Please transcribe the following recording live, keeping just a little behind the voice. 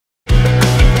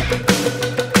Hey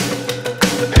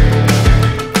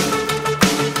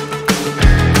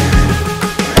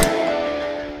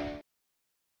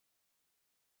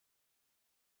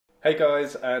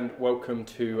guys, and welcome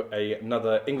to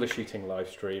another English shooting live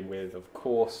stream with, of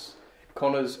course,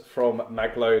 Connors from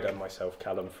Magload and myself,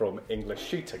 Callum, from English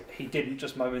Shooting. He didn't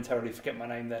just momentarily forget my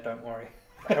name there, don't worry.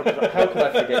 How could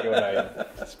I forget your name?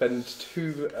 I spend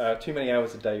too many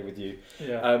hours a day with you.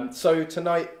 Yeah. So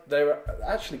tonight there are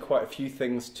actually quite a few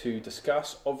things to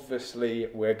discuss. Obviously,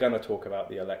 we're going to talk about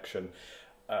the election.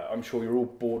 I'm sure you're all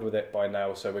bored with it by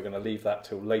now, so we're going to leave that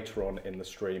till later on in the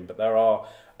stream. But there are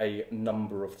a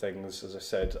number of things, as I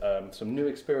said, some new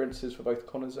experiences for both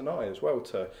Connors and I as well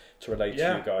to relate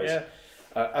to you guys.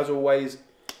 Yeah. As always,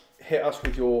 hit us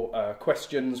with your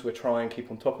questions. We'll try and keep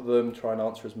on top of them, try and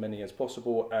answer as many as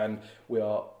possible. And we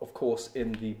are, of course,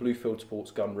 in the Bluefield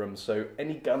Sports gun room. So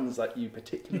any guns that you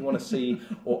particularly want to see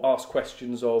or ask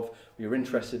questions of, or you're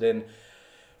interested in,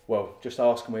 well, just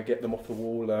ask and we'll get them off the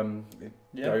wall,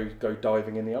 go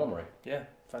diving in the armoury. Yeah,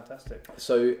 fantastic.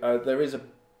 So there is a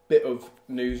bit of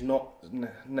news, not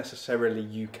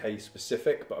necessarily UK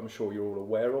specific, but I'm sure you're all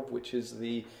aware of, which is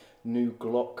the new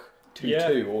Glock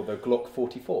 22 or the Glock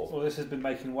 44. Well, this has been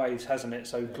making waves, hasn't it?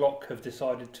 So Glock have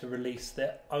decided to release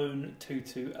their own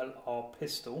 22 LR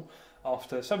pistol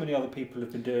after so many other people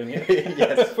have been doing it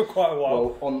yes. for quite a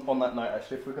while. Well, on that note,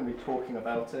 actually, if we're going to be talking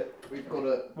about it, we've got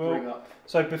to bring up...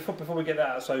 So before we get that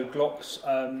out, so Glock's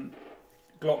the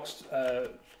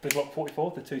Glock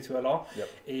 44, the 22 LR,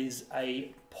 is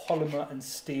a polymer and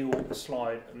steel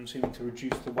slide, I'm assuming to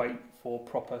reduce the weight for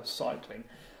proper cycling.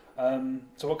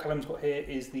 So what Callum's got here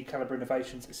is the Calibre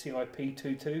Innovations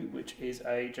CIP22, which is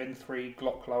a Gen 3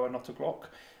 Glock lower, not a Glock,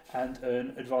 and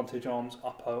an Advantage Arms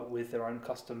upper with their own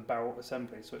custom barrel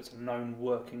assembly. So it's a known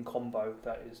working combo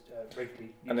that is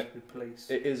regularly used with police.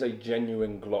 It is a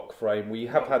genuine Glock frame. We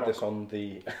have had this on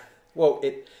the... Well,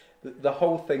 the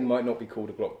whole thing might not be called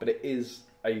a Glock, but it is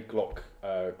a Glock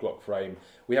frame.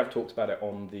 We have talked about it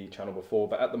on the channel before,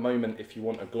 but at the moment, if you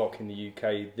want a Glock in the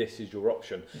UK, this is your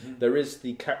option. Mm-hmm. There is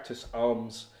the Cactus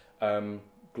Arms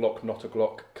Glock, not a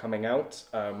Glock, coming out.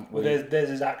 Well, theirs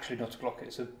is actually not a Glock,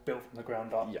 it's built from the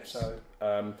ground up. Yes. So.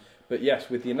 But yes,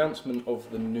 with the announcement of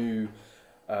the new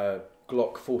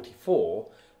Glock 44,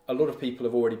 a lot of people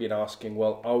have already been asking,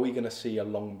 well, are we going to see a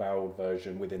long-barreled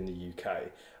version within the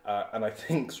UK? And I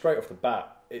think straight off the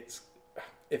bat,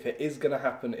 if it is going to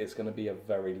happen, it's going to be a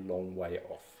very long way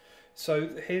off. So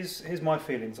here's my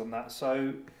feelings on that.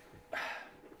 So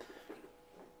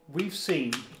we've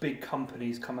seen big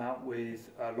companies come out with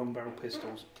long barrel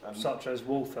pistols, such as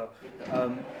Walther.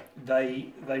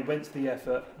 They went to the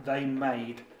effort. They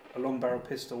made a long barrel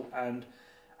pistol, and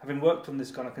having worked on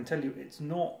this gun, I can tell you it's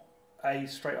not a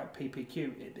straight up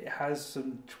PPQ. It has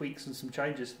some tweaks and some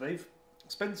changes. So they've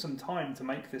spent some time to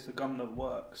make this a gun that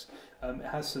works. It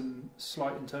has some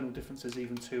slight internal differences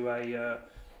even to a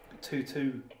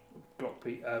 2.2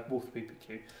 Glock Walther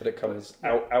PPQ. But it comes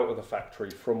out of the factory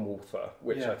from Walther,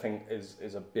 which I think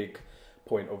is a big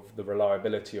point of the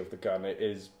reliability of the gun. It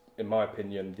is, in my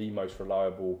opinion, the most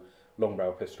reliable long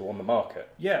barrel pistol on the market.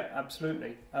 Yeah,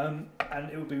 absolutely. And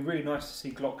it would be really nice to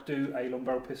see Glock do a long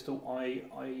barrel pistol. I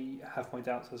have my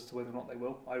doubts as to whether or not they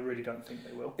will. I really don't think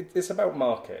they will. It's about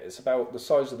market. It's about the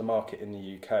size of the market in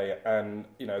the UK. And,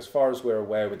 you know, as far as we're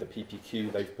aware with the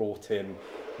PPQ, they've brought in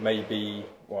maybe,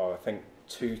 well, I think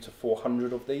 200 to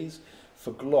 400 of these.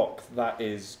 For Glock, that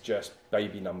is just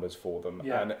baby numbers for them.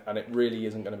 Yeah. And it really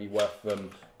isn't going to be worth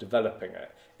them developing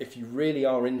it. If you really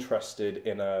are interested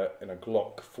in a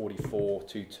Glock 44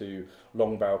 2.2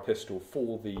 long barrel pistol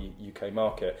for the UK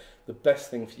market, the best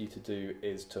thing for you to do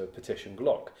is to petition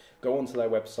Glock. Go onto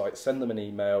their website, send them an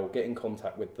email, get in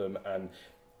contact with them, and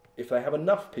if they have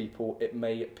enough people, it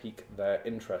may pique their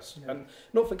interest. Yeah. And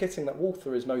not forgetting that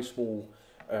Walther is no small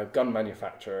gun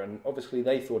manufacturer, and obviously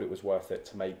they thought it was worth it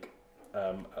to make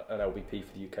an LBP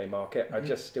for the UK market. Mm-hmm. I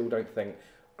just still don't think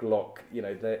Glock, you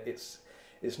know,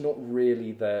 it's not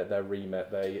really their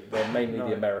remit. They're mainly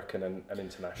the American and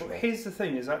international. Well, here's the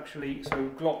thing: is actually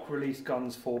so Glock released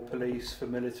guns for police, for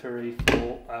military,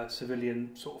 for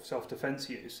civilian sort of self-defense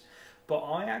use. But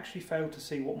I actually fail to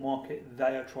see what market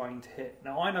they are trying to hit.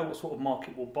 Now I know what sort of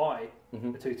market will buy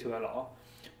the 22 LR,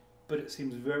 but it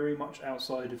seems very much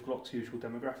outside of Glock's usual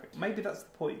demographic. Maybe that's the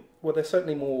point. Well, they're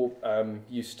certainly more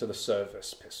used to the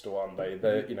service pistol, aren't they?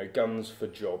 They're, you know, guns for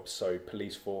jobs, so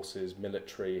police forces,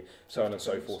 military, so on and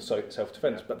so forth, so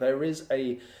self-defense. Yeah. But there is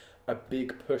a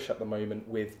big push at the moment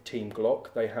with Team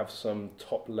Glock. They have some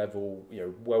top-level, you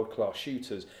know, world-class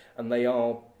shooters, and they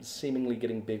are seemingly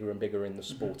getting bigger and bigger in the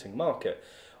sporting market.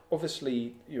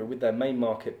 obviously, with their main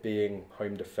market being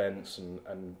home defence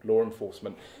and law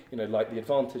enforcement, like the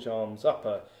Advantage Arms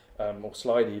upper or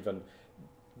slide even,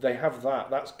 they have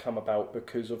that's come about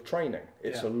because of training.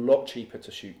 It's a lot cheaper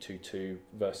to shoot 2.2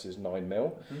 versus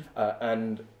 9mm,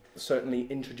 and certainly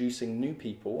introducing new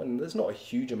people, and there's not a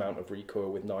huge amount of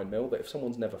recoil with 9mm, but if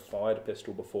someone's never fired a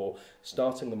pistol before,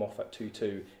 starting them off at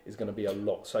 2.2 is going to be a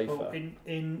lot safer. Well,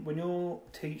 when you're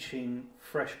teaching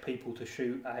fresh people to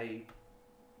shoot a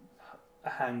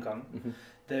handgun,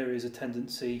 there is a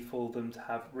tendency for them to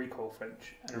have recoil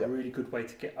flinch, and a really good way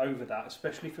to get over that,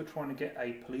 especially if you're trying to get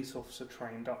a police officer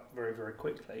trained up very, very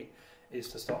quickly, is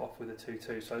to start off with a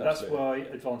 2.2. So that's why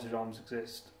Advantage Arms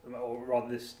exist, or rather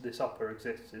this upper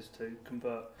exists, is to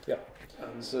convert. Yeah.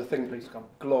 So I think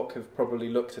Glock have probably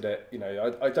looked at it.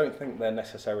 I don't think they're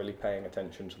necessarily paying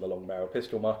attention to the long barrel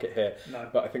pistol market here,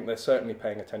 but I think they're certainly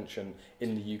paying attention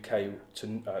in the UK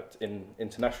to in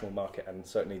international market, and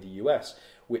certainly the US,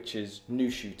 which is new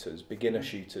shooters, beginner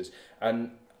shooters,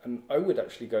 and I would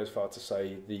actually go as far to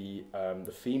say the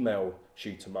female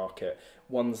shooter market,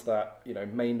 ones that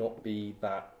may not be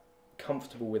that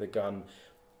comfortable with a gun.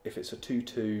 If it's a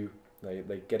 2.2,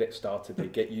 they get it started, they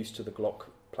get used to the Glock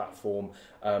platform,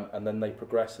 and then they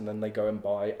progress, and then they go and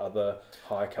buy other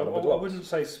higher caliber Glocks. I wouldn't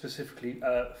say specifically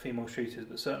female shooters,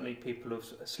 but certainly people of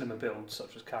slimmer builds,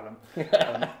 such as Callum.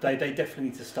 They definitely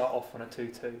need to start off on a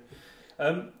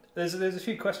 2.2. There's a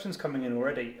few questions coming in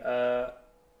already.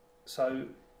 So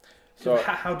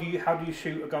how do you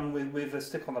shoot a gun with a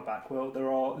stick on the back? Well,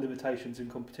 there are limitations in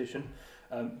competition.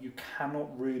 You cannot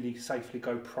really safely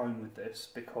go prone with this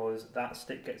because that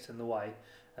stick gets in the way,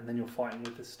 and then you're fighting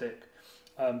with the stick.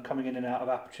 Coming in and out of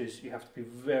apertures, you have to be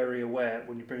very aware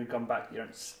when you bring a gun back that you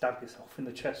don't stab yourself in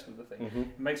the chest with the thing.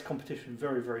 It makes competition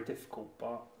very, very difficult,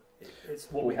 but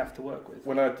it's what we have to work with.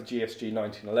 When I had the GSG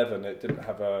 1911, it didn't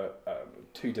have a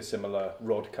too dissimilar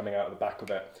rod coming out of the back of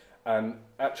it. And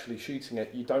actually shooting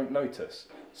it, you don't notice.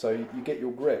 So you get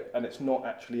your grip, and it's not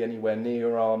actually anywhere near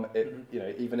your arm.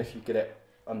 Even if you get it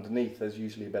underneath, there's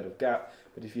usually a bit of gap.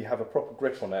 But if you have a proper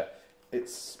grip on it,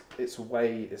 it's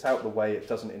out the way. It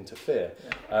doesn't interfere.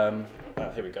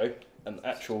 Here we go. An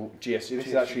actual GSG. This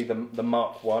is actually the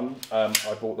Mark 1.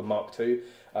 I bought the Mark 2,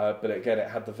 but again, it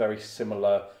had the very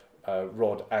similar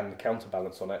rod and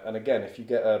counterbalance on it. And again, if you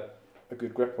get a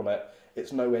good grip on it,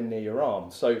 it's nowhere near your arm.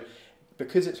 So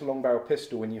because it's a long barrel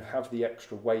pistol and you have the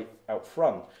extra weight out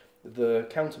front, the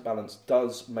counterbalance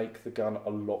does make the gun a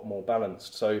lot more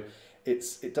balanced. So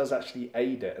it does actually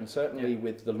aid it, and certainly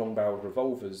with the long barrel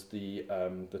revolvers, the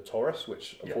Taurus,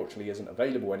 which unfortunately isn't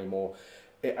available anymore,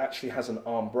 it actually has an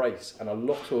arm brace, and a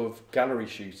lot of gallery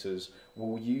shooters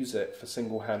will use it for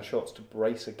single hand shots to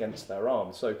brace against their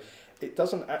arm. So it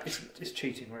doesn't actually... It's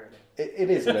cheating, really.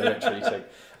 It is a little bit cheating,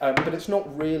 but it's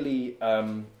not really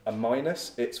a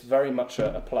minus. It's very much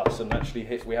a plus. And actually,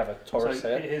 we have a Taurus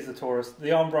here. Here's the Taurus.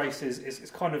 The arm brace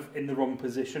is kind of in the wrong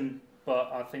position,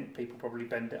 but I think people probably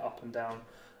bend it up and down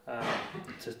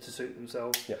to suit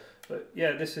themselves. Yeah. But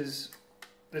yeah, this is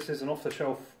an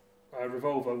off-the-shelf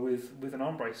revolver with an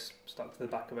arm brace stuck to the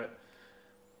back of it.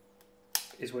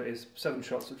 Is what it is. 7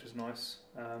 shots, which is nice.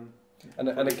 And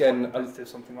again,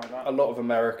 something like that. A lot of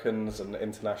Americans and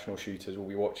international shooters will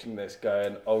be watching this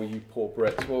going, "Oh, you poor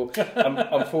Brits." Well,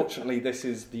 unfortunately, this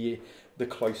is the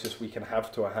closest we can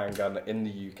have to a handgun in the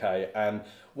UK. And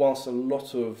whilst a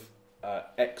lot of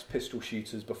ex-pistol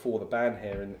shooters before the ban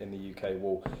here in the UK,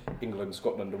 well, England,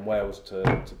 Scotland and Wales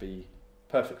to be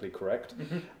perfectly correct,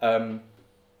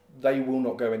 they will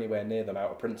not go anywhere near them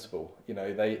out of principle.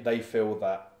 They feel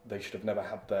that they should have never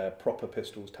had their proper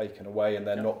pistols taken away, and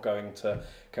they're not going to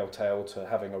kowtow to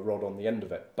having a rod on the end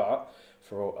of it. But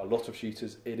for a lot of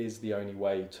shooters, it is the only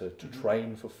way to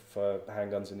train for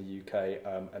handguns in the UK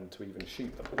and to even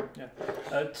shoot them.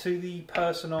 Yeah. To the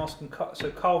person asking, so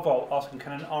Carl Volt asking,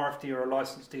 can an RFD or a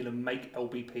licensed dealer make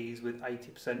LBPs with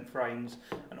 80% frames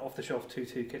and off-the-shelf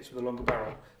 2.2 kits with a longer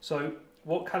barrel? So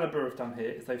what Calibre have done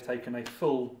here is they've taken a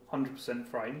full 100%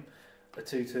 frame, a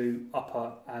 2.2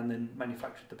 upper, and then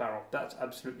manufactured the barrel. That's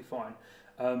absolutely fine.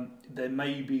 There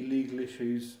may be legal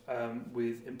issues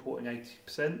with importing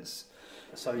 80%,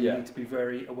 so you need to be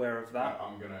very aware of that.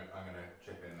 I'm gonna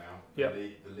chip in now. Yep.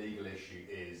 The legal issue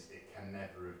is it can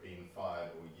never have been fired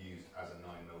or used as a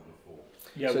 9mm before.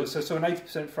 Yeah, so an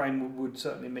 80% frame would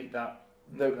certainly meet that.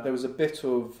 There was a bit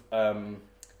of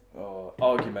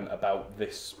argument about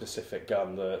this specific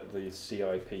gun, the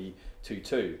CIP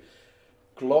 2.2.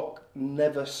 Glock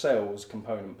never sells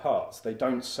component parts. They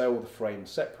don't sell the frame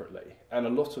separately, and a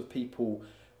lot of people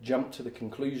jumped to the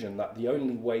conclusion that the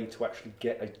only way to actually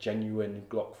get a genuine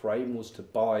Glock frame was to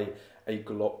buy a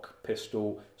Glock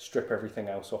pistol, strip everything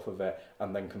else off of it,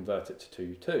 and then convert it to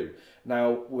 2.2.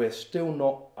 Now, we're still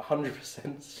not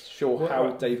 100% sure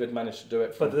how David managed to do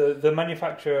it. But the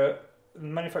manufacturers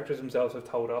themselves have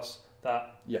told us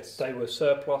that yes, they were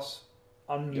surplus,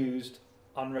 unused,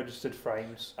 unregistered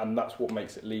frames. And that's what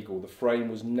makes it legal. The frame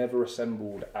was never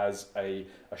assembled as a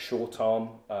short arm,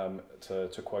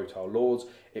 to quote our laws.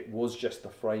 It was just the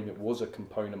frame, it was a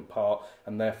component part,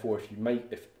 and therefore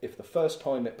if the first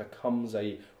time it becomes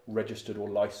a registered or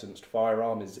licensed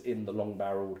firearm is in the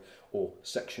long-barreled or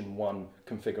Section 1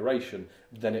 configuration,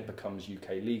 then it becomes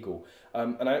UK legal.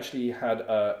 And I actually had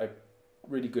a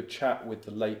really good chat with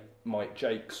the late Mike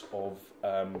Jakes of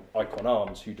Icon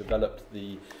Arms, who developed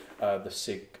the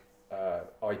SIG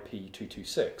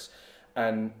IP226,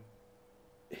 and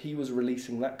he was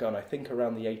releasing that gun I think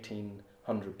around the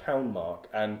 £1,800 mark,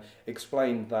 and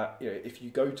explained that, you know, if you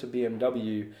go to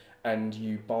BMW and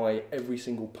you buy every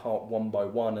single part one by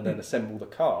one and then assemble the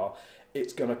car,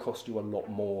 it's going to cost you a lot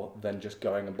more than just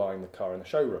going and buying the car in the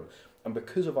showroom. And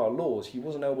because of our laws, he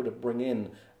wasn't able to bring in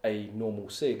a normal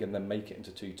SIG and then make it into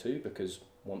 2.2, because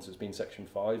once it's been Section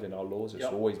 5 in our laws, it's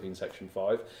always been Section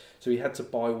 5. So he had to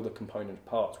buy all the component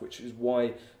parts, which is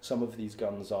why some of these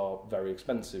guns are very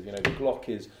expensive. You know, the Glock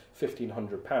is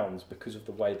 £1,500 because of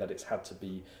the way that it's had to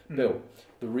be built.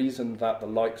 The reason that the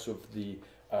likes of the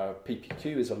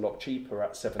PPQ is a lot cheaper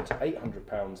at £700 to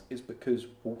 £800 is because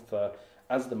Walther,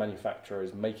 as the manufacturer,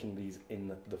 is making these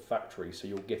in the factory, so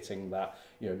you're getting that,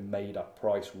 you know, made up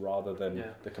price rather than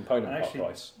the component part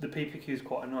price. The PPQ is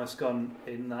quite a nice gun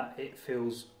in that it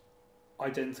feels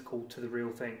identical to the real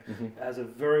thing. It has a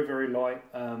very, very light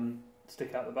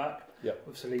stick out the back.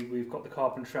 Obviously we've got the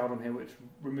carbon shroud on here, which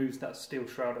removes that steel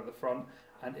shroud at the front,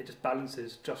 and it just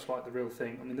balances just like the real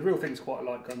thing. I mean, the real thing's quite a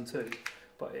light gun too,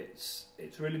 but it's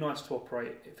really nice to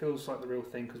operate. It feels like the real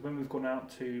thing, because when we've gone out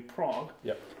to Prague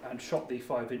and shot the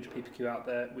 5-inch PPQ out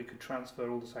there, we could transfer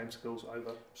all the same skills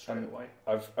over straight away.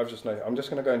 I've just noticed, I'm just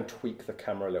going to go and tweak the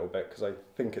camera a little bit because I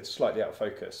think it's slightly out of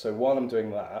focus. So while I'm doing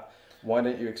that, why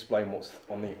don't you explain what's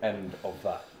on the end of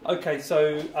that? Okay,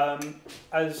 so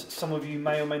as some of you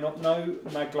may or may not know,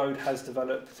 Maglode has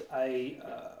developed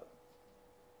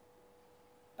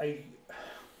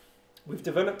we've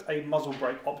developed a muzzle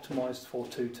brake optimised for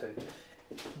 2.2.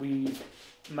 We've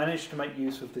managed to make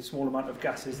use of the small amount of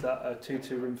gases that a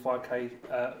 2.2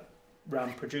 rimfire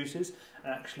round produces,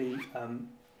 and actually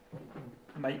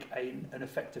make an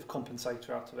effective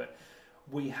compensator out of it.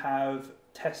 We have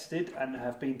tested and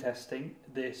have been testing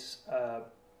this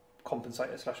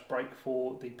compensator / brake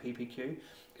for the PPQ.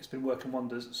 It's been working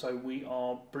wonders, so we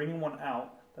are bringing one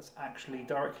out that's actually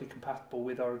directly compatible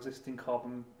with our existing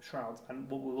carbon shrouds, and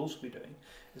what we'll also be doing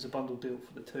is a bundle deal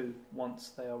for the two once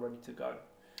they are ready to go.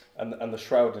 And the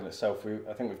shroud in itself,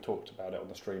 I think we've talked about it on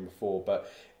the stream before,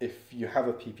 but if you have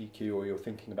a PPQ or you're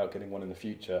thinking about getting one in the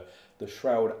future, the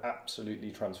shroud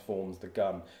absolutely transforms the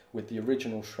gun. With the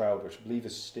original shroud, which I believe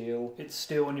is steel. It's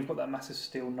steel, and you've got that massive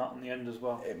steel nut on the end as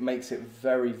well. It makes it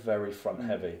very, very front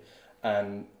heavy,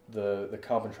 and the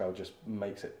carbon shroud just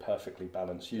makes it perfectly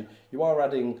balanced. You are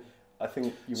adding, I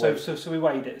think... So we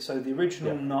weighed it. So the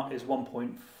original nut is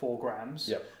 1.4 grams.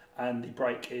 And the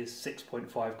brake is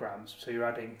 6.5 grams, so you're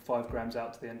adding 5 grams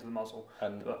out to the end of the muzzle.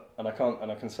 And I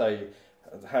can say,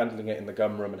 handling it in the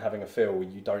gun room and having a feel,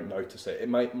 you don't notice it. It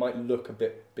might look a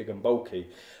bit big and bulky,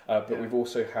 but we've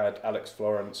also had Alex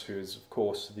Florence, who is of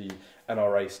course the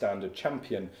NRA standard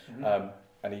champion,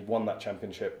 and he won that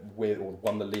championship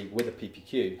won the league with a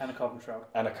PPQ and a carbon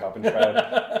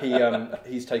shroud.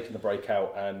 He's taken the brake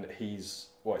out, and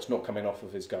it's not coming off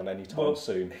of his gun anytime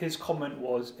soon. His comment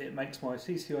was, "It makes my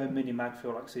CCI mini mag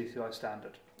feel like CCI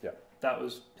standard." Yeah, that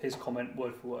was his comment,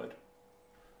 word for word.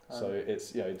 So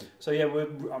it's I'm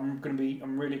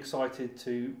really excited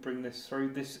to bring this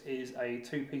through. This is a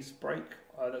 2-piece brake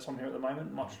that's on here at the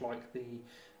moment, much like the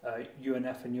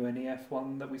UNF and UNEF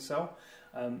one that we sell.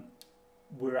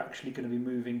 We're actually going to be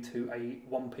moving to a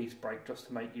 1-piece brake just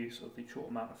to make use of the short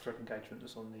amount of thread engagement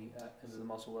that's on the end of the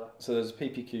muzzle there. So there's a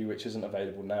PPQ which isn't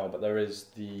available now, but there is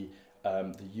the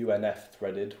UNF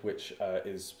threaded, which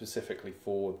is specifically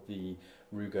for the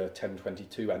Ruger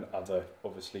 1022 and other,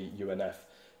 obviously, UNF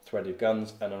threaded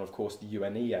guns, and then of course the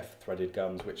UNEF threaded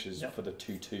guns, which is for the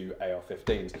 2.2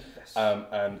 AR-15s. Yes.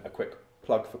 And a quick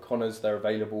plug for Connors, they're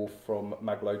available from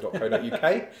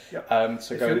maglo.co.uk.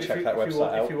 So go and check that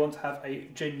website out. If you want to have a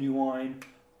genuine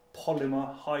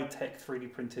polymer, high-tech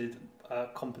 3D printed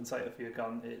compensator for your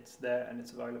gun. It's there and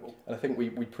it's available. And I think we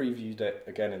previewed it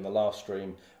again in the last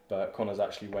stream, but Connor's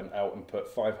actually went out and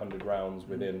put 500 rounds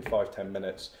within 5-10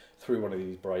 minutes through one of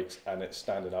these breaks, and it's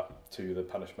standing up to the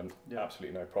punishment. Yeah.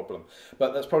 Absolutely no problem.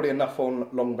 But that's probably enough on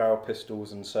long barrel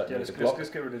pistols and certainly the Glock. Let's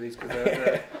get rid of these because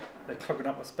they're clogging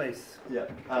up my space. Yeah,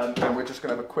 and we're just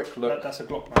going to have a quick look. That's a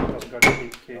Glock, man. It doesn't go to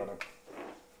PPQ.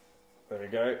 There we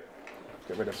go.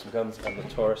 Get rid of some guns and the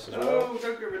Taurus as well. Oh,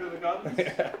 don't get rid of the guns.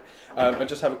 And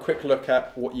just have a quick look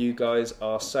at what you guys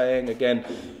are saying. Again,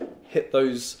 hit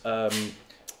those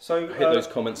those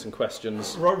comments and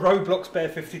questions. Roblox Bear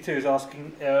 52 is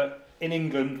asking, in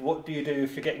England, what do you do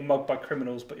if you're getting mugged by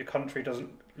criminals but your country doesn't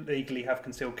legally have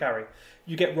concealed carry?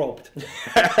 You get robbed.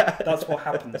 That's what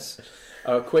happens.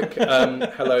 Quick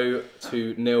hello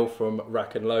to Neil from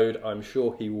Rack and Load. I'm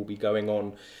sure he will be going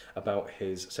on about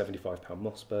his £75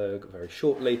 Mossberg very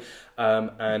shortly.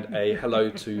 And a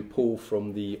hello to Paul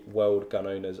from the World Gun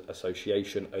Owners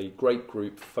Association, a great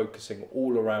group focusing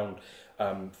all around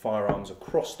firearms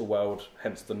across the world,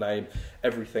 hence the name.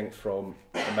 Everything from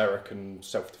American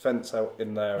self-defense out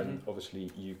in there and obviously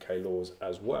UK laws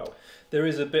as well. There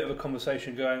is a bit of a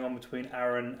conversation going on between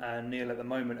Aaron and Neil at the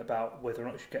moment about whether or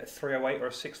not you should get a 308 or a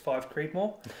 6.5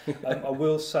 Creedmoor. I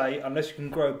will say, unless you can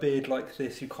grow a beard like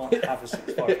this, you can't have a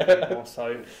 6.5 Creedmoor.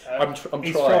 So I'm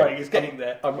trying. He's getting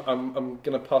there. I'm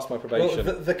going to pass my probation.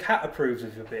 Well, the cat approves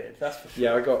of your beard. That's for sure.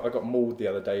 Yeah, I got mauled the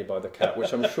other day by the cat,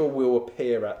 which I'm sure will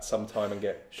appear at some time and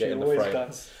get in the frame.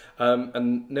 Does.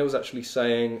 And Neil's actually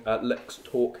saying let's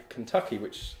talk Kentucky,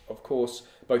 which of course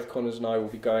both Connors and I will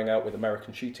be going out with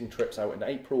American shooting trips out in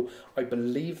April. I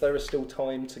believe there is still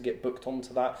time to get booked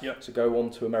onto that. Yep. So go on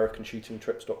to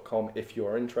AmericanShootingTrips.com if you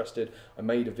are interested. I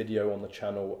made a video on the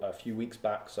channel a few weeks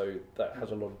back, so that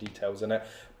has a lot of details in it.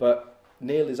 But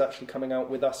Neil is actually coming out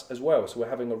with us as well, so we're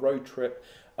having a road trip.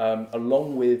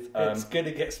 Along with it's going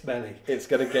to get smelly. It's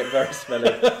going to get very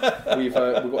smelly. We've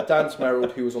got Dan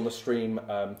Smerald, who was on the stream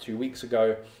 2 weeks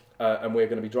ago, and we're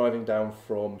going to be driving down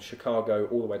from Chicago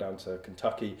all the way down to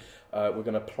Kentucky. We're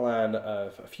going to plan a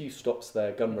few stops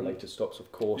there, gun-related stops,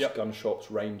 of course, gun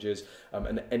shops, ranges,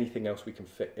 and anything else we can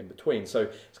fit in between. So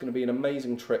it's going to be an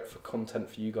amazing trip for content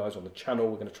for you guys on the channel.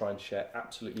 We're going to try and share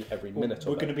absolutely every minute of it.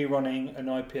 We're going to be running an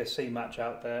IPSC match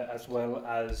out there as well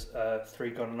as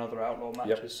 3-gun and other outlaw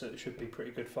matches, so it should be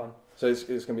pretty good fun. So it's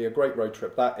going to be a great road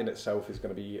trip. That in itself is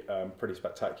going to be pretty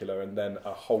spectacular. And then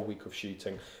a whole week of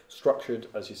shooting, structured,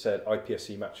 as you said,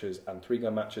 IPSC matches and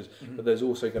 3-gun matches. But there's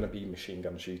also going to be machine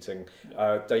gun shooting.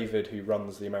 David, who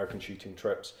runs the American Shooting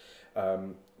Trips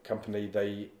company,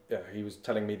 he was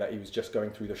telling me that he was just going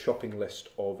through the shopping list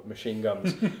of machine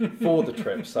guns for the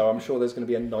trip. So I'm sure there's going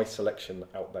to be a nice selection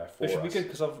out there for us. It should be good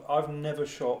because I've never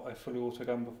shot a fully auto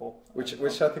gun before.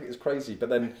 Which I think is crazy. But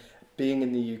then, being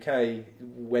in the UK,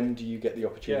 when do you get the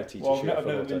opportunity to shoot? I've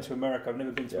never been to America. I've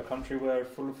never been to a country where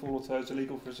full auto is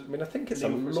illegal for. I mean, I think it's a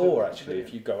law actually.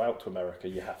 If you go out to America,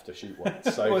 you have to shoot one.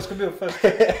 So well, it's going to be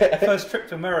a first trip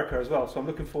to America as well. So I'm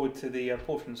looking forward to the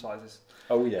portion sizes.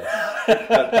 Oh yes,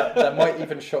 that might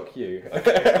even shock you.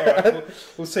 Okay, all right,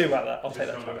 we'll see about that. I'll take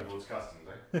that challenge.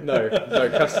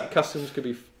 No, customs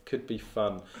could be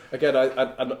fun. Again,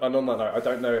 and on that note, I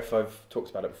don't know if I've talked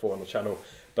about it before on the channel,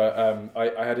 but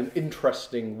I had an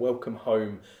interesting welcome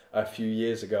home a few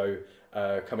years ago,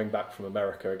 coming back from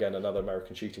America. Again, another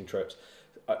American shooting trips.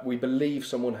 We believe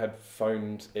someone had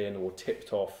phoned in or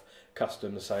tipped off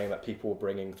customs saying that people were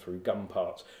bringing through gun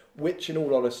parts, which in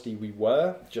all honesty we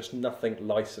were, just nothing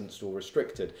licensed or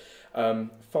restricted. 5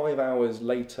 hours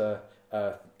later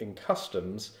in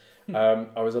customs,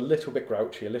 I was a little bit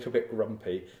grouchy, a little bit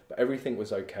grumpy, but everything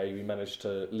was okay. We managed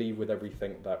to leave with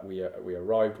everything that we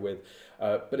arrived with.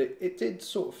 But it did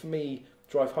sort of, for me,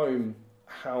 drive home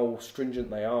how stringent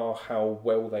they are, how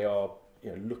well they are,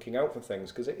 looking out for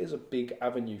things, because it is a big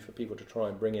avenue for people to try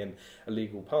and bring in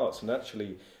illegal parts. And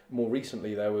actually, more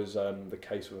recently, there was the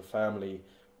case of a family,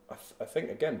 I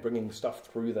think, again, bringing stuff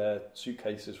through their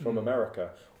suitcases from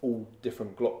America, all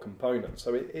different Glock components.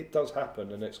 So it does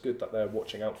happen, and it's good that they're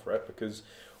watching out for it, because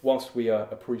whilst we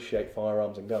appreciate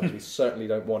firearms and guns, we certainly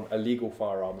don't want illegal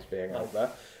firearms being out there,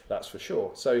 that's for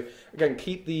sure. So again,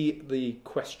 keep the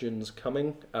questions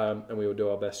coming, and we will do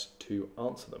our best to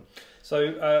answer them.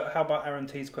 So how about Aaron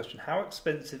T's question? How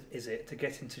expensive is it to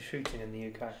get into shooting in the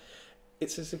UK?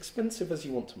 It's as expensive as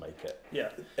you want to make it. Yeah.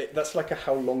 That's like a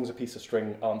how long's a piece of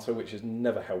string answer, which is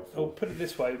never helpful. Well, put it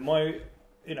this way, my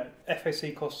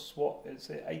FAC costs, what,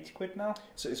 is it 80 quid now?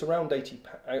 So it's around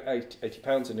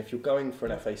 £80, and if you're going for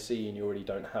an FAC and you already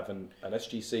don't have an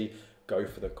SGC, go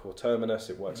for the Coterminous.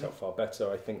 It works out far better.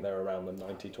 I think they're around the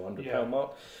 £90 to £100 Yeah. mark.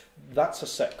 That's a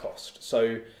set cost.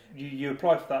 So You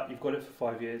apply for that, you've got it for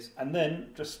 5 years, and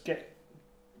then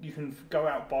you can go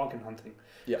out bargain hunting.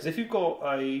 Yeah. Because if you've got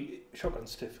a shotgun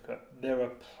certificate, there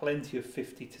are plenty of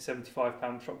 £50 to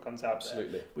 £75 shotguns out there,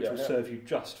 absolutely, which will serve you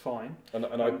just fine. And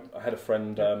I had a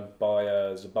friend buy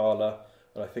a Zabala,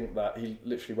 and I think that he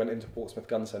literally went into Portsmouth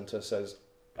Gun Centre, says,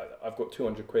 I've got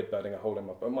 200 quid burning a hole in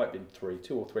my... It might be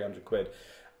 200 or 300 quid.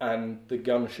 And the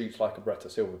gun shoots like a Beretta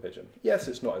Silver Pigeon. Yes,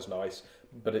 it's not as nice,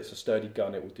 but it's a sturdy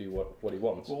gun. It will do what he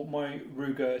wants. Well, my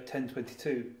Ruger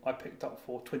 1022 I picked up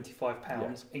for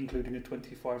 £25, including a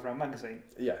 25 round magazine.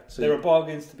 Yeah. So there are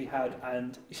bargains to be had,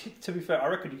 and to be fair, I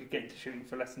reckon you could get into shooting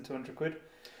for less than 200 quid.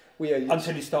 Well, yeah,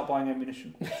 until you start buying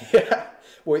ammunition. Yeah.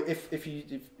 Well, if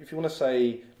you want to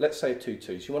say, let's say a 2.2,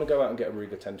 so you want to go out and get a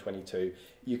Ruger 1022,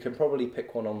 you can probably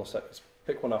pick one up on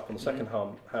the second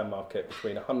hand market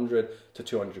between 100 to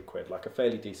 200 quid, like a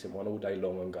fairly decent one all day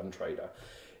long on Gun Trader.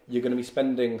 You're going to be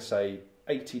spending, say,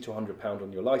 80 to £100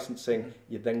 on your licensing.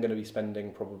 You're then going to be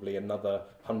spending probably another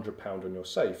 £100 on your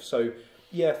safe. So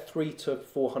yeah, £300 to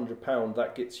 £400,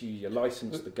 that gets you your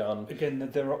license, the gun. Again,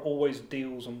 there are always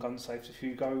deals on gun safes. If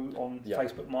you go on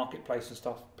Facebook Marketplace and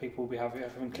stuff, people will be having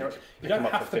clearance. You don't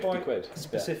have to buy a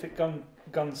specific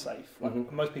gun safe.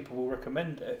 Like most people will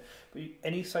recommend it, but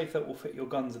any safe that will fit your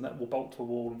guns and that will bolt to a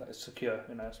wall and that is secure,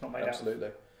 it's not made out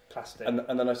of plastic.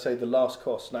 And then I say the last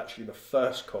cost, and actually the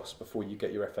first cost before you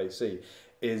get your FAC,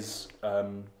 is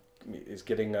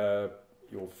getting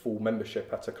your full membership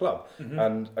at a club.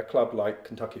 And a club like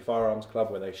Kentucky Firearms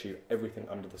Club, where they shoot everything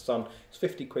under the sun, it's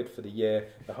 50 quid for the year.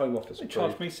 The Home Office they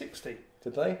charged me 60.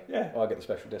 Did they? Yeah. Oh, I get the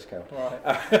special discount.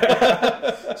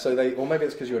 Right. So or maybe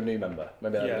it's because you're a new member.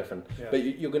 Maybe they're different. Yeah. But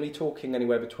you're going to be talking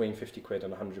anywhere between 50 quid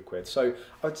and 100 quid. So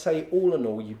I'd say all in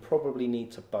all, you probably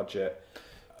need to budget.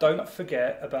 Don't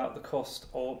forget about the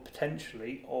cost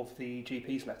potentially of the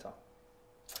GP's letter.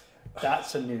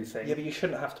 That's a new thing. Yeah, but you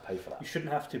shouldn't have to pay for that. You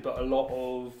shouldn't have to, but in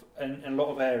a lot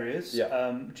of areas,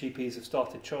 GPs have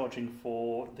started charging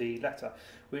for the letter,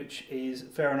 which is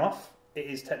fair enough. It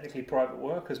is technically private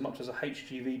work, as much as a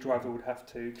HGV driver would have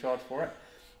to charge for it.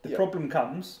 The problem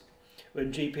comes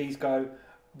when GPs go,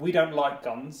 we don't like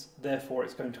guns, therefore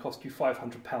it's going to cost you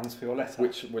 £500 for your letter.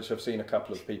 Which I've seen a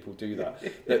couple of people do that.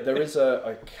 There is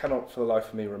I cannot for the life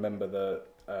of me remember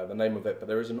the name of it, but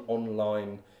there is an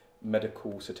online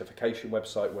medical certification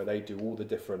website where they do all the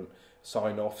different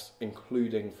sign-offs,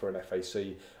 including for an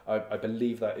FAC. I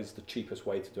believe that is the cheapest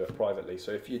way to do it privately.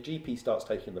 So if your GP starts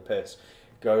taking the piss,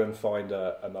 go and find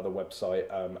another website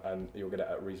and you'll get it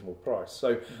at a reasonable price.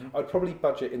 So I'd probably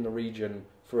budget in the region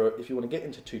for, if you want to get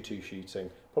into 2.2 shooting,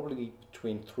 probably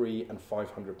between £300 and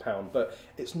 £500. But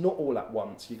it's not all at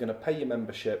once. You're going to pay your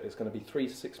membership. It's going to be 3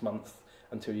 to 6 months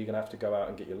until you're going to have to go out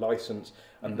and get your license,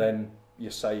 and then you're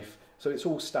safe. So it's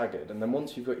all staggered, and then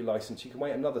once you've got your licence, you can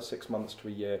wait another 6 months to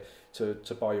a year to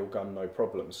buy your gun, no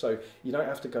problem. So you don't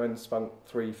have to go and spend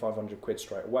 300-500 quid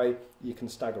straight away. You can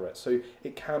stagger it, so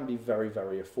it can be very,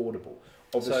 very affordable.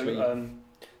 Obviously, so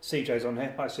CJ's on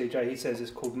here. Hi CJ. He says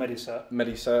it's called Medicert.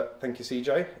 Medicert. Thank you,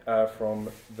 CJ, from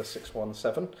the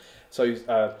 617. So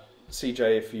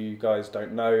CJ, if you guys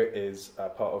don't know, is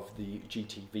part of the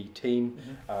GTV team.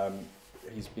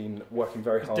 He's been working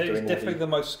very hard doing. He's definitely the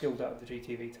most skilled out of the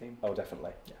GTV team. Oh,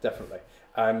 definitely, definitely.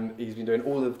 And he's been doing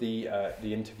all of the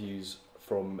interviews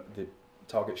from the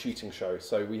Target Shooting Show.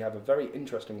 So we have a very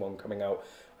interesting one coming out.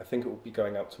 I think it will be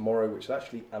going out tomorrow, which is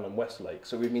actually Alan Westlake.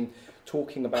 So we've been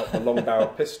talking about the long barrel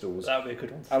pistols. That would be a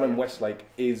good one. Alan Westlake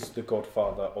is the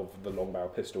godfather of the long barrel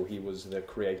pistol. He was the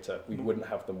creator. We wouldn't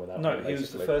have them without him. No, he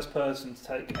was the first person to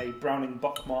take a Browning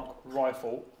Buckmark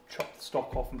rifle, chop the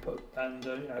stock off and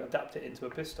adapt it into a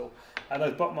pistol. And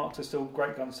those Buckmarks are still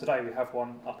great guns today. We have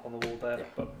one up on the wall there,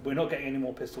 but we're not getting any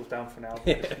more pistols down for now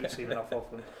because we've seen enough of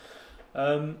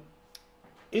them.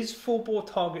 Is full-bore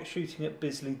target shooting at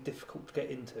Bisley difficult to get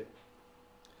into?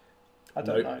 I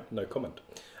don't know. No comment.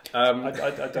 I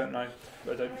don't know.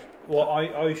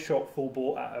 I shot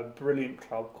full-bore at a brilliant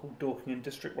club called Dorking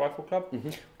District Rifle Club,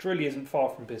 which really isn't far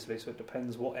from Bisley, so it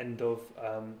depends what end of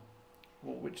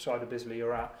which side of Bisley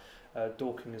you're at.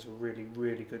 Dorking is a really,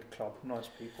 really good club. Nice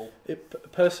people.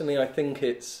 Personally, I think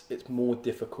it's more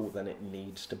difficult than it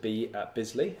needs to be at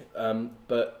Bisley,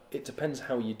 but it depends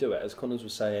how you do it. As Connors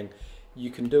was saying, you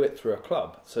can do it through a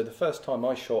club. So the first time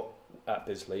I shot at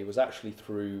Bisley was actually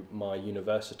through my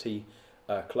university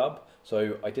club.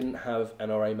 So I didn't have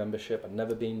NRA membership. I'd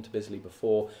never been to Bisley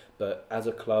before, but as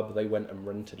a club, they went and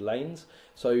rented lanes.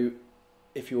 So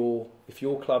if your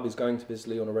club is going to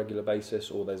Bisley on a regular basis,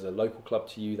 or there's a local club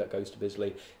to you that goes to Bisley,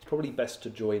 it's probably best to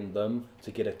join them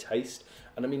to get a taste.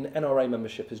 And I mean, NRA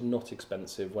membership is not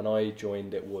expensive. When I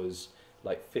joined, it was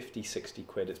like 50, 60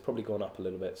 quid. It's probably gone up a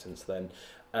little bit since then.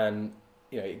 And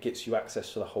you know, it gets you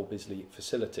access to the whole Bisley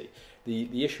facility.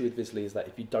 The issue with Bisley is that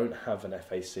if you don't have an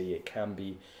FAC, it can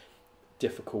be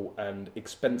difficult and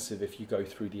expensive if you go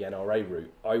through the NRA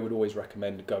route. I would always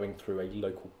recommend going through a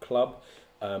local club.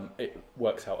 It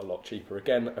works out a lot cheaper.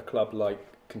 Again, a club like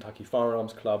Kentucky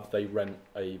Firearms Club, they rent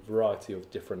a variety of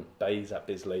different bays at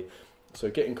Bisley. So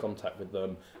get in contact with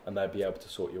them and they'll be able to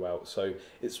sort you out. So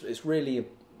it's really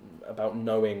about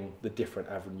knowing the different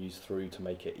avenues through to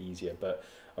make it easier. But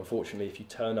unfortunately, if you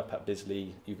turn up at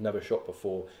Bisley, you've never shot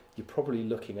before, you're probably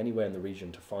looking anywhere in the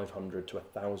region to £500 to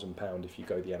 £1,000 if you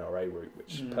go the NRA route,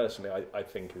 which personally I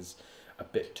think is a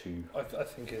bit too. I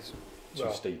think is too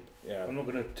steep. Yeah. I'm not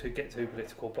going to get too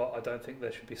political, but I don't think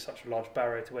there should be such a large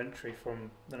barrier to entry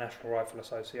from the National Rifle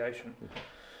Association.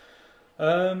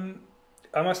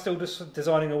 Am I still just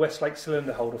designing a Westlake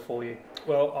cylinder holder for you?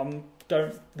 Well, I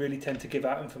don't really tend to give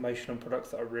out information on products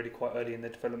that are really quite early in the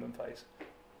development phase.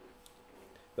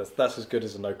 That's as good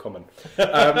as a no comment.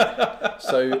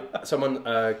 So someone,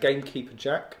 Gamekeeper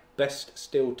Jack, best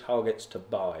steel targets to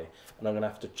buy, and I'm going to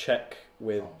have to check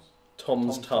with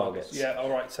Tom's targets. Yeah, all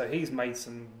right. So he's made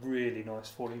some really nice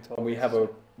falling targets. And we have a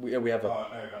Oh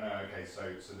no, okay. So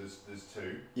there's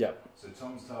two. Yeah. So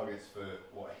Tom's targets for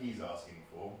what he's asking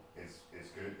for is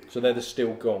good. So they're the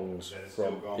steel gongs. They're the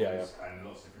steel gongs yeah. and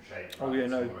lots of different shapes. Oh yeah,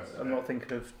 no, I'm not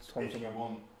thinking of Tom's. If you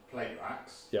want plate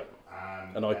racks,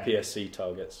 and IPSC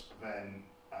targets, then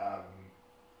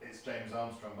it's James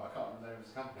Armstrong, but I can't remember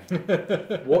his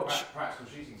company. Practical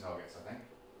shooting targets, I think.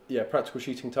 Yeah, practical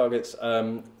shooting targets.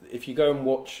 If you go and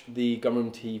watch the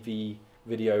Gunroom TV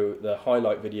video, the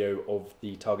highlight video of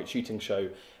the target shooting show,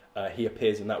 he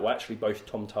appears in that. Well, actually, both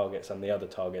Tom targets and the other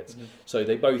targets. So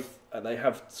they both they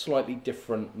have slightly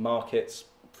different markets,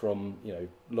 from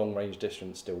long range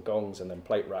distance steel gongs and then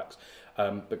plate racks.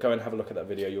 But go and have a look at that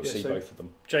video. You'll see both of them.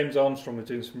 James Armstrong is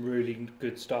doing some really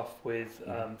good stuff with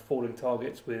falling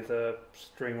targets with a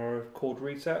string or a cord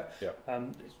reset. Yeah.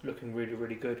 It's looking really,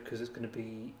 really good because it's going to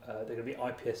be they're going to be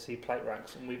IPSC plate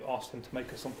racks, and we've asked him to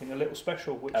make us something a little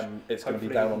special. Which it's going to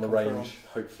be down on the range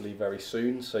hopefully very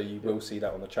soon. So you will see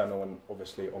that on the channel and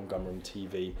obviously on Gunroom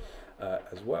TV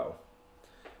as well.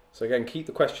 So again, keep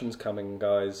the questions coming,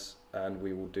 guys, and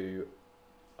we will do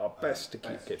our best to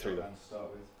get through them.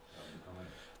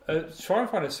 Try and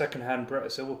find a second-hand Beretta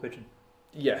Silver Pigeon.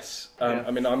 Yes, I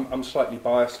mean I'm slightly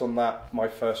biased on that. My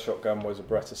first shotgun was a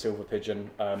Beretta Silver Pigeon,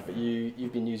 but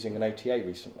you've been using an ATA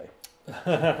recently.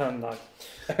 No.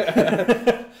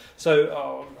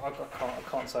 So I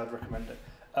can't say I'd recommend it.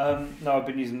 No, I've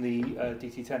been using the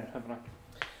DT10, haven't I?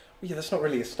 Yeah, that's not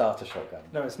really a starter shotgun.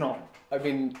 No, it's not. I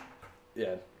mean,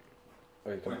 yeah.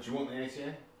 Wait, do you want the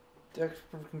ATA?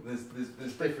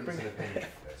 There's difference in opinion.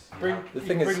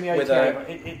 Bring the ATA.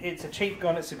 It's a cheap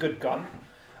gun. It's a good gun.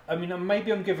 I mean,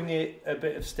 maybe I'm giving it a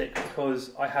bit of stick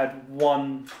because I had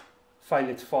one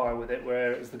failure to fire with it,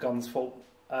 where it was the gun's fault.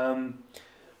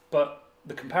 But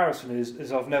the comparison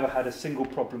is I've never had a single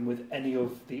problem with any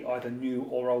of the either new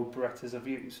or old Berettas I've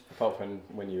used. Apart from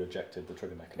when you ejected the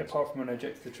trigger mechanism. Apart from when I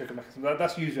ejected the trigger mechanism.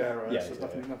 That's user error. Yeah, so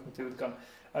nothing to do with the gun.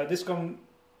 This gun,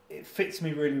 it fits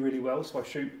me really, really well, so I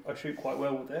shoot quite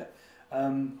well with it.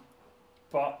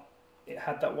 But it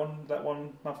had that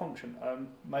one malfunction.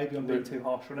 Maybe I'm being too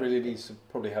harsh on it. Really needs to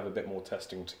probably have a bit more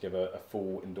testing to give a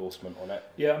full endorsement on it.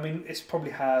 Yeah, I mean, it's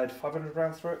probably had 500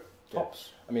 rounds through it, tops.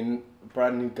 Yeah. I mean,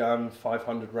 brand new gun,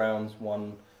 500 rounds,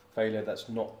 one failure. That's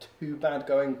not too bad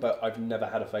going, but I've never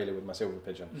had a failure with my Silver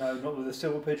Pigeon. No, not with the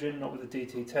Silver Pigeon, not with the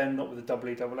DT10, not with the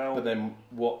EELL. But then,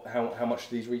 how much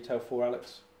do these retail for,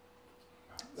 Alex?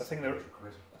 I think they're.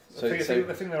 I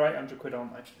think they're 800 quid,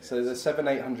 aren't they? So they're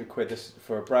 700-800 quid. This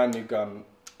for a brand new gun,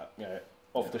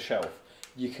 off the shelf.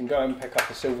 You can go and pick up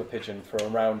a Silver Pigeon for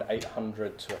around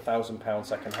 800 to £1,000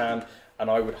 second hand, and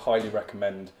I would highly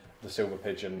recommend the Silver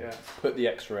Pigeon. Yeah. Put the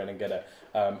extra in and get it.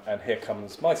 And here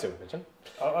comes my Silver Pigeon.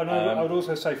 I would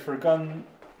also say for a gun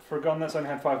that's only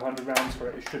had 500 rounds for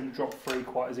it, it shouldn't drop free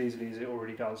quite as easily as it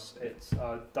already does.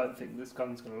 I don't think this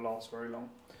gun's going to last very long.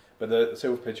 But the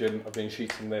Silver Pigeon, I've been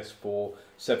shooting this for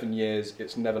 7 years.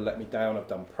 It's never let me down. I've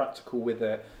done practical with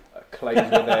it, claims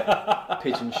with it,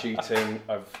 pigeon shooting.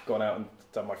 I've gone out and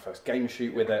done my first game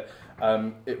shoot with it.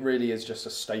 It really is just a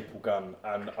staple gun.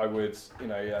 And I would,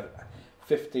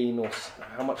 15 or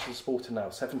how much is Sporting now?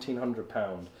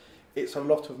 £1,700. it's a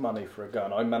lot of money for a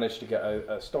gun. I managed to get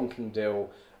a stonking deal.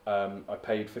 I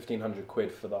paid 1,500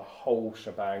 quid for the whole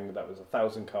shebang. That was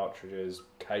 1,000 cartridges,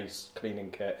 case,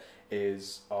 cleaning kit,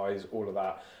 ears, eyes, all of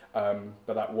that.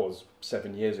 But that was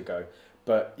 7 years ago.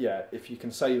 But yeah, if you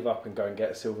can save up and go and get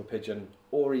a Silver Pigeon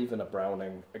or even a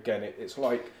Browning, again, it's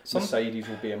like Mercedes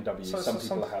or BMW. Some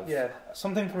people have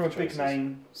something from a big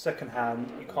name, second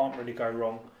hand. You can't really go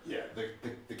wrong. Yeah,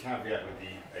 the caveat with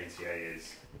the ATA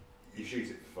is you shoot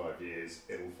it for 5 years,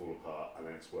 it will fall apart, and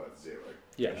then it's worth zero.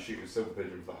 Yeah. You shoot a Silver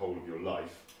Pigeon for the whole of your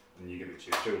life, and you give it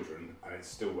to your children, and it's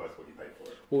still worth what you paid for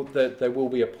it. Well, there will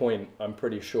be a point, I'm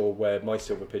pretty sure, where my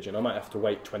Silver Pigeon, I might have to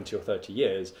wait 20 or 30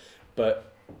 years,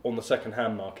 but on the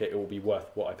second-hand market, it will be worth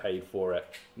what I paid for it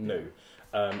new.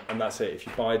 And that's it. If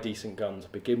you buy a decent gun to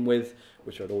begin with,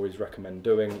 which I'd always recommend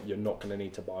doing, you're not going to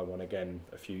need to buy one again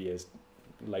a few years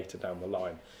later down the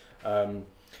line.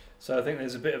 So I think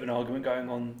there's a bit of an argument going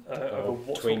on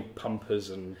between pumpers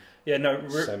and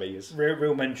semis.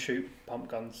 Real men shoot pump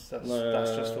guns.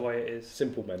 That's just the way it is.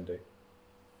 Simple men do.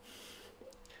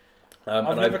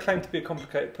 I've never claimed to be a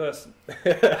complicated person.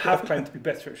 I have claimed to be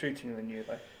better at shooting than you,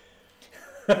 though.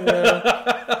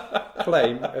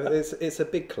 Claim. It's a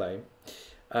big claim.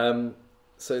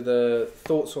 So the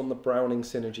thoughts on the Browning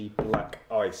Synergy Black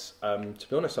Ice. To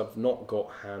be honest, I've not got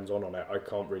hands-on on it. I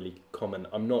can't really comment.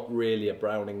 I'm not really a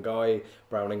Browning guy.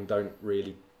 Browning don't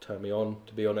really turn me on,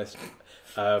 to be honest.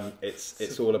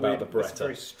 It's all about the Beretta. It's a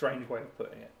very strange way of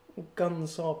putting it.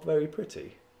 Guns are very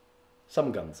pretty.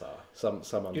 Some guns are. Some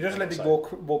you just let me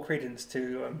more credence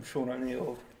to Sean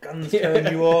O'Neill. Guns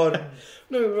turn you on.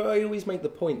 No, I always make the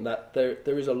point that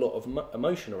there is a lot of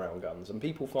emotion around guns, and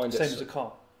people find same as a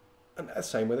car. And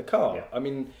same with a car. Yeah. I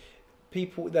mean,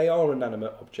 they are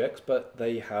inanimate objects, but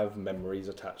they have memories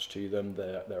attached to them.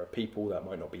 There are people that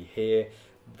might not be here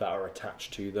that are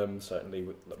attached to them, certainly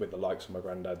with the likes of my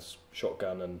granddad's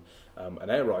shotgun and an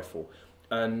air rifle.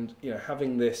 And,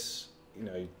 having this,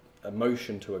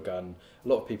 emotion to a gun, a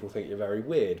lot of people think you're very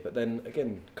weird. But then,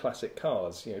 again, classic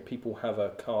cars, people have a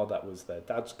car that was their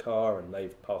dad's car and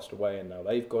they've passed away and now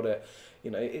they've got it.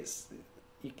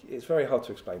 It's very hard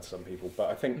to explain to some people, but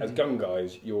I think as gun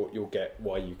guys, you'll get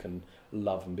why you can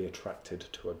love and be attracted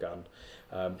to a gun.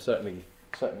 Certainly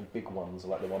big ones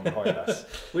like the one behind us,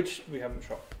 which we haven't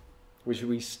shot. Which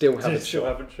we still haven't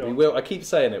shot. We will. I keep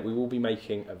saying it. We will be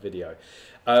making a video.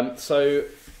 So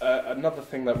another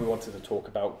thing that we wanted to talk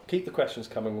about. Keep the questions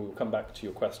coming. We'll come back to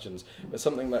your questions. But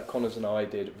something that Connors and I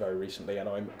did very recently, and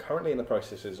I'm currently in the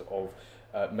processes of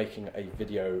making a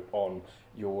video on.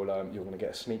 You're going to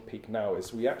get a sneak peek now.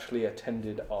 Is we actually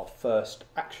attended our first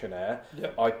Action Air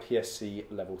IPSC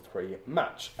Level 3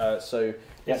 match. So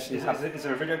is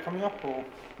there a video coming up or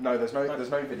no? There's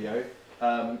no video.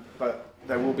 But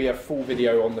there will be a full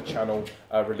video on the channel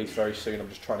released very soon. I'm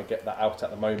just trying to get that out at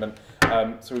the moment.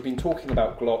 So we've been talking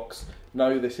about Glocks.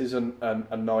 No, this isn't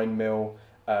a 9mm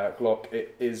Glock.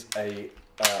 It is a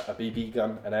BB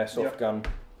gun, an airsoft gun.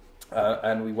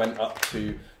 And we went up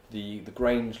to the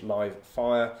Grange Live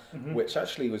Fire, which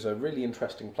actually was a really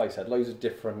interesting place. It had loads of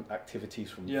different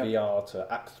activities from VR to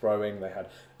axe throwing. They had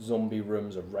zombie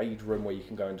rooms, a raid room where you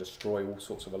can go and destroy all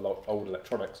sorts of old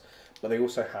electronics. But they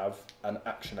also have an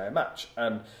Action Air match.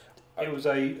 And it was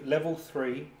a level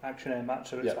 3 Action Air match,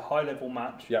 so it's a high level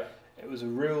match. Yeah. It was a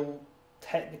real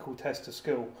technical test of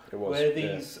skill. It was, where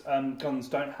these guns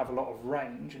don't have a lot of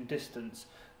range and distance.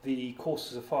 The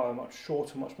courses of fire are much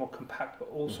shorter, much more compact,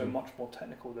 but also much more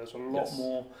technical. There's a lot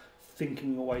more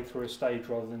thinking your way through a stage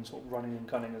rather than sort of running and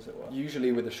gunning, as it were.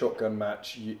 Usually with a shotgun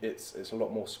match, it's a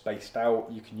lot more spaced out.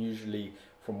 You can usually,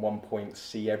 from one point,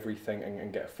 see everything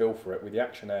and get a feel for it. With the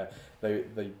Action Air,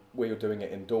 where you're doing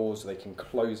it indoors, they can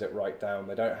close it right down.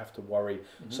 They don't have to worry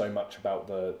so much about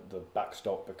the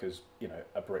backstop because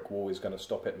a brick wall is going to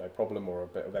stop it, no problem, or a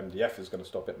bit of MDF is going to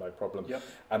stop it, no problem. Yep.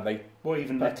 And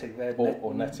even netting,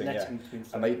 or netting,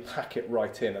 and they pack it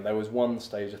right in. And there was one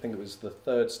stage, I think it was the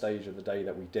third stage of the day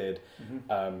that we did,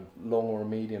 long or a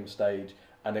medium stage,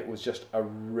 and it was just a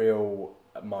real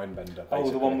mind bender. Oh,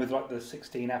 the one with like the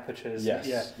 16 apertures.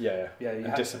 Yes, yeah.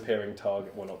 And disappearing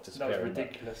target. Well, not disappearing. That was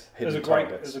ridiculous. It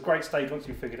was a great stage once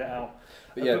you figured it out.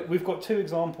 But we've got two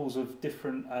examples of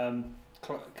different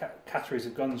categories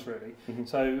of guns, really.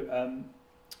 So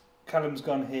Callum's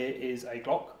gun here is a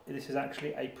Glock. This is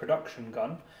actually a production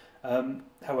gun.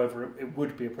 However, it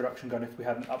would be a production gun if we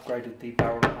hadn't upgraded the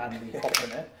barrel and the hop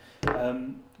in it.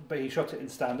 But he shot it in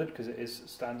standard because it is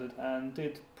standard and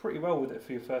did pretty well with it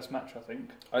for your first match, I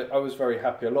think. I was very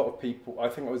happy. A lot of people, I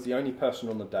think I was the only person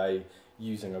on the day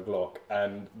using a Glock,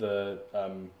 and the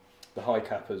the high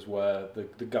cappers were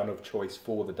the gun of choice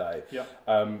for the day. Yeah.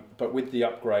 But with the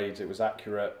upgrades, it was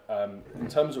accurate. In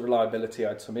terms of reliability, I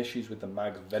had some issues with the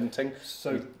mag venting.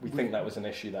 So we think that was an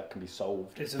issue that can be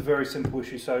solved. It's a very simple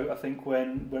issue. So I think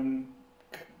when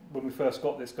we first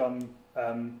got this gun,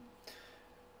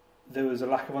 there was a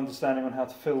lack of understanding on how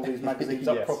to fill these magazines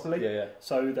up properly. Yeah.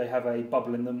 So they have a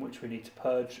bubble in them which we need to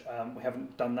purge. We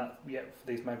haven't done that yet for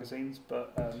these magazines,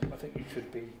 but I think you should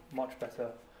be much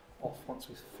better off once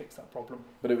we fix that problem.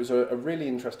 But it was a really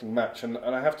interesting match, and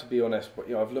I have to be honest, but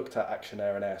I've looked at Action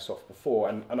Air and Airsoft before,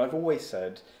 and I've always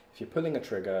said, if you're pulling a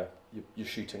trigger, you're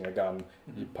shooting a gun,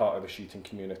 you're part of the shooting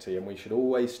community, and we should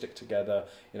always stick together.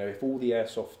 If all the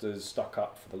airsofters stuck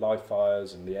up for the live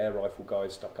fires and the air rifle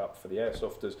guys stuck up for the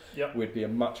airsofters, we'd be a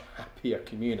much happier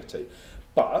community.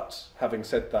 But having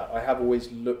said that, I have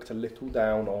always looked a little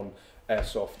down on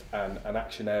Airsoft and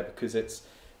Action Air, because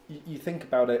you think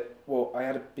about it, well, I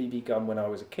had a BB gun when I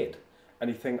was a kid, and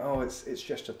you think, oh, it's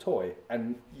just a toy.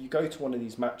 And you go to one of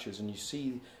these matches and you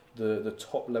see the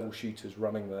top level shooters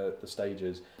running the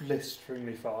stages.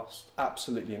 Blisteringly fast.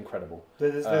 Absolutely incredible.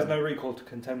 There's no recoil to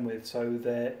contend with, so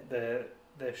their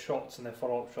shots and their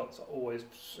follow-up shots are always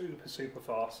super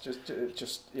fast.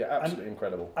 Absolutely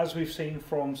incredible. As we've seen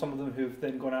from some of them who've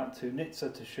then gone out to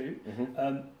Nizza to shoot,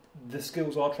 the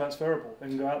skills are transferable. They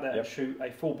can go out there and shoot a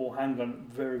full-bore handgun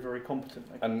very, very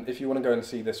competently. And if you want to go and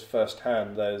see this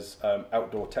firsthand, there's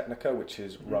Outdoor Technica, which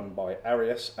is run by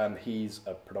Arius, and he's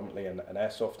predominantly an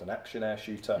airsoft and Action Air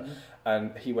shooter.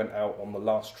 And he went out on the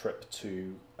last trip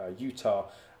to Utah,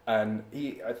 and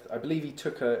I believe it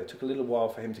took a little while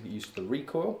for him to get used to the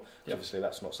recoil. Obviously,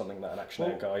 that's not something that an Action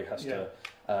Air guy has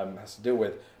to deal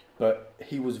with. But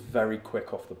he was very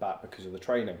quick off the bat because of the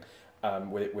training.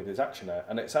 With his Action Air,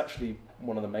 and it's actually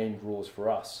one of the main draws for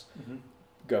us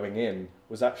going in,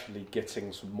 was actually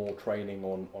getting some more training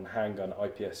on handgun,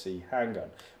 IPSC handgun.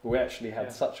 But we actually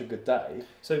had such a good day,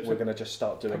 so we're going to just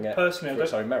start doing it for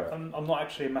its own merit. I'm not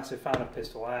actually a massive fan of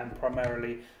pistol. I am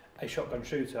primarily a shotgun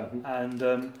shooter, and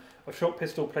I've shot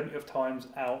pistol plenty of times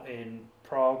out in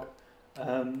Prague.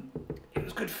 It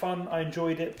was good fun, I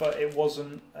enjoyed it, but it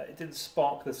didn't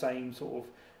spark the same sort of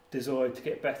desire to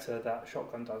get better that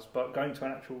shotgun does. But going to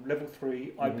an actual level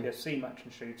 3 IPSC match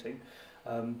and shooting,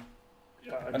 I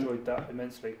enjoyed that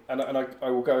immensely. And I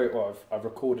will go. Well, I've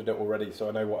recorded it already, so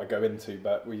I know what I go into.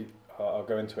 But I'll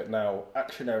go into it now.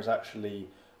 Action Air is actually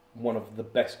one of the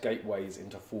best gateways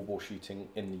into full bore shooting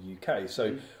in the UK.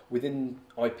 So within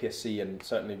IPSC, and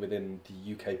certainly within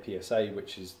the UK PSA,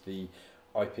 which is the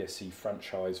IPSC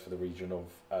franchise for the region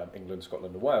of England,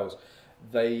 Scotland and Wales,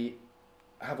 they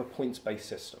have a points-based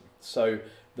system. So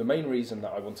the main reason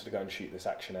that I wanted to go and shoot this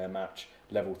Action Air match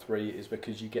level 3 is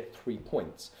because you get 3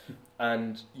 points,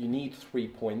 and you need 3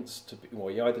 points to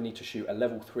you either need to shoot a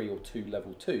level 3 or 2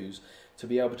 level 2s to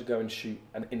be able to go and shoot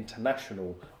an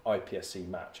international IPSC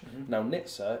match. Now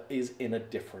Nizza is in a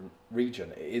different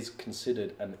region. It is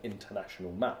considered an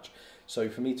international match. So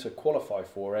for me to qualify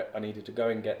for it, I needed to go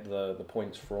and get the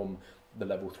points from the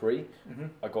level 3.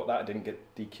 I got that. I didn't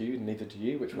get DQ'd, neither did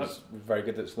you, which was very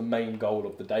good. That's the main goal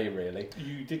of the day, really.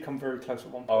 You did come very close at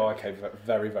one point. Oh, okay,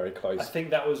 very, very close. I think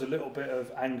that was a little bit of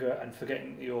anger and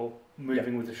forgetting that you're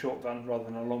moving with a shotgun rather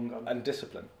than a long gun. And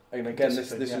discipline. And again,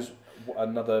 this is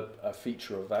another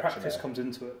feature of Action Air. Practice comes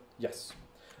into it. Yes.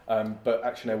 But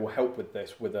Action Air will help with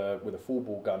this with a full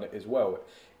ball gun as well.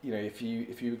 If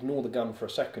you ignore the gun for a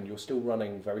second, you're still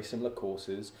running very similar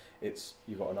courses.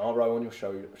 You've got an RO on your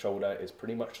shoulder. It's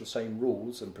pretty much the same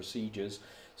rules and procedures.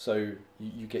 So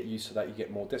you get used to that. You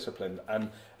get more disciplined. And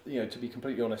to be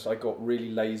completely honest, I got really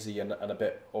lazy and a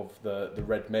bit of the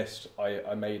red mist.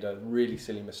 I made a really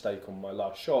silly mistake on my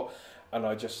last shot, and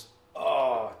I just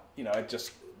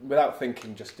without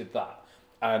thinking just did that.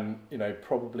 And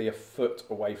probably a foot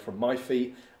away from my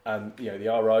feet, and the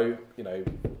RO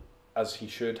as he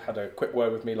should, had a quick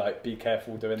word with me, like, be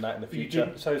careful doing that in the future.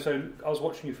 So I was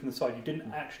watching you from the side. You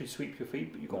didn't actually sweep your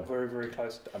feet, but you got very, very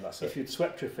close. And that's if you'd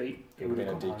swept your feet, it would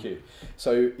have been a DQ.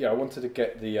 So I wanted to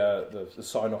get the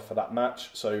sign off for that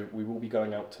match. So we will be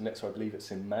going out to Nizza, I believe it's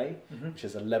in May, which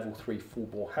is a level 3 full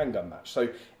bore handgun match. So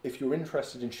if you're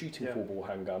interested in shooting full bore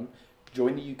handgun,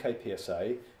 join the UK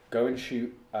PSA, go and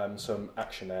shoot some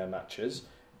Action Air matches.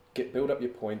 Build up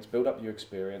your points, build up your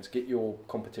experience, get your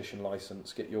competition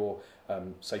license, get your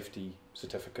safety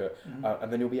certificate, and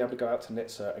then you'll be able to go out to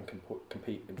Nizza and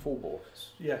compete in full bore.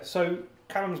 Yeah. So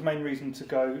Callum's main reason to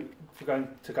go to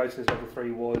this level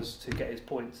 3 was to get his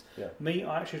points. Yeah. Me,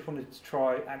 I actually just wanted to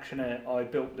try Action Air. I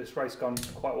built this race gun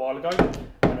quite a while ago,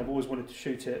 and I've always wanted to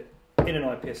shoot it in an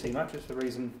IPSC match. It's the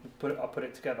reason I put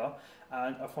it together,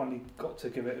 and I finally got to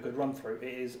give it a good run through.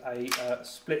 It is a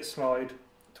split slide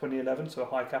 2011, so a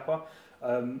high capper.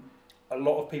 A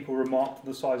lot of people remarked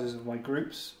the sizes of my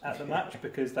groups at the match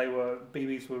because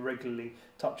BBs were regularly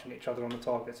touching each other on the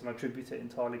targets, and I attribute it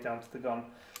entirely down to the gun.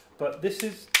 But this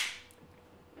is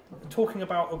talking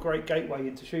about a great gateway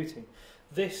into shooting.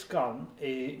 This gun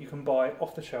you can buy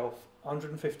off the shelf,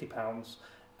 £150,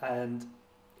 and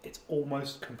it's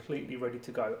almost completely ready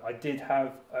to go. I did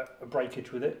have a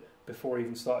breakage with it before I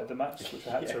even started the match, which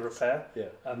I had to repair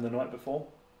the night before.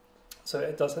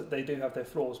 So they do have their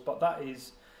flaws, but that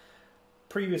is.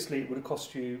 Previously, it would have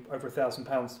cost you over £1,000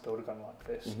 to build a gun like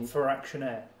this for Action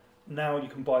Air. Now you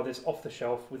can buy this off the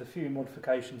shelf with a few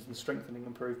modifications and strengthening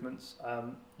improvements.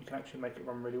 You can actually make it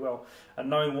run really well. And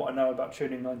knowing what I know about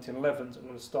tuning 1911s, I'm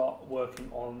going to start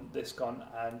working on this gun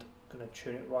and going to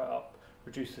tune it right up,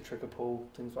 reduce the trigger pull,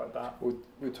 things like that. We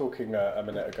were talking a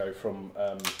minute ago from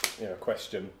a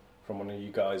question from one of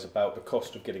you guys about the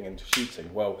cost of getting into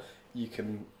shooting. Well, you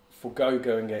can forgo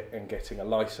going and getting a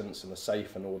license and a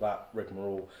safe and all that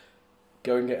rigmarole,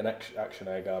 go and get an Action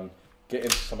Air gun, get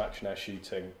into some Action Air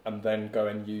shooting, and then go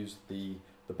and use the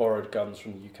borrowed guns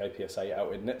from the UK PSA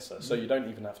out in NHTSA. So you don't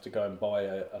even have to go and buy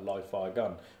a live fire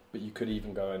gun, but you could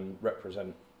even go and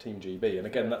represent Team GB. And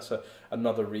again, that's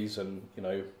another reason,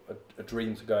 a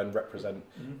dream to go and represent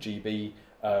GB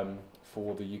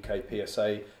for the UK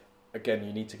PSA. Again,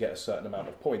 you need to get a certain amount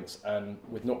of points, and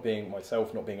with not being able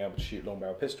to shoot long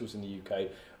barrel pistols in the UK,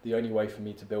 the only way for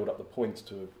me to build up the points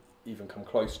to even come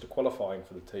close to qualifying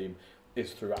for the team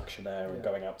is through Action Air and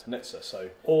going out to NHTSA. So,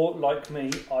 or like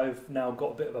me, I've now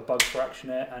got a bit of a bug for Action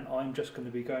Air, and I'm just going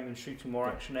to be going and shooting more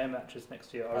Action Air matches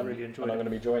next year. I really enjoy it. And I'm going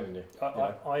to be joining you.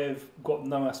 I have got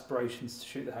no aspirations to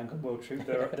shoot the Handgun World Shoot.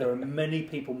 There are many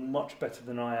people much better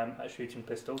than I am at shooting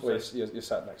pistols. Well, you're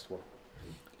sat next to one.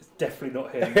 Definitely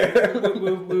not him.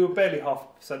 we were barely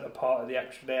 0.5% apart at the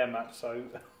Action Air match, so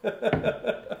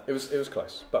it was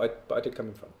close, but I did come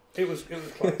in front. It was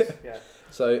close, yeah.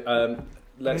 So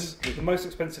the most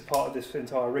expensive part of this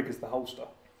entire rig is the holster.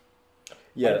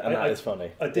 Yeah, that is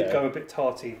funny. I did go a bit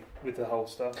tarty with the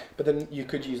holster, but then you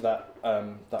could use that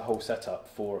whole setup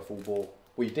for a full bore.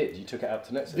 Well, you did. You took it out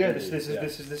to NHTSA. Yeah,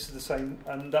 this is the same,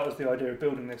 and that was the idea of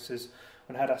building this. Is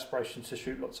when I had aspirations to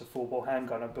shoot lots of full bore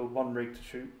handgun, I'd build one rig to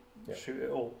shoot it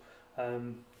all.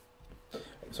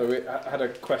 So we had a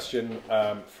question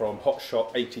from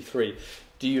Hotshot83.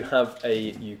 Do you have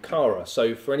a UCARA?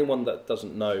 So for anyone that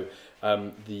doesn't know,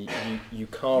 the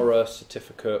UCARA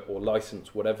certificate or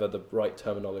license, whatever the right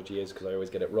terminology is, because I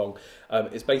always get it wrong,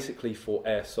 is basically for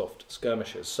airsoft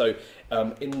skirmishers. So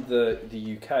in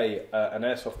the UK, an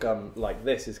airsoft gun like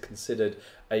this is considered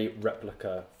a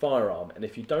replica firearm. And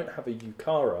if you don't have a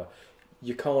UCARA,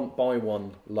 you can't buy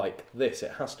one like this.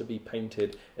 It has to be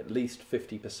painted at least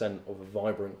 50% of a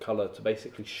vibrant colour to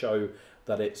basically show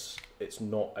that it's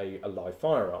not a live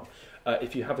firearm.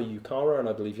 If you have a UCARA, and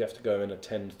I believe you have to go and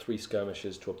attend 3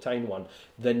 skirmishes to obtain one,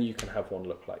 then you can have one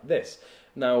look like this.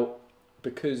 Now,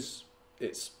 because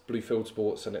it's Blue Field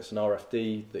Sports and it's an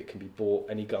RFD that can be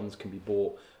bought, any guns can be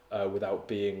bought without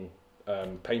being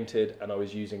painted, and I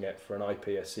was using it for an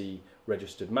IPSC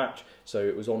registered match, so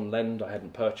it was on lend. I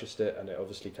hadn't purchased it, and it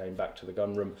obviously came back to the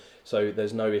gun room, so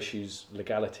there's no issues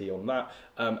legality on that.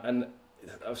 And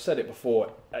I've said it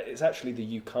before, it's actually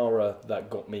the UCARA that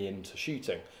got me into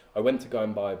shooting. I went to go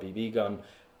and buy a BB gun.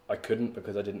 I couldn't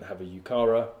because I didn't have a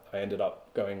UCARA. I ended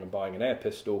up going and buying an air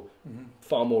pistol,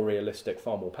 far more realistic,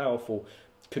 far more powerful.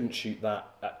 Couldn't shoot that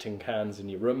at tin cans in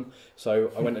your room,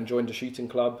 so I went and joined a shooting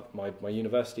club, my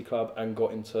university club, and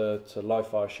got into live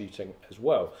fire shooting as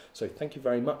well. So thank you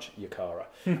very much, UCARA.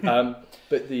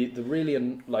 But the really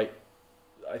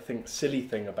I think silly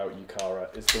thing about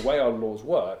UCARA is the way our laws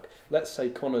work. Let's say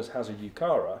Connors has a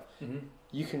UCARA,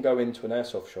 you can go into an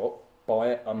airsoft shop, buy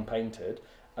it unpainted,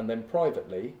 and then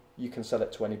privately you can sell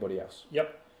it to anybody else.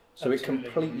 Yep. So absolutely.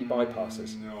 It completely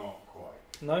bypasses. Not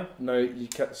quite. No, you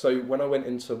can't. So when I went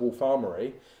into Wolf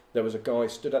Armoury, there was a guy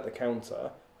stood at the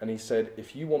counter, and he said,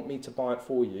 "If you want me to buy it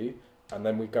for you, and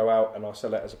then we go out and I'll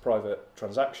sell it as a private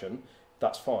transaction,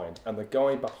 that's fine." And the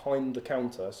guy behind the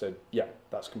counter said, "Yeah,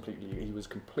 that's completely." He was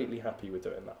completely happy with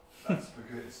doing that. That's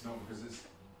because it's not because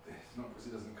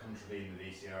it doesn't contravene the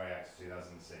DCRA Act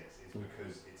 2006. It's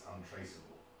because it's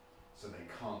untraceable, so they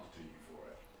can't do you for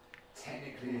it.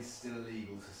 Technically, it's still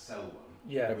illegal to sell one.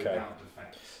 Without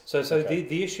defence. So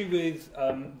the issue with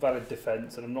valid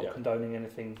defence, and I'm not condoning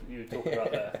anything you were talking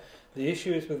about there, the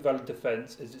issue is with valid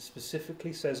defence is it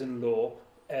specifically says in law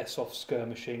airsoft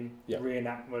skirmishing,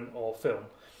 reenactment or film,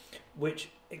 which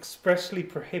expressly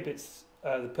prohibits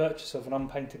the purchase of an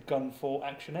unpainted gun for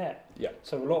Action Air. Yeah.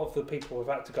 So a lot of the people have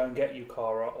had to go and get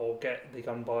Yukara or get the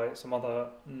gun by some other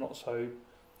not so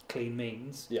clean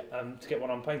means to get one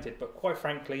unpainted. But quite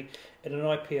frankly, in an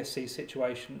IPSC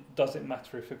situation, does it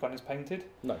matter if a gun is painted?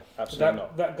 No, absolutely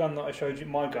not. That gun that I showed you,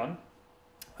 my gun,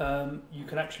 you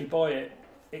can actually buy it.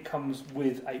 It comes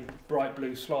with a bright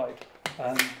blue slide.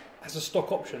 As a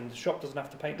stock option, the shop doesn't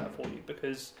have to paint that for you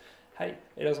because, hey,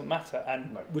 it doesn't matter.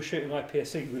 And we're shooting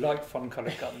IPSC, we like fun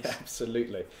coloured guns.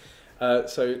 Absolutely.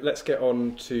 So let's get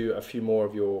on to a few more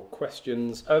of your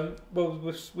questions. Well,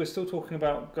 we're still talking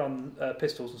about gun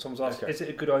pistols, and someone's asked, is it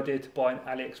a good idea to buy an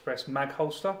AliExpress mag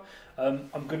holster?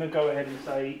 I'm going to go ahead and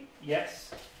say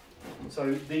yes.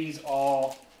 So these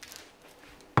are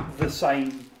the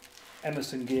same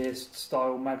Emerson Gear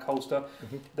style mag holster.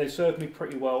 They serve me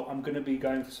pretty well. I'm going to be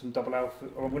going for some double alpha,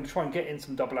 or I'm going to try and get in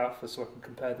some double alpha so I can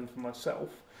compare them for myself.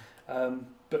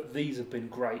 But these have been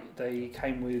great. They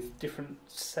came with different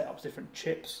setups, different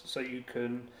chips, so you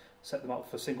can set them up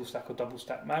for single stack or double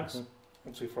stack mags.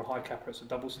 Obviously for a high capper it's a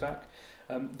double stack.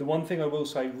 The one thing I will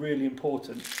say really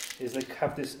important is they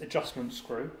have this adjustment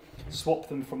screw. Swap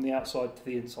them from the outside to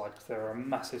the inside because they're a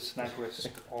massive snag risk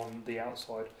on the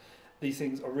outside. These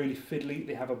things are really fiddly.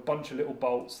 They have a bunch of little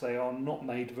bolts. They are not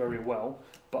made very well,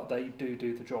 but they do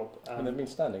the job. And they've been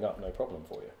standing up, no problem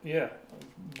for you. Yeah,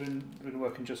 been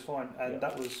working just fine. And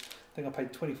that was, I think I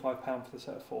paid £25 for the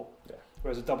set of 4. Yeah.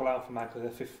 Whereas a double alpha mag,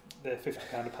 they're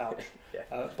 £50 a pouch.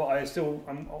 But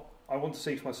I want to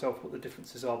see for myself what the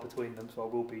differences are between them. So I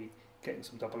will be getting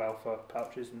some double alpha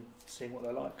pouches and seeing what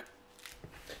they're like.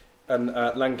 And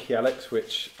Lanky Alex,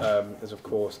 which is of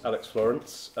course Alex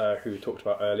Florence, who we talked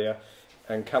about earlier,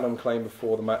 and Callum claimed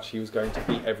before the match he was going to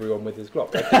beat everyone with his Glock.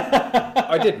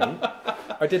 I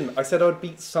didn't. I said I would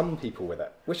beat some people with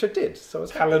it, which I did. So I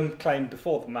was Callum claimed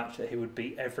before the match that he would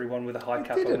beat everyone with a high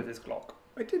capper with his Glock.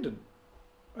 I didn't.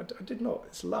 I did not.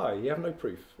 It's a lie. You have no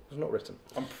proof. It was not written.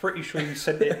 I'm pretty sure you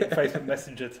sent it in Facebook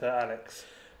Messenger to Alex.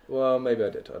 Well, maybe I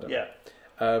did. I don't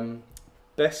know.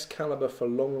 Best caliber for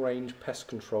long-range pest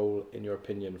control, in your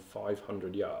opinion,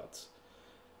 500 yards.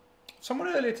 Someone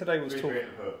earlier today was talking.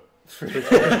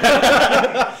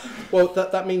 Well,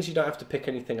 that means you don't have to pick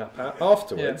anything up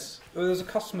afterwards. Yeah. Well, there was a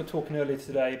customer talking earlier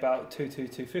today about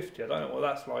 250. I don't know what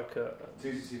that's like.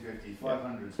 250,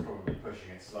 500 is probably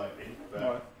pushing it slightly,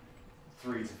 but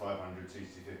 3 to 500,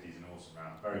 250 is an awesome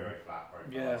round. Very, very flat,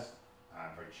 very fast,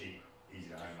 and very cheap. Easy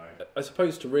to home load. I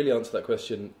suppose to really answer that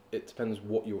question, it depends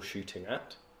what you're shooting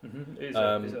at. Is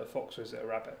it a fox or is it a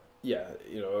rabbit? Yeah,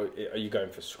 are you going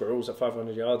for squirrels at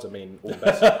 500 yards? I mean, all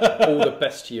the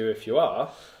best to you if you are.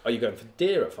 Are you going for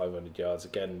deer at 500 yards?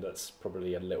 Again, that's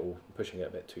probably a little pushing it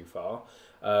a bit too far.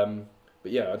 But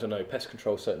yeah, I don't know. Pest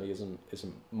control certainly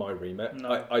isn't my remit.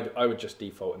 No. I would just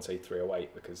default and say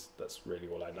 308 because that's really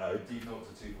all I know.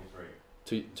 Default to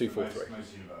 243. 243.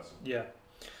 Most universal. Yeah.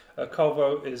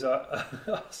 Calvo is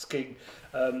asking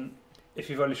if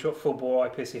you've only shot full bore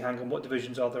IPSC handgun, what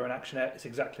divisions are there in Action Air? It's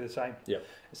exactly the same. Yeah,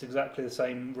 it's exactly the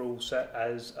same rule set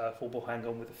as full bore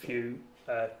handgun with a few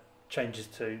changes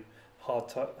to hard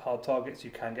targets.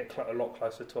 You can get a lot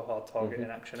closer to a hard target in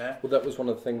Action Air. Well, that was one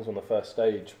of the things on the first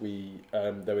stage.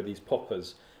 There were these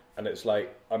poppers, and it's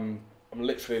like I'm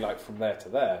literally like from there to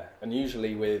there, and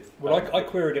usually with... Well, I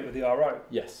queried it with the RO.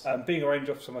 Yes. Being a range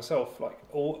officer myself, like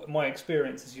all my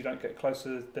experience is you don't get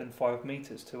closer than 5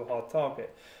 metres to a hard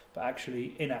target, but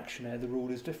actually in Action Air the rule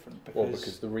is different.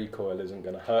 Because the recoil isn't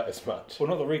going to hurt as much. Well,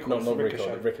 not the recoil, not the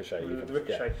ricochet. Ricochet. The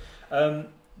ricochet. Yeah.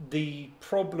 The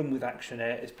problem with Action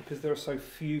Air is because there are so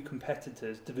few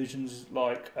competitors, divisions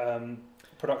like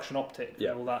Production Optic and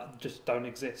all that just don't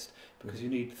exist because you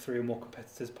need 3 or more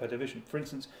competitors per division. For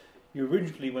instance, you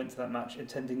originally went to that match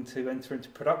intending to enter into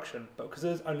production, but because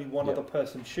there's only one other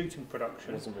person shooting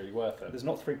production, it wasn't really worth it. There's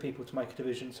not 3 people to make a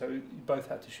division, so you both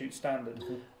had to shoot standard.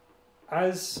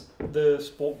 As the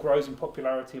sport grows in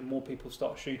popularity and more people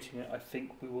start shooting it, I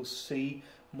think we will see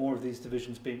more of these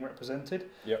divisions being represented.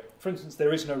 Yep. For instance,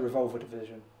 there is no revolver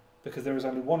division because there is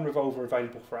only one revolver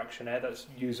available for Action Air that's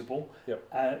usable,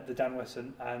 the Dan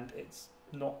Wesson, and it's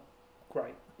not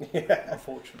great,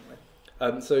 unfortunately.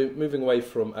 So moving away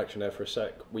from Action Air for a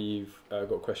sec, we've got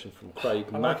a question from Craig.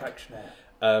 I like Action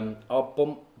Air. Are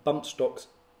bump stocks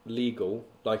legal,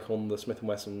 like on the Smith &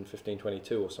 Wesson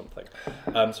 1522 or something?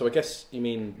 So I guess you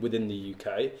mean within the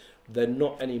UK. They're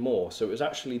not anymore. So it was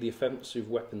actually the Offensive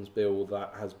Weapons Bill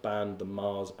that has banned the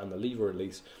Mars and the lever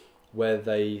release, where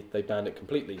they banned it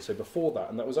completely. So before that,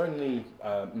 and that was only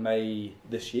May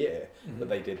this year that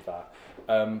they did that.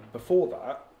 Before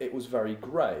that, it was very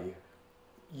grey.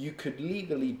 You could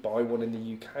legally buy one in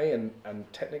the UK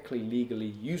and technically legally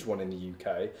use one in the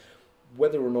UK,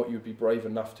 whether or not you'd be brave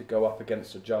enough to go up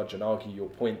against a judge and argue your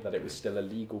point that it was still a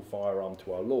legal firearm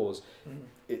to our laws,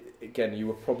 again, you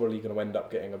were probably going to end up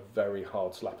getting a very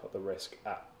hard slap at the wrist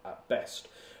at best.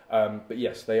 But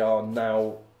yes, they are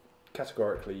now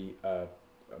categorically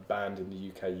banned in the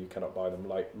UK. You cannot buy them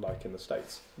like in the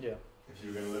States. Yeah. If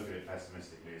you were going to look at it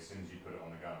pessimistically, as soon as you put it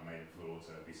on the gun and made it full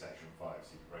auto, it'd be section 5,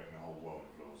 so you'd be breaking a whole world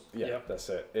of laws. Yeah, that's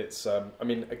it. It's I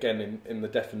mean, again, in the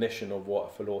definition of what a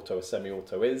full auto, a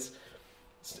semi-auto is,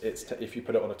 if you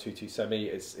put it on a 2.2 semi,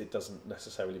 it doesn't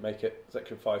necessarily make it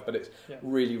section 5, but it's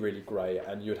really, really grey,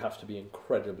 and you'd have to be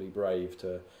incredibly brave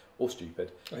or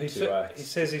stupid. He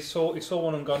says he saw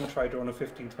one on Gun Trader on a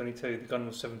 1522. The gun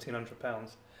was £1,700.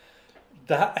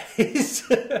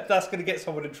 That's going to get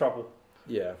someone in trouble.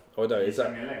 Yeah, I know. Is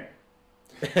that?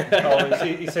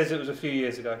 He says it was a few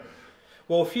years ago.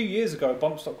 Well, a few years ago,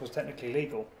 bump stock was technically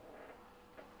legal.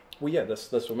 Well, yeah,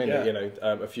 that's what I mean. Yeah. You know,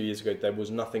 a few years ago there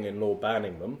was nothing in law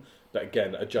banning them, but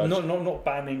again, a judge not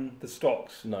banning the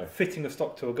stocks. No, fitting a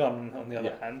stock to a gun. On the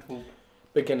other hand, will.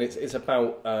 But again, it's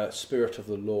about spirit of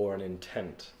the law and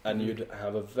intent, and you'd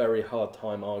have a very hard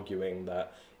time arguing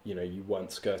that you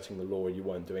weren't skirting the law, you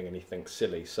weren't doing anything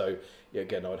silly. So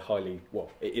again, I'd highly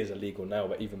it is illegal now,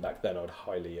 but even back then, I'd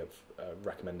highly have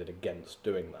recommended against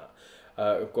doing that.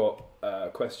 I've got a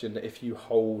question: if you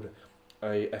hold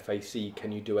a FAC,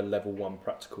 can you do a level 1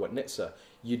 practical at NHTSA?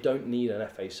 You don't need an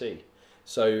FAC.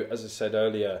 So as I said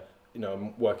earlier,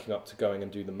 I'm working up to going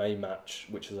and do the May match,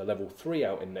 which is a level 3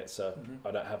 out in NHTSA.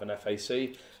 I don't have an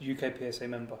FAC. UK PSA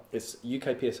member. It's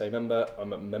UK PSA member.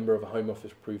 I'm a member of a Home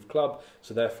Office approved club,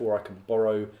 so therefore I can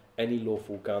borrow any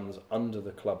lawful guns under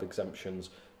the club exemptions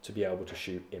to be able to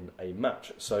shoot in a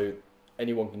match. So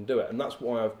anyone can do it, and that's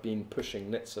why I've been pushing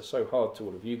NHTSA so hard to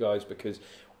all of you guys, because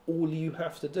all you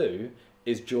have to do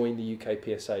is join the UK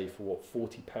PSA for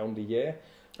 £40 a year.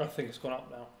 I think it's gone up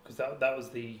now because that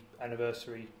was the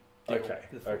anniversary deal. Okay.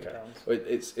 The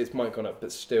It's might gone up,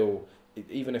 but still,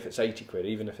 even if it's 80 quid,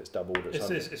 even if it's doubled,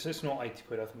 it's not 80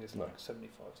 quid. I think it's like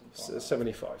 75.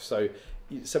 75. So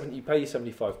you pay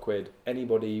 75 quid.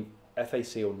 Anybody,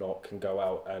 FAC or not, can go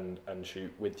out and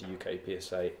shoot with the UK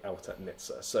PSA out at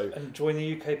NHTSA. So and join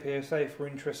the UK PSA if you're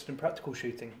interested in practical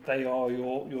shooting. They are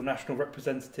your national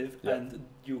representative, and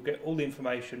you'll get all the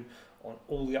information on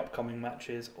all the upcoming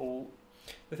matches.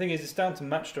 The thing is, it's down to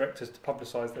match directors to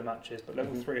publicise their matches, but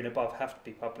level 3 and above have to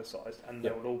be publicised, and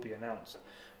they will all be announced.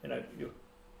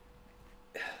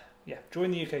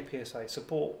 Join the UK PSA.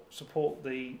 Support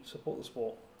the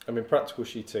sport. I mean, practical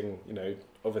shooting,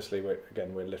 obviously we're a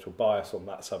little biased on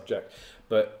that subject,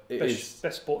 but it is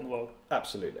best sport in the world.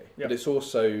 Absolutely. Yep. But it's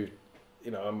also,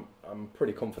 I'm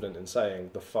pretty confident in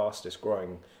saying the fastest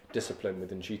growing discipline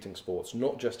within shooting sports,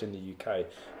 not just in the UK,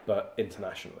 but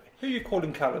internationally. Who are you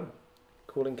calling Callum?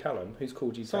 Calling Callum? Who's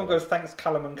called you Someone Callum? goes, thanks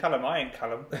Callum and Callum. I ain't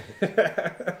Callum.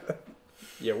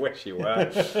 You wish you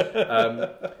were.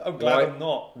 I'm glad I'm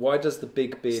not. Why does the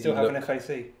big beard still have an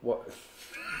FAC? What?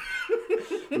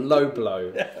 Low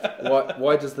blow.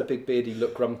 Why does the big beardy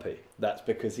look grumpy? That's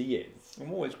because he is.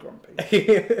 I'm always grumpy.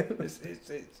 it's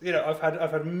I've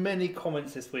had many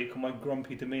comments this week on my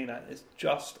grumpy demeanour. It's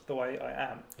just the way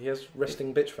I am. He has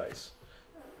resting bitch face.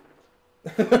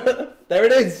 There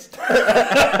it is.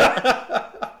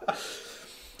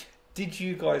 Did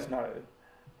you guys know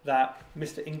that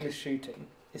Mr. English Shooting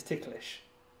is ticklish?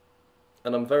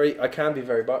 And I can be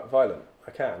very violent.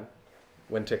 I can,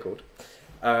 when tickled.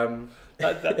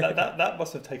 That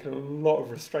must have taken a lot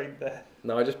of restraint there.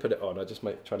 No, I just put it on. I just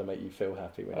trying to make you feel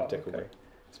happy when you tickle me.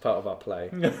 It's part of our play.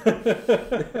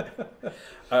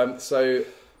 So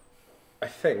I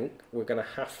think we're going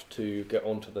to have to get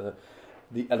on to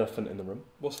the elephant in the room.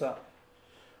 What's that?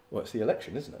 Well, it's the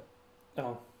election, isn't it?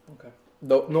 Oh, okay.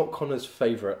 Not Connor's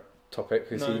favourite topic,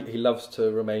 because he loves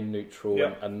to remain neutral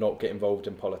and not get involved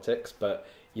in politics, but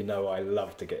I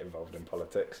love to get involved in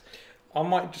politics. I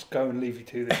might just go and leave you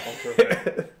to this one for a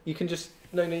bit. You can just...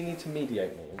 No, you need to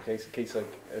mediate me in case I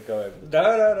go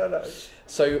over. No.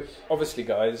 So, obviously,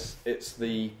 guys, it's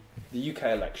the UK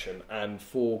election, and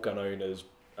for gun owners,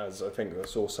 as I think I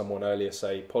saw someone earlier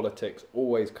say, politics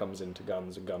always comes into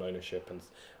guns and gun ownership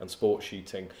and sport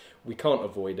shooting. We can't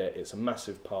avoid it. It's a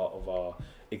massive part of our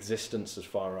existence as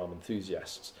firearm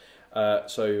enthusiasts.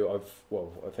 So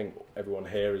I think everyone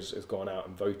here has gone out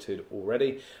and voted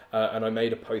already, and I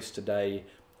made a post today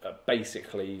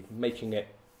basically making it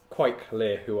quite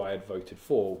clear who I had voted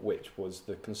for, which was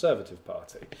the Conservative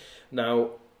Party.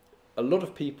 Now, a lot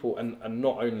of people, and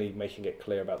not only making it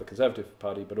clear about the Conservative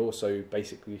Party, but also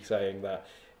basically saying that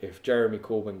if Jeremy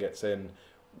Corbyn gets in,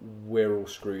 we're all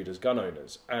screwed as gun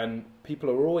owners. And people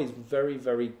are always very,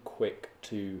 very quick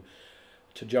to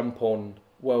to jump on,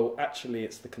 well, actually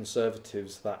it's the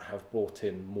Conservatives that have brought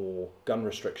in more gun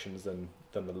restrictions than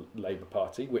the Labour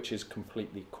Party, which is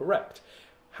completely correct.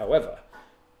 However,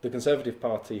 the Conservative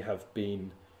Party have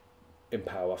been in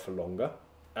power for longer,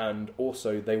 and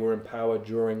also they were in power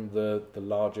during the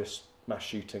largest mass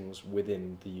shootings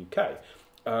within the UK.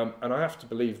 And I have to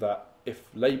believe that if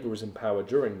Labour was in power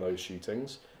during those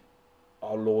shootings,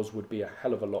 our laws would be a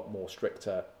hell of a lot more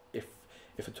stricter, if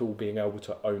at all, being able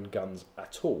to own guns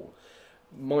at all.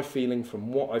 My feeling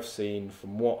from what I've seen,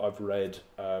 from what I've read,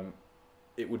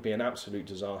 it would be an absolute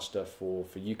disaster for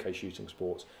UK shooting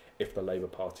sports if the Labour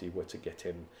Party were to get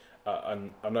in. And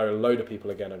I know a load of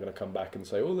people again are going to come back and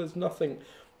say, oh, there's nothing,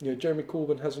 Jeremy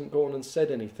Corbyn hasn't gone and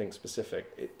said anything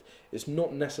specific. It's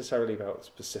not necessarily about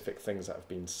specific things that have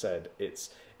been said. It's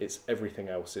everything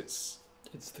else. It's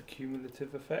the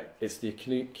cumulative effect. It's the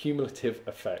cumulative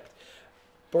effect.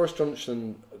 Boris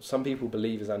Johnson, some people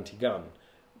believe, is anti-gun.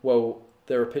 Well,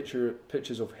 there are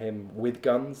pictures of him with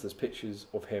guns. There's pictures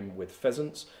of him with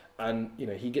pheasants, and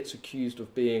he gets accused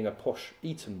of being a posh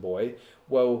Eton boy.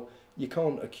 Well, you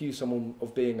can't accuse someone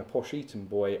of being a posh Eton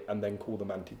boy and then call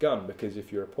them anti-gun, because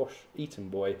if you're a posh Eton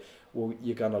boy, well,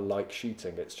 you're gonna like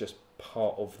shooting. It's just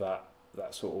part of that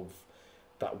sort of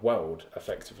that world,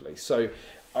 effectively. So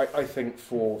I think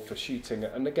for shooting,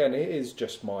 and again, it is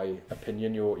just my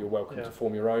opinion, you're welcome to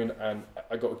form your own, and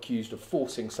I got accused of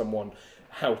forcing someone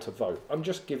how to vote. I'm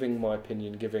just giving my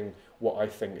opinion, giving what I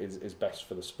think is best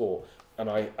for the sport, and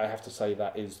I have to say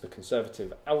that is the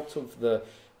Conservative. Out of the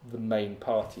main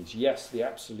parties, yes, the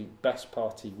absolute best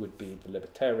party would be the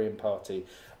Libertarian Party,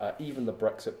 even the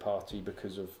Brexit Party,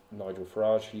 because of Nigel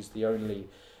Farage. He's the only,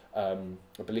 I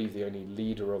believe, the only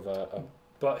leader of a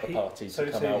party to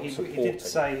come out supporting. He did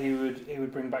say he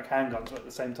would bring back handguns, but at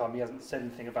the same time he hasn't said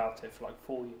anything about it for like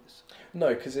 4 years. No,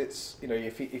 because it's,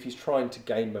 if he's trying to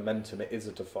gain momentum, it is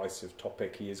a divisive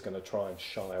topic. He is going to try and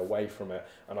shy away from it,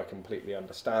 and I completely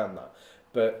understand that.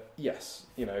 But yes,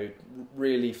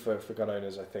 really for gun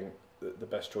owners, I think the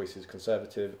best choice is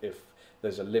Conservative. If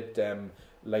there's a Lib Dem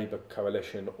Labour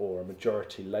coalition or a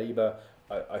majority Labour,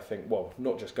 I think, well,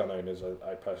 not just gun owners,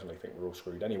 I personally think we're all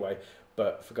screwed anyway,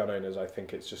 but for gun owners, I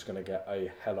think it's just going to get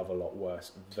a hell of a lot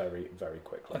worse very, very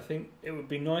quickly. I think it would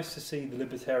be nice to see the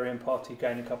Libertarian Party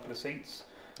gain a couple of seats.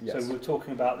 Yes. So we were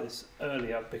talking about this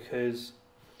earlier, because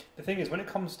the thing is, when it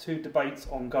comes to debates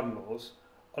on gun laws,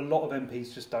 a lot of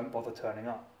MPs just don't bother turning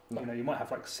up. No. You might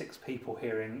have like 6 people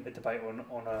hearing a debate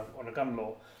on a gun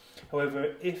law.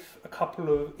 However, if a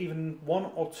couple of, even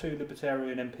 1 or 2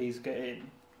 Libertarian MPs get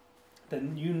in,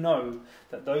 then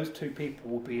that those 2 people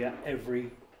will be at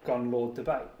every gun law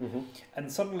debate. Mm-hmm.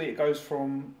 And suddenly it goes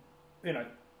from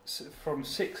 6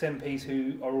 MPs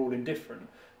who are all indifferent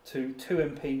to 2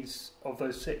 MPs of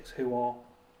those 6 who are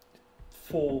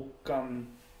for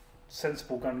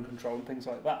sensible gun control and things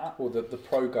like that. Or the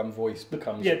pro-gun voice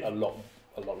becomes a lot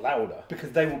louder.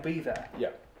 Because they will be there.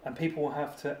 Yeah. And people will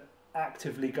have to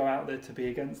actively go out there to be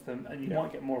against them, and you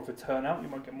might get more of a turnout, you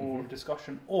might get more of a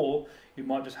discussion, or you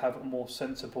might just have a more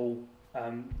sensible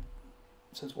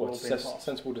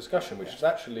discussion, which is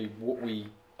actually what we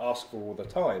ask for all the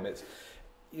time. It's,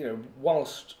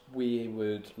 whilst we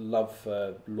would love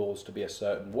for laws to be a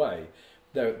certain way,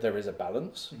 there is a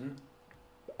balance. Mm-hmm.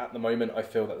 At the moment, I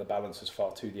feel that the balance is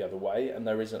far too the other way, and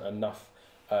there isn't enough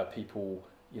people,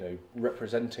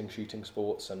 representing shooting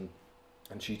sports and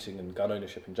shooting and gun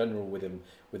ownership in general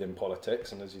within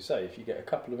politics. And as you say, if you get a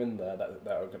couple of in there that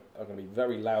are going to be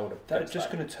very loud, they're just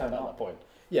going to turn up at that point.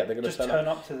 Yeah, they're going to turn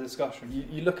up to the discussion.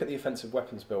 You look at the offensive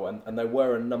weapons bill, and there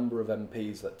were a number of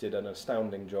MPs that did an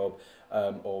astounding job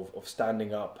of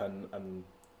standing up and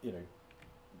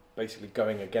basically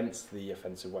going against the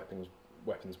offensive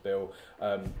weapons bill.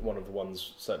 One of the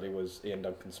ones certainly was Ian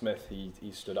Duncan Smith. He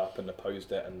stood up and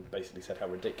opposed it and basically said how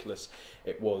ridiculous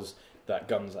it was that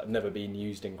guns that had never been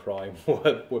used in crime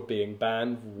were being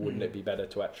banned. Wouldn't it be better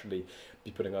to actually be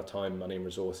putting our time, money and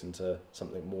resource into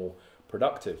something more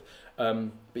productive?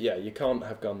 But yeah, you can't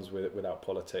have guns without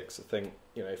politics. I think,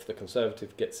 if the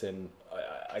Conservative gets in,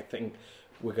 I think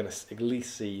we're going to at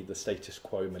least see the status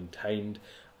quo maintained.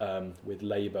 With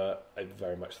Labour, I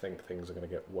very much think things are going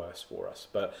to get worse for us.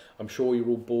 But I'm sure you're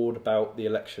all bored about the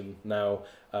election now.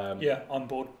 Yeah, I'm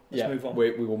bored. Let's move on.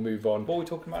 We will move on. What are we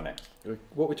talking about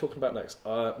next?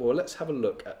 Well, let's have a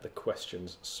look at the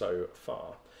questions so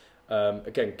far.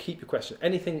 Again, keep your question.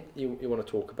 Anything you want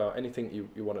to talk about, anything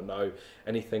you want to know,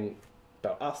 anything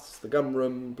about us, the gun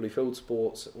room, Bluefield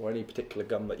Sports, or any particular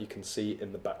gun that you can see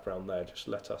in the background there, just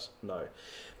let us know.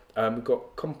 We've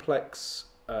got complex...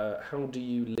 how do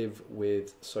you live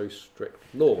with so strict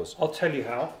laws? I'll tell you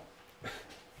how.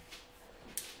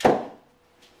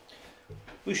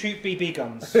 We shoot BB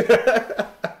guns.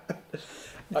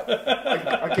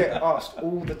 I get asked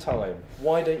all the time,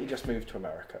 why don't you just move to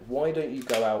America? Why don't you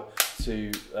go out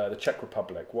to the Czech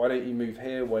Republic? Why don't you move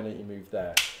here? Why don't you move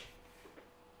there?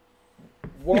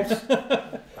 Whilst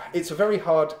it's a very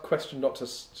hard question not to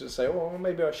just say, oh, well,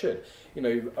 maybe I should. You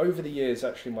know, over the years,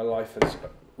 actually, my life has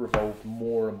revolved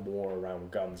more and more around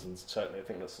guns, and certainly I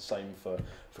think that's the same for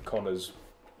Connor's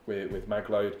with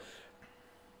Magload.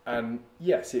 And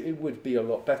yes, it would be a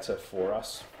lot better for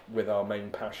us with our main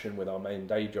passion, with our main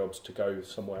day jobs, to go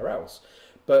somewhere else.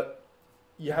 But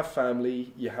you have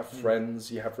family, you have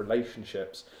friends, you have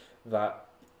relationships that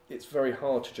it's very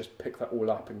hard to just pick that all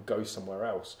up and go somewhere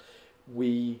else.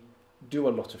 We do a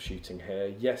lot of shooting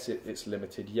here. Yes, it's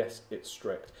limited. Yes, it's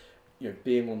strict. You know,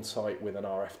 being on site with an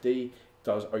RFD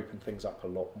does open things up a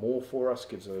lot more for us,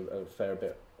 gives a fair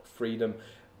bit of freedom.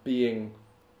 Being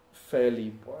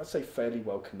fairly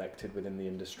well connected within the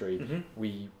industry,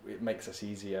 it makes it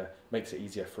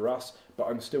easier for us. But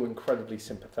I'm still incredibly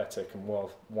sympathetic, and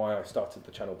why I started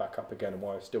the channel back up again, and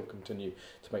why I still continue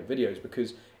to make videos,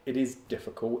 because it is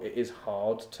difficult. It is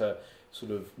hard to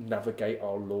sort of navigate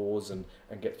our laws and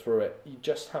get through it. You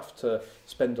just have to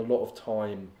spend a lot of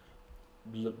time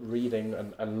reading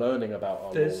and learning about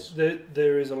our laws.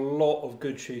 There is a lot of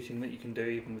good shooting that you can do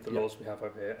even with the laws we have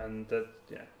over here, and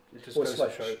it just goes to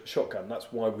show. Shotgun.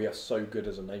 That's why we are so good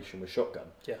as a nation with shotgun.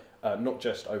 Yeah. Not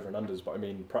just over and unders, but I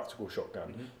mean practical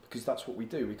shotgun, because that's what we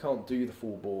do. We can't do the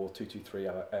full bore 223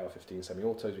 AR-15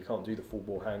 semi-autos. We can't do the full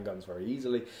bore handguns very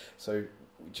easily. So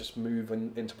we just move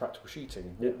into practical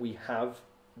shooting. What we have,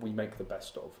 we make the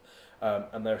best of.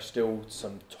 And there are still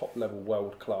some top-level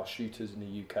world-class shooters in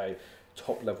the UK,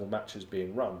 top-level matches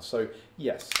being run. So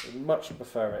yes, much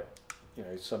prefer it. You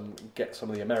know, get some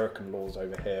of the American laws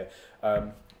over here.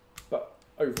 But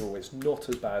overall, it's not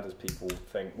as bad as people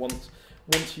think. Once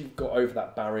you've got over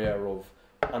that barrier of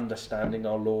understanding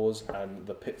our laws and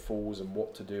the pitfalls and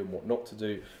what to do and what not to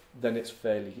do, then it's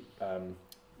fairly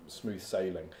smooth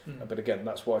sailing. But again,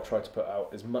 that's why I try to put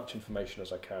out as much information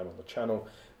as I can on the channel,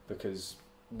 because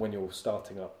when you're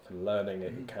starting up and learning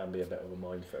it, it can be a bit of a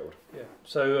minefield. Yeah.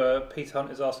 So Peter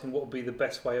Hunt is asking what would be the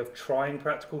best way of trying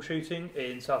practical shooting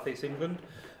in South East England.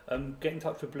 Get in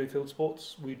touch with Bluefield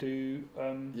Sports. We do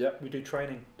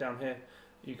training down here.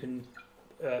 You can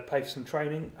pay for some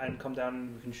training and come down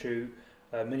and we can shoot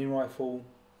mini rifle,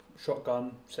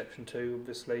 shotgun, section 2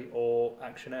 obviously, or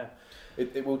action air.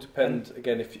 It will depend,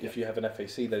 again, if you have an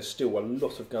FAC, there's still a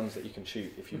lot of guns that you can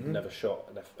shoot. If you've never shot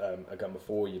a gun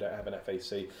before, you don't have an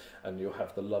FAC, and you'll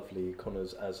have the lovely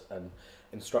Connors as an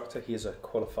instructor. He is a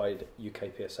qualified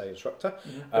UK PSA instructor.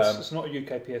 It's not a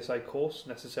UK PSA course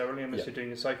necessarily, unless you're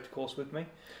doing a safety course with me.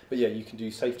 But yeah, you can do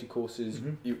safety courses.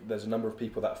 There's a number of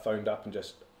people that have phoned up and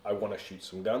just, I want to shoot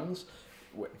some guns.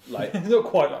 Like not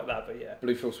quite like that, but yeah.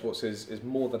 Bluefield Sports is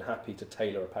more than happy to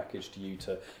tailor a package to you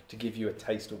to give you a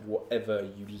taste of whatever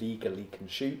you legally can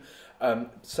shoot.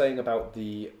 Saying about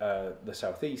the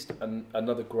southeast, and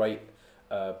another great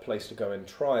place to go and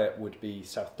try it would be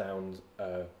South Downs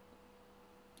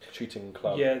Shooting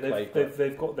Club. Yeah,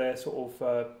 they've got their sort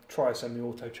of try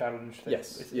semi-auto challenge thing.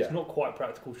 Yes, it's not quite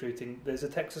practical shooting. There's a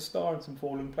Texas Star and some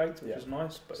falling plates, which is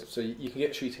nice. But so you can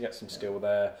get shooting at some skill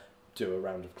there. Do a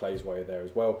round of clays while you're there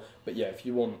as well. But yeah, if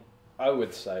you want, I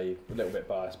would say, a little bit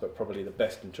biased, but probably the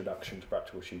best introduction to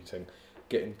practical shooting,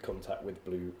 get in contact with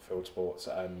Bluefield Sports,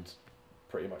 and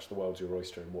pretty much the world's your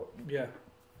oyster in what you're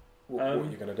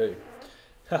going to do.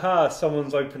 Haha,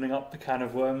 someone's opening up the can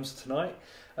of worms tonight.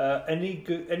 Any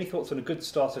thoughts on a good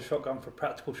starter shotgun for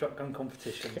practical shotgun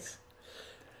competitions?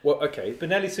 Well, okay.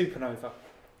 Benelli Supernova.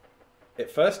 It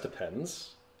first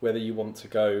depends whether you want to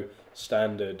go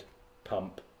standard,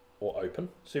 pump, or open,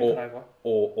 Supernova,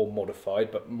 or modified,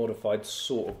 but modified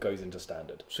sort of goes into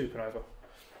standard. Supernova.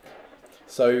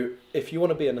 So if you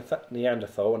want to be a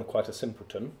Neanderthal and quite a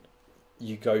simpleton,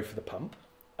 you go for the pump.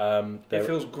 It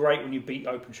feels great when you beat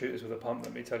open shooters with a pump,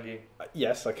 let me tell you.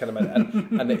 Yes, I can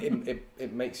imagine, and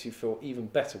it makes you feel even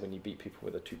better when you beat people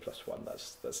with a 2+1.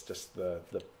 That's just the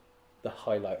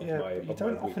highlight of my week. You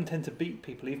don't often tend to beat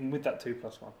people even with that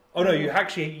 2+1. Oh no, you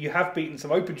have beaten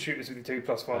some open shooters with your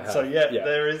 2+1. So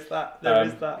there is that. There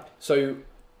is that. So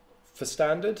for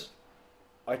standard,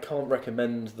 I can't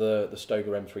recommend the Stoger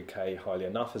M3K highly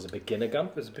enough as a beginner gun.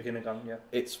 As a beginner gun, yeah.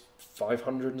 It's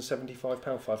 £575,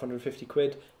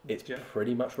 £550. It's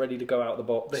pretty much ready to go out the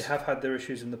box. They have had their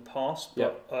issues in the past,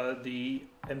 but the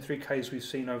M3Ks we've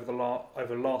seen over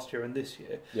last year and this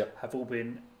year have all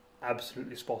been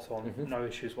absolutely spot on, no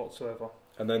issues whatsoever.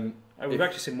 And then we've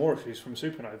actually seen more issues from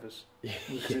Supernovas.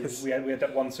 We had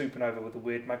that one Supernova with a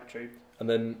weird mag tube. And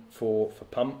then for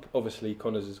pump, obviously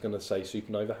Connors is going to say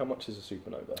Supernova. How much is a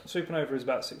Supernova? Supernova is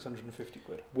about 650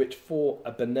 quid. Which for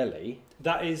a Benelli...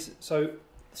 That is... So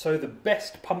the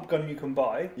best pump gun you can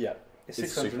buy is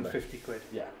 650 quid.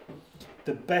 Yeah.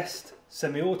 The best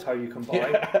semi-auto you can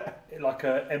buy, like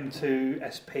a M2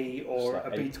 SP or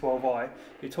a B12i,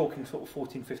 you're talking sort of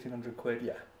 1,400-1,500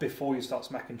 quid before you start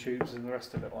smacking tubes and the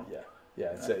rest of it on.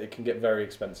 Yeah, so it can get very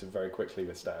expensive very quickly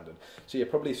with standard. So yeah,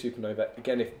 probably a Supernova.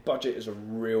 Again, if budget is a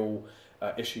real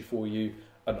issue for you,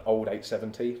 an old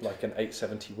 870, like an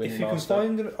 870 Wingmaster. If you can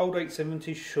find an old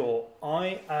 870, sure.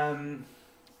 I'm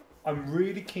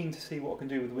really keen to see what I can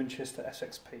do with the Winchester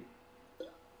SXP.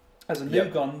 As a new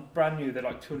gun, brand new, they're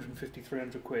like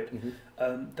 250-300 quid.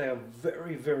 They are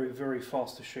very, very, very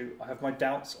fast to shoot. I have my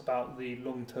doubts about the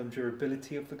long-term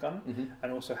durability of the gun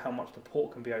and also how much the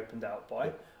port can be opened out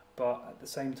by. But at the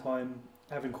same time,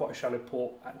 having quite a shallow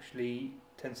port actually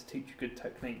tends to teach you good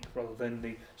technique rather than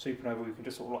the Supernova where you can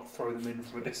just sort of like throw them in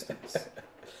from a distance.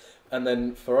 And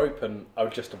then for open, I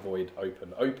would just avoid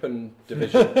open. Open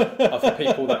division are for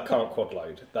people that can't quad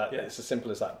load. It's as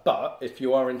simple as that. But if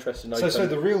you are interested in open... So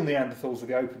the real Neanderthals are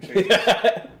the open shooters?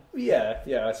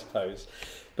 yeah, I suppose.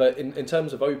 But in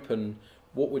terms of open,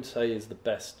 what would say is the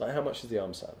best? Like, how much is the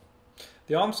Armsan?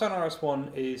 The Armsan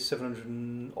RS1 is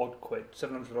 700 odd quid.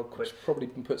 Which probably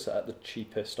puts it at the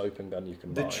cheapest open gun you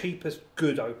can buy. The cheapest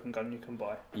good open gun you can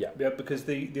buy. Yeah, because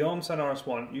the Armsan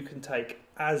RS1 you can take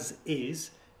as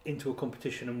is into a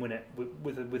competition and win it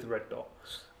with a red dot.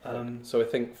 So I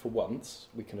think for once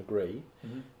we can agree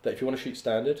that if you want to shoot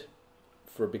standard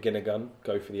for a beginner gun,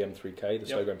 go for the M3K,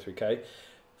 the Stoger M3K.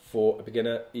 For a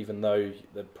beginner, even though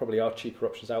there probably are cheaper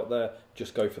options out there,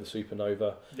 just go for the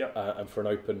Supernova. And for an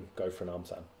open, go for an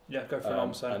Armsan. Yeah, go for an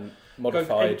Armsan. And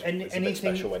modified, it's a bit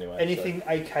special anyway. Anything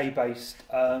AK based,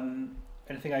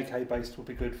 will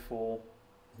be good for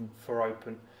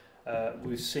open.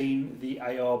 We've seen the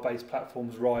AR based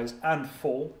platforms rise and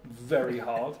fall very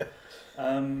hard.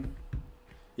 The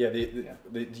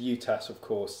UTAS, of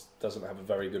course, doesn't have a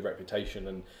very good reputation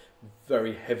and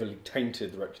very heavily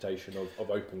tainted the reputation of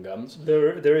open guns.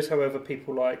 There is, however,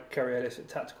 people like Kerry Ellis at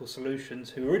Tactical Solutions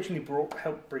who originally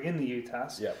helped bring in the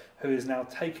UTAS, who is now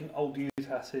taking old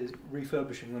UTASs,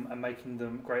 refurbishing them and making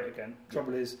them great again.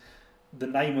 Trouble is, the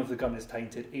name of the gun is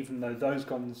tainted, even though those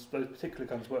particular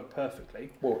guns work perfectly.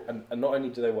 Well, and not only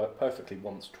do they work perfectly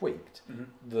once tweaked,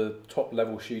 the top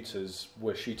level shooters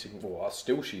were shooting, or are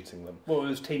still shooting them. Well, it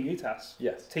was Team UTAS.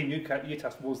 Yes. Team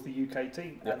UTAS was the UK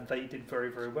team, and they did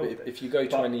very, very well with it. If you go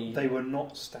to any... they were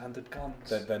not standard guns.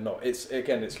 They're not. It's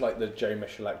like the Joe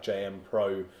Michalak JM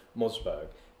Pro Mossberg.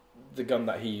 The gun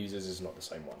that he uses is not the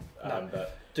same one. No.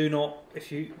 But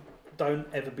Don't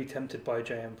ever be tempted by a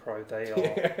JM Pro. They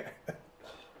are...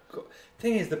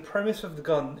 Thing is, the premise of the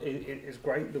gun is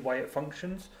great, the way it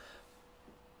functions,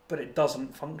 but it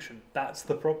doesn't function. That's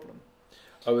the problem.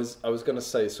 I was going to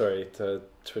say, sorry to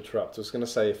interrupt. I was going to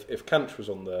say if Kanch was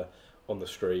on the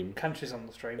stream, Kanch is on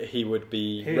the stream. He would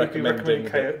be recommending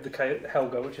the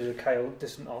Helga, which is a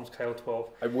Distant Arms KL12.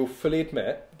 I will fully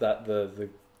admit that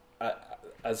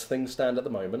as things stand at the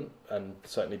moment, and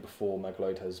certainly before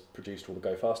Magloid has produced all the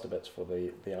Go Faster bits for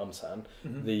the Armsan,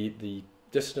 the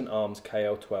Distant Arms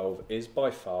KL12 is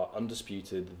by far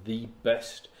undisputed the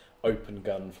best open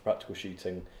gun for practical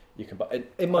shooting you can buy.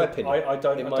 In my opinion, I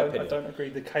don't agree.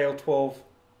 The KL12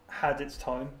 had its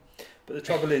time, but the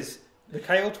trouble is the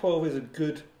KL12 is a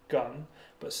good gun,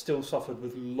 but still suffered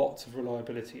with lots of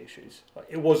reliability issues. Like,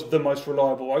 it was the most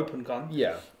reliable open gun,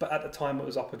 but at the time it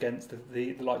was up against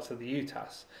the likes of the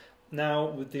UTAS. Now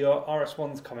with the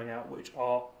RS1s coming out, which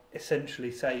are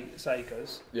essentially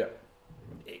Segas,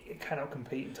 it cannot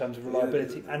compete in terms of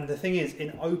reliability. And the thing is,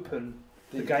 in open,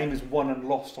 the game is won and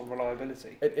lost on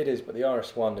reliability. It is, but the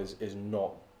RS1 is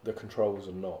not. The controls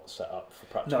are not set up for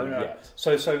practical yet.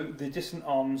 So the Distant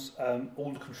Arms,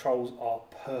 all the controls are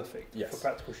perfect for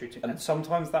practical shooting, and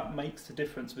sometimes that makes the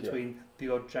difference between the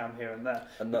odd jam here and there.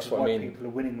 And that's what I mean. People are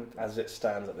winning with them. As it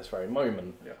stands at this very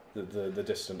moment, the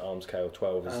Distant Arms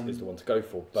KL12 is the one to go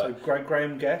for. But so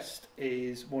Graham Guest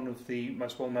is one of the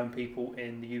most well-known people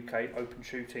in the UK open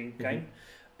shooting game.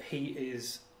 He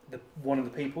is one of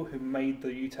the people who made the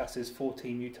UTAS's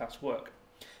 14 UTAS work.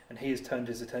 And he has turned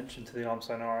his attention to the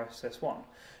Armsan RSS1.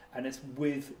 And it's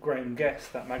with Graham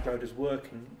Guest that Magload is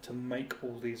working to make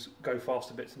all these Go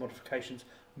Faster bits and modifications,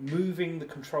 moving the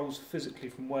controls physically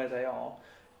from where they are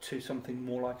to something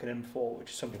more like an M4, which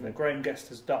is something that Graham Guest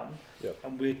has done.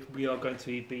 And we are going to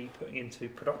be putting into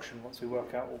production once we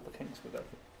work out all the kinks with it.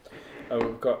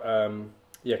 We've got... can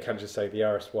I just say the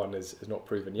RS1 is not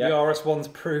proven yet? The RS1's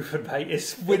proven, mate.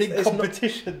 It's winning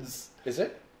competitions. Is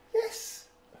it? Yes.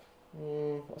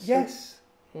 Yes.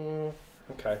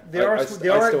 Okay. The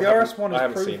RS one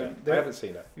is proven. I haven't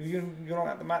seen it. You're not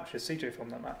at the matches. CJ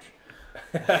filmed that match.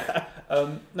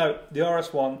 No, the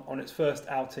RS1 on its first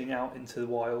outing out into the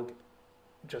wild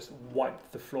just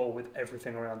wiped the floor with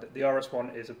everything around it. The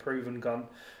RS1 is a proven gun.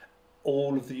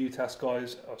 All of the UTAS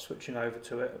guys are switching over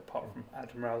to it, apart from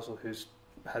Adam Rousel, who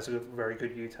has a very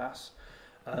good UTAS.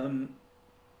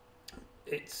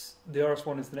 It's the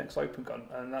RS1 is the next open gun,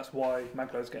 and that's why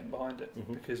Maglow's getting behind it,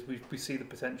 because we see the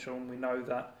potential and we know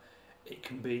that it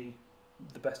can be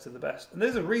the best of the best. And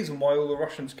there's a reason why all the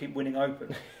Russians keep winning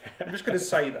open. I'm just going to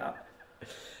say that.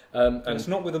 And it's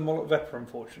not with a Molot Vepr,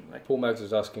 unfortunately. Paul Mags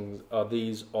is asking, are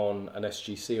these on an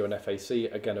SGC or an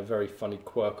FAC? Again, a very funny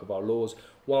quirk of our laws.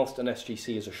 Whilst an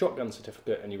SGC is a shotgun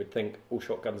certificate, and you would think all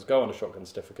shotguns go on a shotgun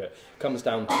certificate, it comes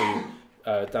down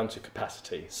to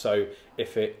capacity. So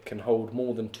if it can hold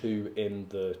more than 2 in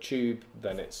the tube,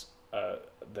 then it's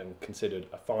then considered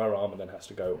a firearm and then has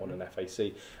to go on an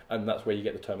FAC, and that's where you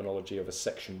get the terminology of a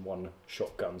Section 1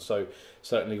 shotgun. So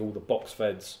certainly all the box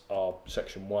feds are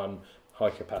Section 1,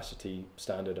 high capacity,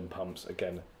 standard and pumps,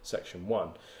 again, Section 1.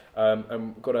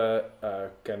 And we've got a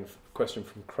question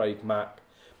from Craig Mack.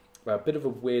 A bit of a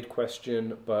weird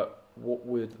question, but what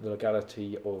would the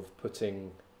legality of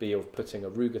putting a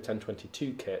Ruger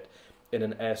 1022 kit in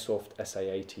an airsoft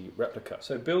SA-80 replica?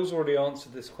 So Bill's already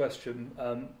answered this question.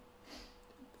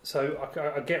 So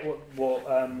I get what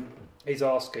he's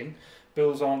asking.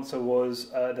 Bill's answer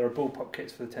was there are bullpup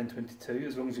kits for the 1022.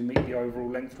 As long as you meet the overall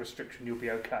length restriction, you'll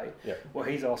be okay. Yeah. What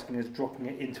he's asking is dropping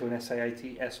it into an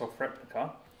SA-80 airsoft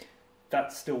replica.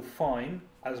 That's still fine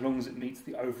as long as it meets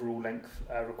the overall length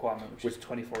requirement, which is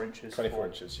 24 inches. 24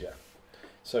 inches, yeah.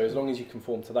 So as long as you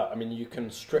conform to that, I mean, you can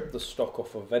strip the stock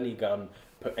off of any gun,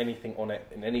 put anything on it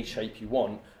in any shape you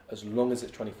want, as long as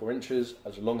it's 24 inches,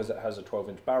 as long as it has a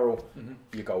 12-inch barrel,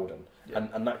 you're golden. Yeah.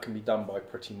 And that can be done by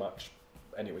pretty much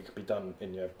anyway. It can be done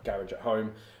in your garage at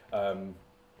home,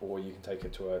 or you can take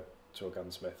it to a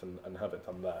gunsmith and have it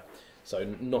done there. So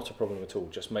not a problem at all.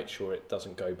 Just make sure it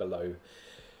doesn't go below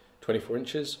 24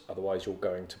 inches, otherwise you're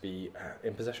going to be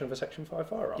in possession of a Section 5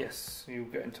 firearm. Yes, you'll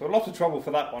get into a lot of trouble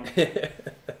for that one.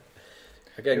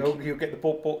 Again, you'll get the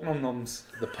pork nom-noms.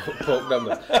 The pork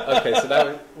nom-noms. Okay, so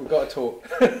now we've got to talk.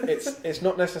 It's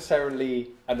not necessarily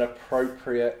an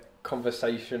appropriate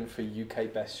conversation for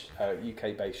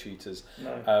UK-based shooters.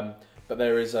 No. But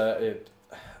there is a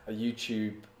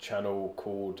YouTube channel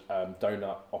called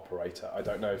Donut Operator. I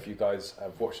don't know if you guys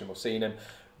have watched him or seen him.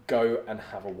 Go and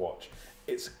have a watch.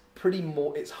 It's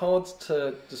hard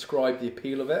to describe the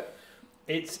appeal of it.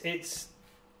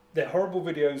 They're horrible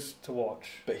videos to watch,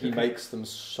 but he makes them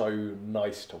so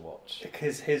nice to watch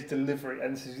because his delivery,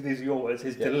 and these are your words,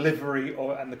 delivery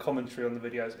and the commentary on the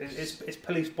videos. It's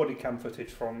police body cam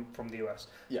footage from the US.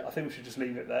 Yeah, I think we should just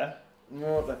leave it there.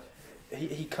 No,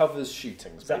 he covers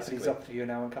shootings. Basically, it's up to you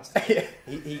now in custody.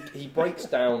 he breaks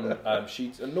down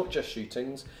shoots, and not just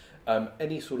shootings.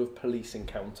 Any sort of police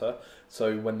encounter.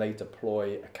 So when they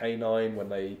deploy a canine, when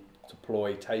they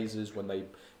deploy tasers, when they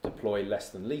deploy less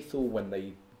than lethal, when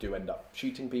they do end up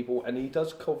shooting people, and he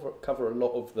does cover a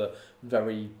lot of the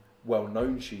very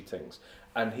well-known shootings.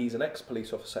 And he's an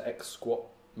ex-police officer, ex-SWAT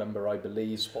member, I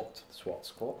believe. SWAT.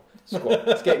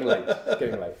 It's getting late.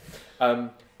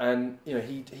 And you know,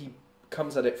 he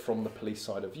comes at it from the police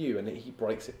side of view, and he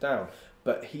breaks it down.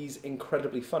 But he's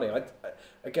incredibly funny.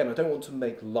 I don't want to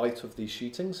make light of these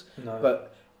shootings,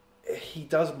 but he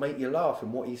does make you laugh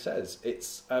in what he says.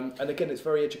 It's and again, it's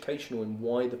very educational in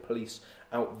why the police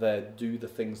out there do the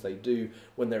things they do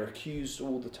when they're accused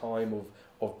all the time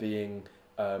of being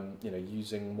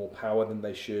using more power than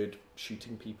they should,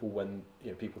 shooting people when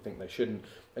people think they shouldn't,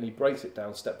 and he breaks it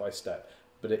down step by step.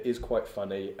 But it is quite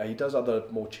funny. He does other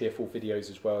more cheerful videos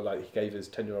as well. Like he gave his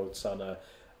 10-year-old son a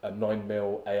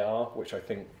 9mm AR, which I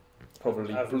think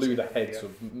probably blew the heads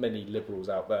of many liberals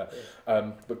out there.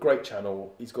 Yeah. But great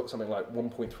channel. He's got something like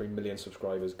 1.3 million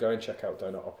subscribers. Go and check out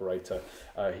Donut Operator.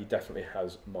 He definitely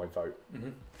has my vote.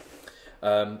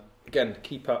 Again,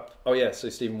 keep up. Oh yeah, so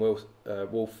Stephen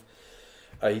Wolf,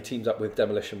 he teams up with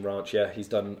Demolition Ranch. Yeah, he's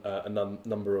done a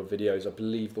number of videos. I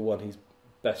believe the one he's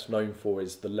best known for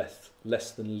is the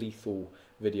less than lethal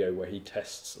video, where he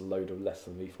tests a load of less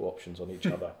than lethal options on each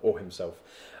other or himself.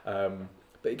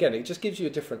 But again, it just gives you a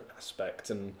different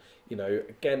aspect, and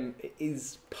again, it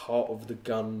is part of the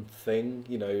gun thing.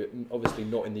 Obviously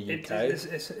not in the UK.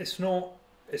 It's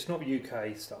not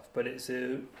UK stuff, but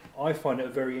I find it a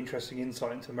very interesting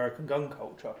insight into American gun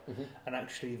culture, and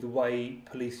actually the way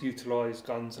police utilise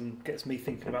guns, and gets me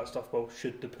thinking about stuff. Well,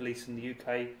 should the police in the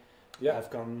UK have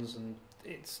guns? And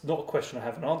it's not a question I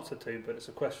have an answer to, but it's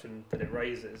a question that it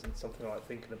raises and something I like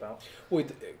thinking about. Well,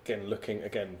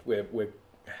 we're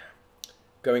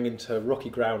going into rocky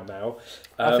ground now.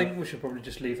 I think we should probably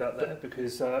just leave that there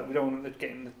because we don't want to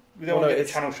get the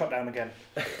channel shut down again.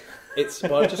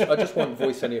 Well, I just won't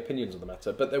voice any opinions on the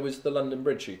matter. But there was the London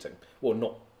Bridge shooting. Well,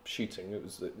 not shooting. It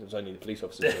was only the police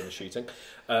officers doing the shooting.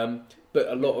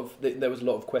 But there was a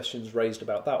lot of questions raised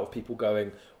about that, of people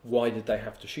going, why did they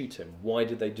have to shoot him? Why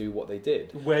did they do what they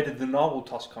did? Where did the narwhal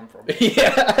tusk come from?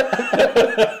 Yeah.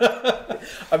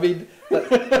 I mean,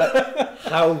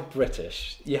 how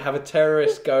British? You have a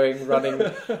terrorist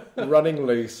running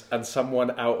loose, and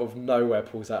someone out of nowhere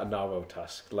pulls out a narwhal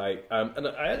tusk. And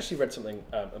I actually read something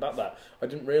about that. I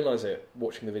didn't realise it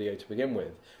watching the video to begin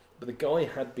with, but the guy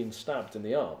had been stabbed in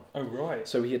the arm. Oh right.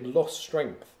 So he had lost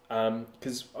strength.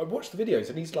 Because I watched the videos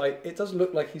and he's like, it does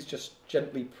look like he's just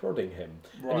gently prodding him.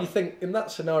 Right. And you think in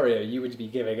that scenario you would be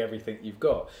giving everything you've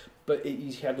got, but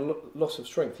he had a loss of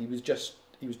strength. He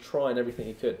was trying everything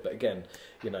he could. But again,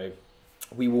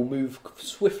 we will move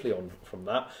swiftly on from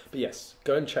that. But yes,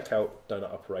 go and check out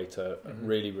Donut Operator. Mm-hmm.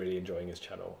 Really, really enjoying his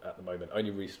channel at the moment.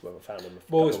 Only recently found him a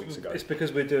couple of weeks ago. It's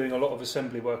because we're doing a lot of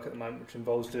assembly work at the moment, which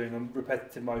involves doing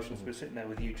repetitive motions. Mm-hmm. We're sitting there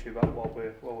with YouTube up while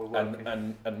we're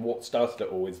working. And what started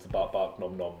it all is the bark bark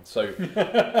nom nom. So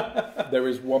there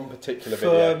is one particular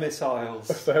video.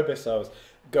 Fur missiles.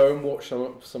 Go and watch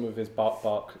some of his bark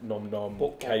bark nom nom.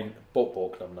 Bork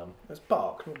nom nom. It's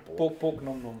bark, not bork. Bork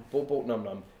nom nom. Bork nom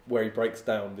nom. Where he breaks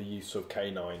down the use of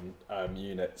canine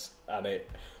units, and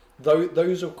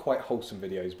those are quite wholesome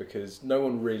videos because no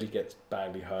one really gets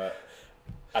badly hurt,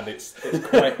 and it's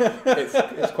quite.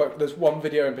 There's one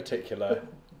video in particular,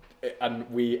 and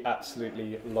we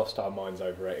absolutely lost our minds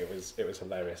over it. It was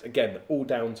hilarious. Again, all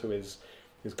down to his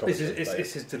commentary.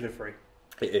 It's his delivery.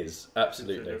 It is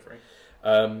absolutely. His delivery.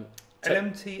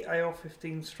 LMT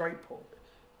AR-15 straight pull.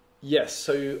 Yes,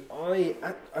 so I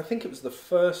think it was the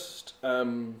first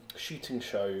British shooting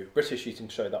show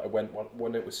that I went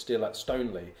when it was still at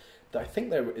Stoneleigh. I think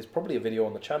there is probably a video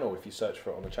on the channel if you search for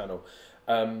it on the channel.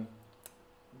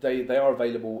 They are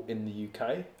available in the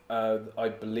UK. I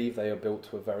believe they are built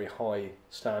to a very high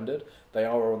standard. They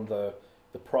are on the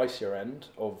pricier end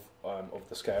of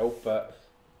the scale, but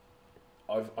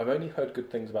I've only heard good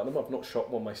things about them. I've not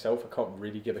shot one myself. I can't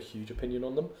really give a huge opinion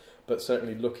on them, but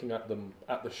certainly looking at them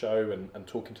at the show and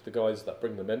talking to the guys that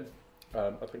bring them in,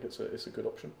 I think it's a good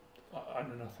option. I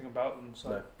know nothing about them, so.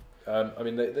 No. I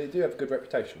mean, they do have a good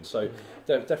reputation, so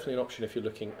they're definitely an option if you're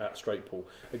looking at straight pull.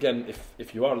 Again,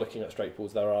 if you are looking at straight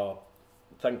pulls, there are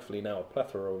thankfully now a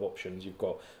plethora of options. You've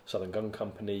got Southern Gun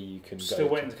Company. You can still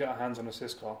waiting to get our hands on a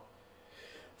Syscar.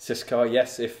 Syscar,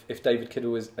 yes. If David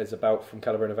Kiddle is about from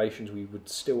Calibre Innovations, we would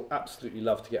still absolutely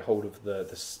love to get hold of the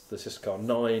Syscar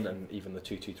 9 and even the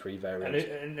 223 variant.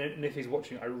 And if he's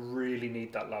watching, I really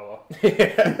need that lower.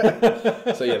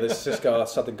 So yeah, there's Syscar,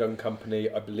 Southern Gun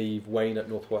Company. I believe Wayne at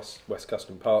Northwest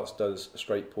Custom Parts does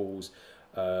straight pulls.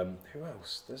 Who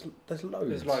else? There's loads.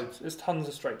 There's loads. There's tons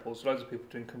of straight pulls. Loads of people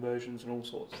doing conversions and all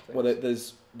sorts of things. Well,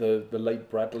 there's the late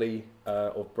Bradley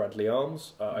of Bradley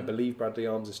Arms. I believe Bradley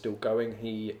Arms is still going.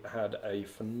 He had a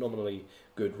phenomenally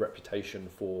good reputation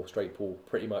for straight pull.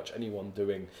 Pretty much anyone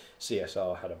doing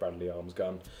CSR had a Bradley Arms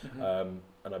gun,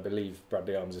 and I believe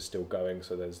Bradley Arms is still going.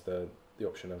 So there's the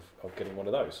option of getting one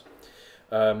of those.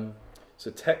 So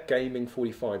Tech Gaming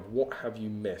 45. What have you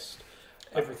missed?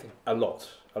 Everything. A lot,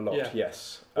 yeah.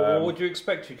 Yes. Well, what would you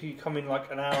expect? You come in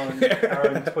like an hour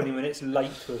and 20 minutes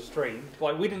late to a stream.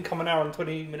 Like, we didn't come an hour and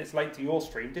 20 minutes late to your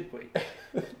stream, did we?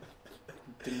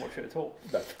 Didn't watch it at all.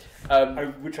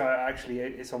 No. Which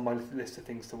it's on my list of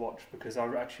things to watch because I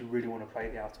actually really want to play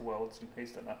the Outer Worlds, and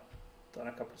he's done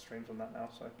a couple of streams on that now.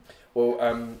 So.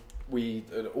 Well,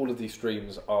 all of these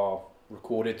streams are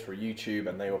recorded through YouTube,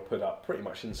 and they were put up pretty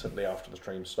much instantly after the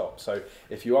stream stopped. So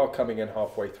if you are coming in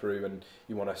halfway through and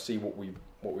you want to see what we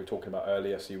were talking about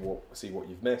earlier, see what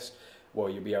you've missed, well,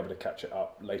 you'll be able to catch it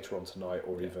up later on tonight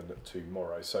or even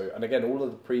tomorrow. So, and again, all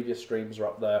of the previous streams are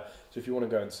up there. So if you want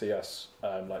to go and see us,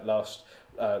 the last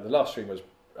stream was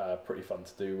pretty fun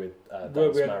to do with Dan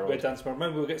Smarrell.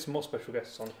 Maybe we'll get some more special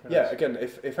guests on. Yeah, again,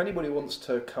 if anybody wants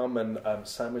to come and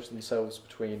sandwich themselves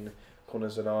between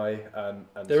Connors and I, and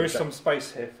there is some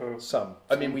space here for some.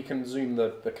 I mean, we can zoom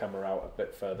the camera out a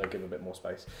bit further, give a bit more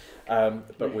space.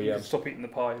 But we can stop eating the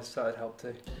pies. That'd help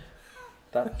too.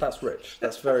 That's rich.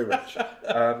 That's very rich.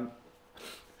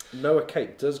 Noah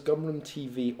Kate, does Gumroom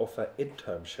TV offer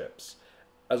internships?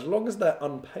 As long as they're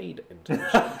unpaid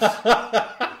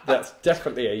internships, that's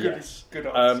definitely a yes. Good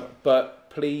answer. But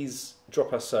please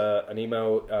drop us an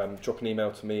email. Drop an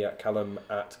email to me at Callum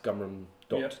at Gumroom.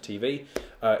 EnglishShooting.tv.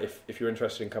 If you're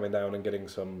interested in coming down and getting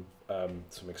some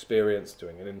experience,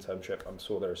 doing an internship, I'm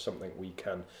sure there is something we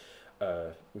can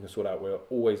sort out. We're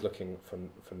always looking for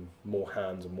more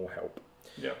hands and more help.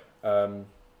 Yeah.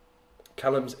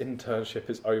 Callum's internship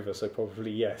is over, so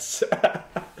probably yes.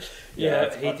 He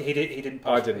didn't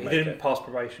pass. He didn't pass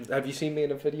probation. Have you seen me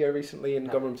in a video recently in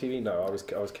Government TV? No, I was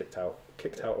kicked out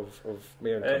of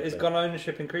my own company. Is gun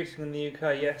ownership increasing in the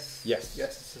UK? Yes. Yes.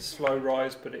 It's a slow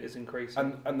rise, but it is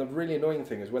increasing. And the really annoying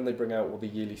thing is when they bring out all the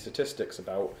yearly statistics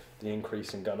about the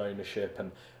increase in gun ownership,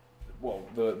 and well,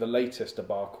 the latest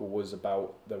debacle was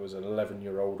about there was an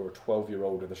 11-year-old or a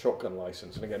 12-year-old with a shotgun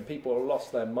license, and again, people have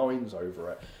lost their minds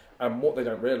over it. And what they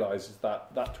don't realise is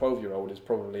that 12-year-old is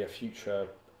probably a future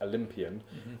Olympian.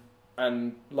 Mm-hmm.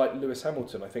 And like Lewis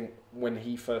Hamilton, I think when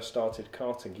he first started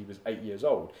karting, he was 8 years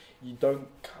old. You don't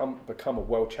become a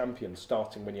world champion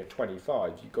starting when you're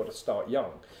 25. You've got to start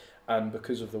young. And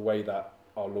because of the way that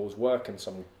our laws work and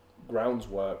some grounds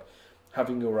work,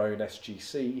 having your own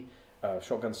SGC,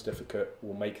 shotgun certificate,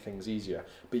 will make things easier.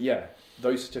 But yeah,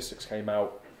 those statistics came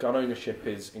out. Gun ownership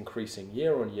is increasing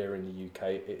year on year in the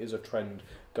UK. It is a trend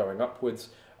going upwards.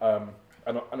 And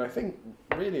I think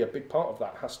really a big part of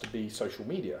that has to be social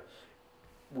media.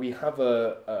 We have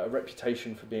a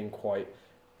reputation for being quite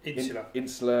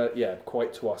insular,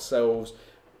 quite to ourselves,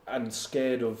 and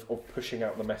scared of pushing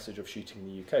out the message of shooting in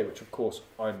the UK, which of course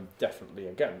I'm definitely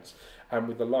against. And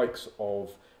with the likes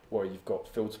of, well, you've got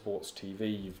Field Sports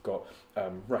TV, you've got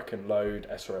Rack and Load,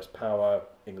 SRS Power,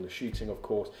 EnglishShooting, of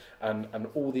course, and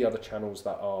all the other channels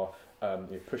that are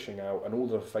pushing out, and all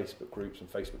the Facebook groups and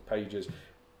Facebook pages,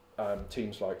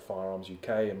 teams like Firearms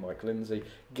UK and Mike Lindsay,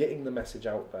 getting the message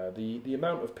out there. The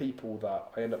amount of people that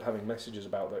I end up having messages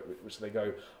about that, which they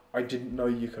go, I didn't know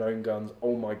you could own guns,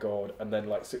 oh my god, and then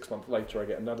like 6 months later I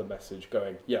get another message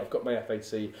going, yeah, I've got my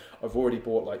FAC, I've already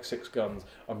bought like 6 guns,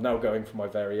 I'm now going for my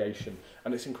variation,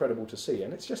 and it's incredible to see.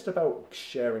 And it's just about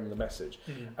sharing the message.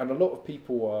 Mm-hmm. And a lot of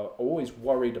people are always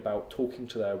worried about talking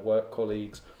to their work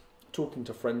colleagues, talking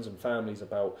to friends and families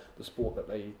about the sport that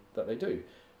they do.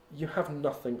 You have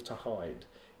nothing to hide,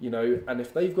 and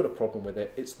if they've got a problem with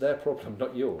it, it's their problem,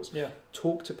 not yours. Yeah.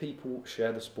 Talk to people,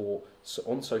 share the sport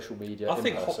on social media. I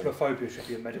think hoplophobia should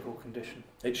be a medical condition.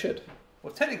 It should.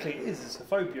 Well, technically it is. It's a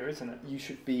phobia, isn't it? You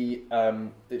should be.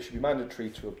 It should be mandatory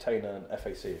to obtain an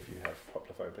FAC if you have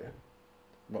hoplophobia.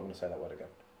 I'm not going to say that word again.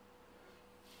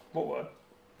 What word?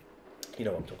 You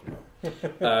know what I'm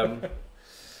talking about.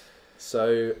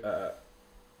 So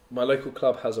my local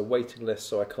club has a waiting list,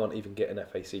 so I can't even get an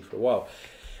FAC for a while.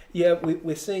 Yeah,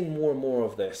 we're seeing more and more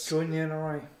of this. Join the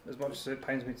NRA, as much as it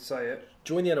pains me to say it.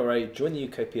 Join the NRA, join the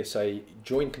UK PSA,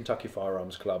 join Kentucky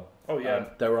Firearms Club. Oh yeah.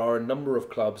 There are a number of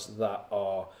clubs that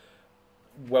are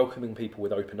welcoming people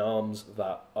with open arms,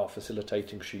 that are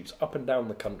facilitating shoots up and down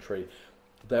the country.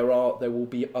 There will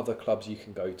be other clubs you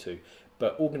can go to.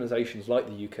 But organisations like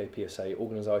the UK PSA,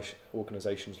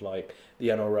 organisations like the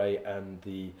NRA and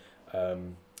the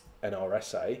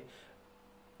NRSA,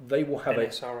 they will have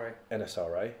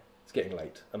NSRA. It's getting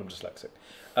late, and I'm dyslexic.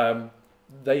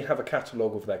 They have a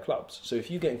catalogue of their clubs. So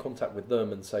if you get in contact with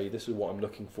them and say, this is what I'm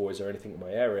looking for, is there anything in my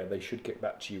area, they should get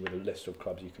back to you with a list of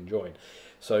clubs you can join.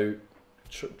 So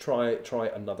try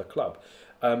another club.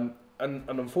 And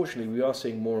unfortunately, we are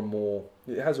seeing more and more,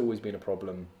 it has always been a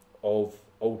problem of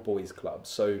old boys clubs.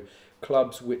 So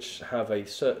clubs which have a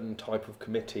certain type of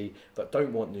committee that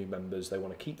don't want new members, they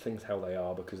want to keep things how they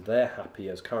are because they're happy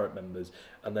as current members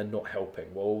and they're not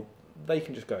helping. Well, they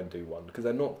can just go and do one because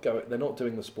they're not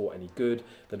doing the sport any good,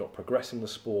 they're not progressing the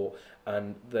sport,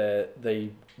 and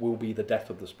they will be the death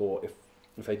of the sport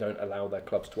if they don't allow their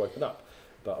clubs to open up.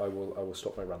 But I will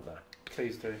stop my rant there.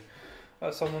 Please do.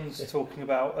 Someone's talking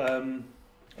about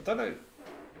I don't know,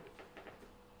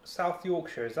 South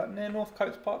Yorkshire, is that near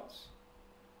Northcote Butts?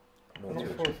 I'm not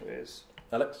sure if it is.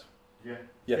 Alex? Yeah.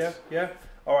 Yes. Yeah.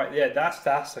 All right. Yeah,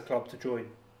 that's a club to join.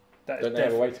 Don't they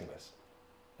have a waiting list?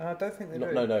 I don't think they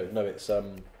do. No. It's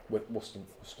Worcester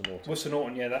Norton. Worcester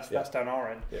Norton. Yeah, that's down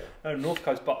our end. Yeah. No,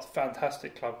 Northcote Butts,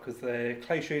 fantastic club because they're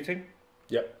clay shooting.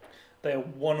 Yep. They are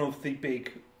one of the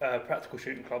big practical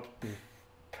shooting clubs.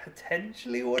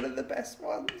 Potentially one of the best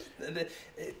ones.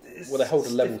 Well, they hold a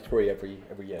level 3 every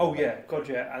year. Oh yeah, God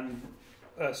yeah, and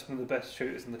some of the best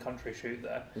shooters in the country shoot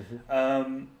there.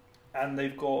 Mm-hmm. And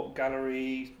they've got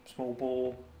gallery, small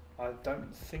bore. I don't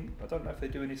know if they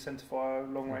do any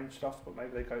centerfire long range stuff, but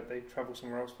maybe they travel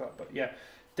somewhere else for that. But yeah,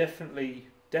 definitely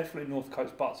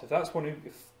Northcote Butts. If that's one,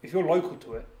 if you're local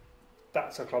to it,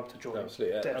 that's a club to join.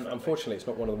 Absolutely, yeah. And unfortunately, it's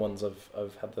not one of the ones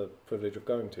I've had the privilege of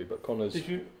going to. But Connor's. Did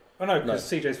you? Oh no, because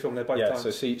CJ's filmed there both times.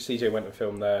 Yeah, so CJ went and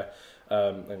filmed there.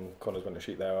 and Connor's went to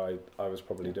shoot there. I was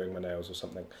probably doing my nails or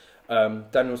something.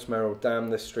 Daniel Smerrill, damn,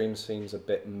 this stream seems a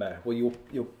bit meh. Well,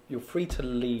 you're free to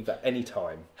leave at any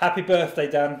time. Happy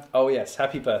birthday, Dan. Oh yes,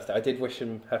 happy birthday. I did wish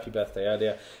him happy birthday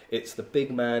earlier. It's the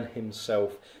big man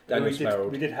himself, Daniel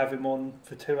Smerrill. We did have him on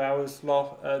for 2 hours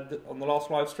on the last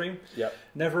live stream. Yep.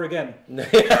 Never again.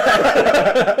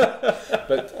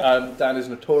 But Dan is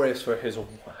notorious for his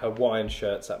Hawaiian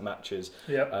shirts at matches.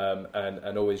 Yep.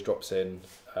 And always drops in.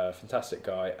 Fantastic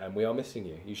guy, and we are missing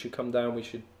you. You should come down. We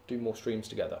should do more streams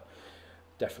together.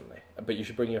 Definitely. But you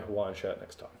should bring your Hawaiian shirt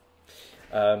next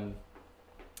time.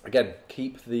 Again,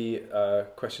 keep the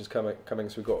questions coming.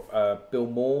 So we've got Bill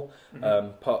Moore,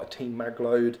 part of Team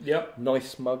Magload. Yep.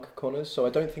 Nice mug, Connors. So I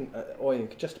don't think... you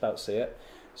can just about see it.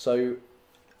 So...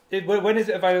 when is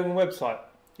it available on the website?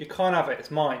 You can't have it.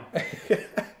 It's mine.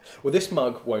 Well, this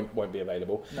mug won't be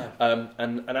available. No.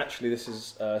 And actually, this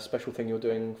is a special thing you're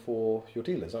doing for your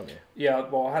dealers, aren't you? Yeah.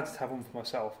 Well, I had to have one for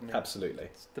myself. I mean, Absolutely.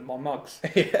 My mugs.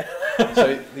 Yeah.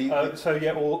 So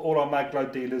yeah, all our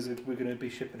Magload dealers, we're going to be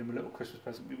shipping them a little Christmas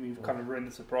present. We've kind of ruined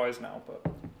the surprise now, but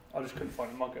I just couldn't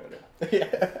find a mug earlier.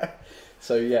 Yeah.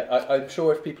 So yeah, I'm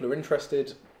sure if people are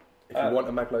interested, if you want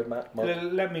a Magload mug,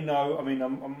 let me know. I mean,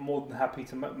 I'm more than happy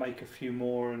to make a few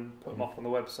more and put them up on the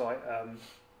website.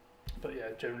 But yeah,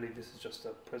 generally this is just a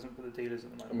present for the dealers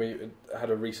at the moment. And we had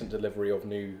a recent delivery of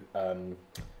new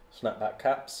snapback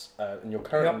caps, and you're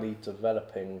currently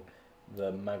developing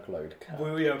the Magload cap.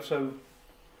 So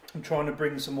I'm trying to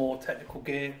bring some more technical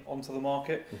gear onto the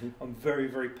market. I'm very,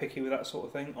 very picky with that sort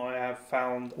of thing. I have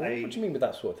found What do you mean with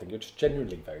that sort of thing? You're just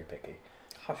genuinely very picky.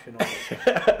 Hush your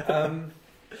knowledge.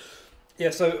 Yeah,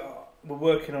 so we're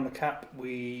working on a cap.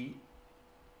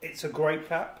 It's a great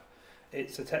cap.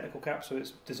 It's a technical cap, so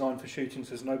it's designed for shooting,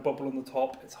 so there's no bubble on the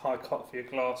top. It's high cut for your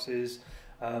glasses.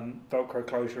 Velcro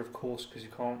closure, of course, because you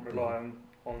can't rely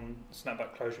on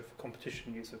snapback closure for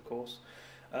competition use, of course.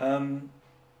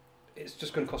 It's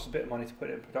just going to cost a bit of money to put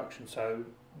it in production, so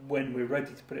when we're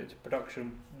ready to put it into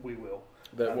production, we will.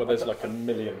 There's like a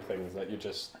million things that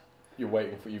you're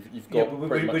waiting for. You've got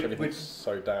pretty much everything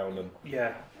sewed down. And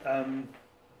yeah.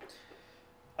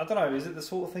 I don't know, is it the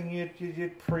sort of thing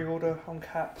you'd pre-order on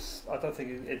caps? I don't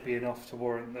think it'd be enough to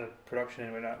warrant the production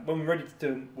anyway. Now, when we're ready to do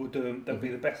them, we'll do them. They'll be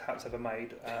the best hats ever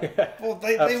made. Well,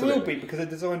 they will be, because they're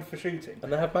designed for shooting.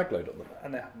 And they have Magload on them.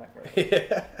 And they have Magload.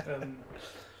 Yeah.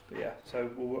 But yeah, so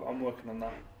I'm working on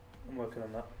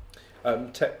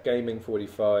that. Tech Gaming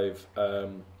 45.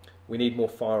 We need more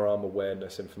firearm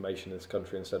awareness information in this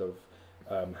country instead of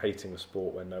hating the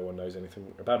sport when no one knows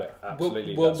anything about it.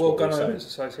 Absolutely. World Gun Owners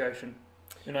Association.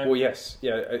 You know? Well, yes,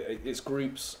 yeah. It's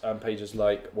groups and pages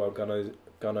like World Gun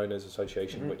Owners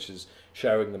Association, which is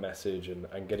sharing the message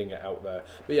and getting it out there.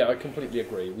 But yeah, I completely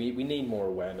agree. We need more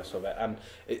awareness of it, and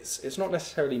it's not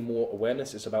necessarily more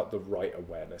awareness. It's about the right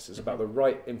awareness. It's about the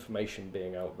right information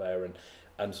being out there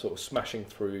and sort of smashing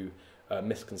through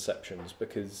misconceptions.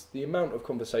 Because the amount of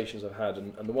conversations I've had,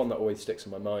 and the one that always sticks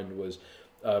in my mind was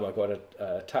I got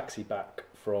a taxi back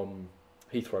from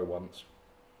Heathrow once,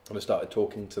 and I started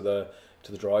talking to the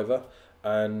driver,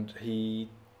 and he,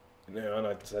 and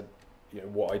I said,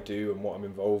 what I do and what I'm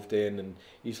involved in, and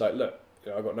he's like, look,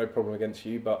 I've got no problem against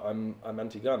you, but I'm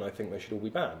anti-gun. I think they should all be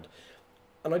banned.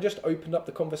 And I just opened up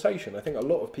the conversation. I think a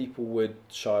lot of people would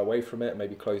shy away from it,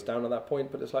 maybe close down at that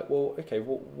point. But it's like, well, okay,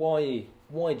 well,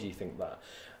 why do you think that?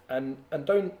 And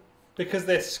don't, because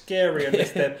they're scary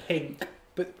unless they're pink.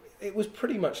 But it was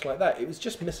pretty much like that. It was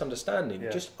just misunderstanding. Yeah.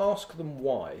 Just ask them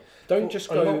why. Don't just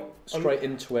go straight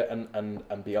into it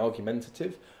and be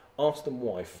argumentative. Ask them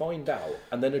why. Find out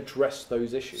and then address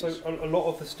those issues. So a lot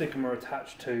of the stigma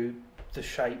attached to the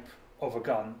shape of a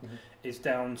gun is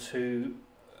down to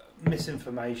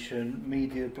misinformation,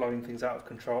 media blowing things out of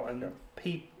control, and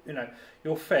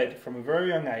you're fed from a very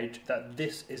young age that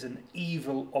this is an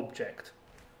evil object.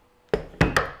 Be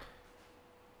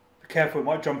careful, it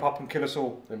might jump up and kill us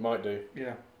all. It might do.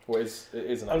 Yeah. Well, it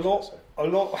is an a lot, a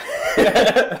lot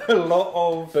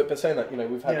of. But saying that,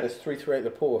 we've had this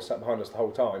 338 Lapore sat behind us the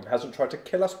whole time, hasn't tried to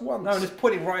kill us once. No, and it's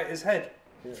putting right at his head,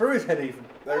 through his head even.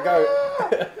 There we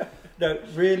go. No,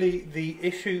 really, the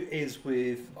issue is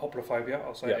with hoplophobia.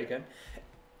 I'll say it again.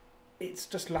 It's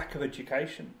just lack of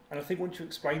education, and I think once you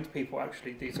explain to people,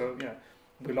 actually, these are,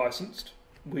 we're licensed.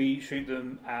 We shoot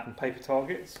them at paper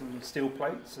targets and steel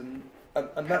plates and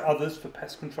others for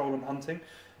pest control and hunting.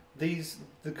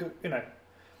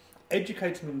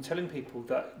 Educating them and telling people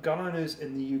that gun owners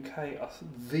in the UK are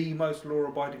the most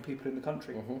law-abiding people in the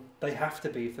country. They have to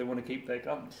be if they want to keep their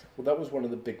guns. Well, that was one of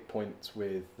the big points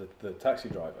with the taxi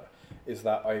driver. is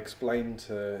that I explained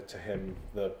to him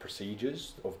the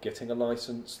procedures of getting a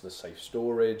licence, the safe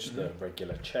storage, the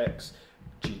regular checks,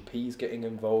 GPs getting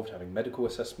involved, having medical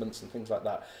assessments and things like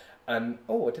that. And,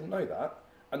 I didn't know that.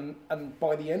 And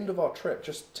by the end of our trip,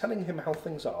 just telling him how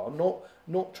things are,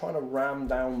 not trying to ram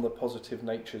down the positive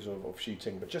natures of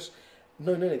shooting, but just,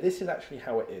 no, this is actually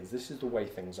how it is. This is the way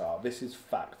things are. This is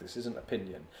fact. This isn't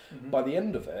opinion. By the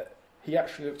end of it, he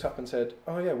actually looked up and said,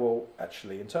 oh yeah, well,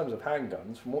 actually, in terms of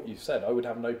handguns, from what you've said, I would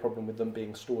have no problem with them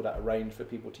being stored at a range for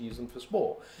people to use them for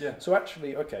sport. Yeah. So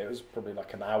actually, okay, it was probably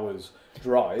like an hour's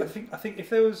drive. I think if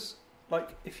there was,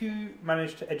 if you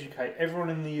managed to educate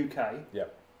everyone in the UK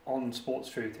on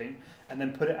sports shooting and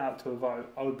then put it out to a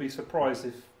vote, I would be surprised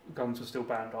if guns were still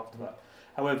banned after that.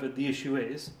 However, the issue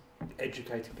is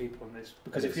educating people on this,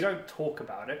 because if you don't talk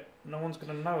about it, no one's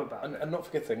going to know about it. And not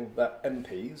forgetting that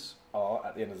MPs are,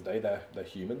 at the end of the day, they're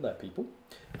human, they're people.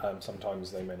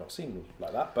 Sometimes they may not seem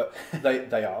like that, but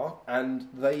they are, and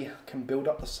they can build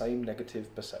up the same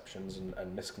negative perceptions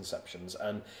and misconceptions.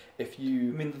 And if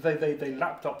you... I mean, they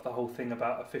lapped up the whole thing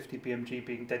about a 50 BMG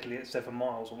being deadly at 7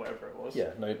 miles or whatever it was. Yeah,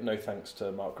 no thanks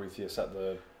to Mark Ruthius at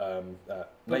the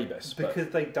NABIS. Because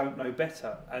they don't know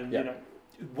better, and you know,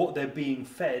 what they're being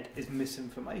fed is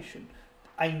misinformation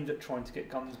aimed at trying to get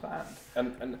guns banned.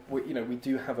 And we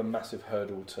do have a massive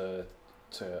hurdle to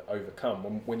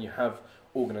overcome when you have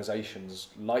organisations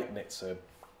like NABIS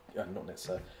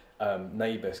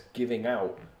giving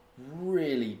out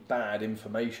really bad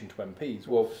information to MPs.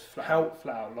 Well, flat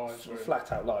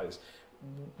out lies.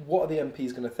 What are the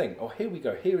MPs going to think? Oh, here we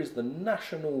go. Here is the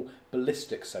National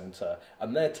Ballistics Centre,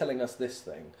 and they're telling us this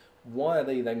thing. Why are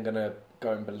they then going to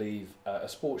go and believe a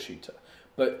sports shooter?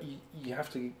 But you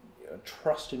have to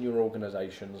trust in your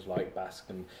organisations like BASC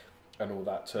and all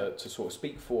that to sort of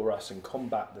speak for us and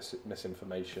combat this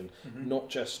misinformation, not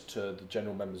just to the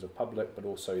general members of public, but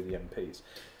also the MPs.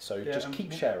 So just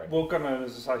keep sharing. Well, gun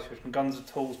owners association, guns are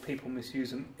tools, people misuse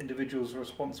them, individuals are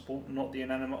responsible, not the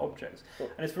inanimate objects. Sure.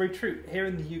 And it's very true. Here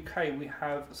in the UK, we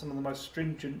have some of the most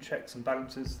stringent checks and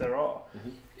balances there are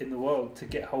in the world to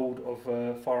get hold of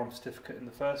a firearm certificate in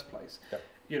the first place. Yep.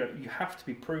 You know, you have to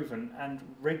be proven, and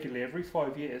regularly, every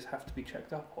 5 years, have to be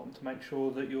checked up on to make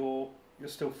sure that you're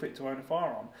still fit to own a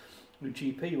firearm. Your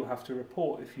GP will have to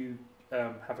report if you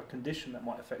have a condition that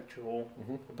might affect your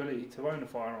ability to own a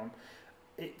firearm.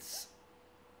 I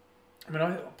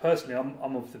personally,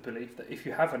 I'm of the belief that if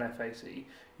you have an FAC,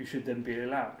 you should then be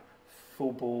allowed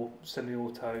full bore,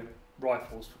 semi-auto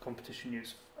rifles for competition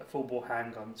use, full bore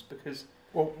handguns, because...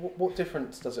 Well, what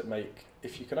difference does it make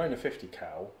if you can own a 50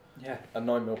 cal, a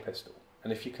 9mm pistol,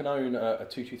 and if you can own a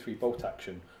 223 bolt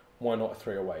action? Why not a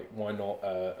 308? Why not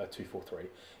a 243?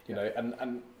 You know,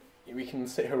 and we can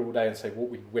sit here all day and say what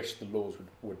we wish the laws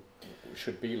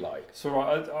should be like. So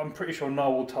I'm pretty sure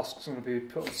narwhal tusks are going to be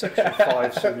put on Section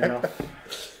 5 soon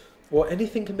enough. Well,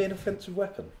 anything can be an offensive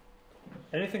weapon.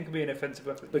 Anything can be an offensive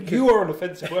weapon. Because you are an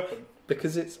offensive weapon.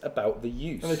 Because it's about the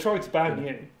use. And they tried to ban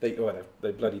you. They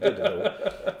bloody did it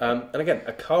all. And again,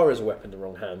 a car is a weapon in the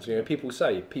wrong hands. You know, people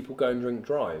go and drink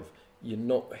drive. You're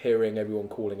not hearing everyone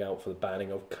calling out for the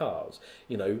banning of cars.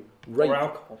 You know,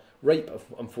 rape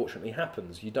unfortunately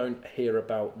happens. You don't hear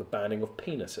about the banning of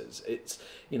penises. It's,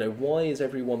 you know, why is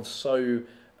everyone so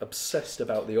obsessed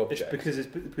about the object? It's because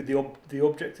the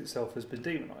object itself has been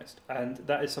demonised, and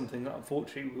that is something that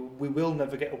unfortunately we will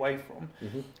never get away from,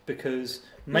 because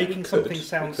making something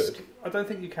sound... I don't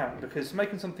think you can, because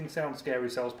making something sound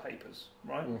scary sells papers,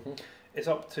 right? It's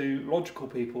up to logical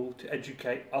people to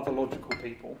educate other logical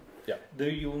people. Yeah.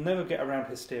 You'll never get around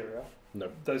hysteria. No.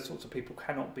 Those sorts of people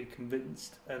cannot be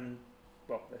convinced, and,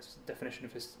 well, that's the definition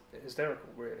of hysterical,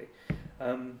 really.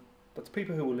 But the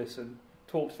people who will listen,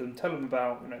 talk to them, tell them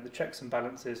about, you know, the checks and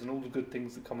balances and all the good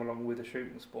things that come along with a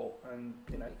shooting sport, and,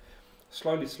 you know,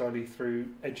 slowly through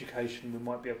education we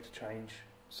might be able to change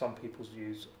some people's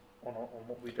views on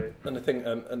what we do. And I think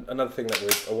another thing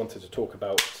that I wanted to talk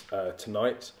about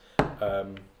tonight,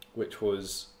 which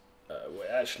was...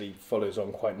 actually follows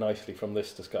on quite nicely from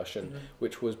this discussion,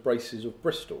 which was Braces of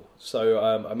Bristol. So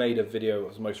I made a video, it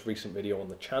was the most recent video on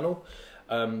the channel,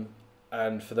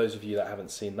 and for those of you that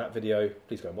haven't seen that video,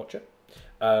 please go and watch it.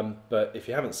 But if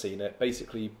you haven't seen it,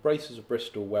 basically Braces of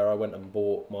Bristol, where I went and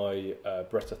bought my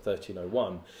Beretta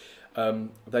 1301,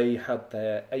 they had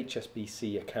their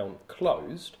HSBC account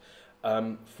closed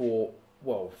for,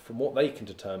 well, from what they can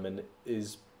determine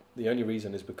is... The only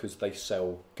reason is because they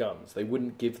sell guns. They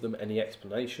wouldn't give them any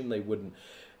explanation. They wouldn't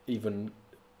even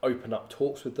open up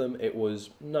talks with them. It was,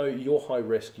 no, you're high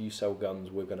risk, you sell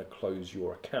guns, we're going to close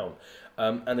your account.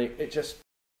 And it just...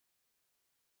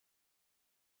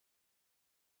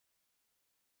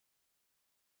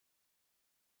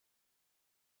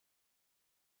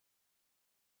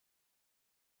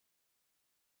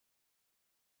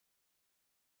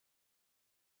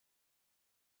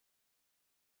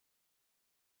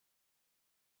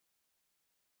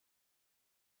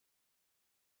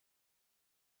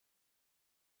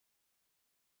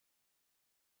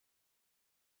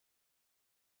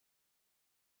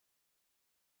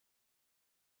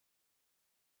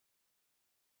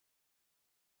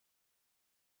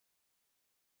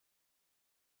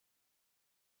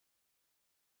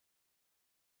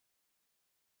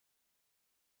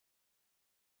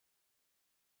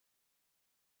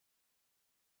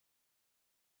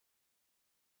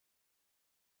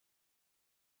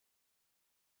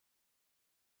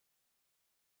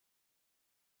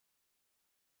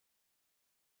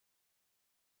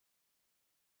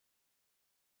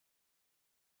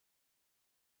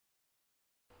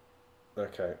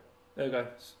 Okay. There we go.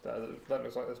 That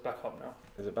looks like it's back up now.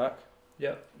 Is it back?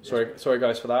 Yeah. Sorry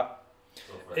guys for that.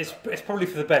 It's probably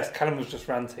for the best. Callum was just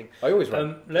ranting. I always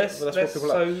rant.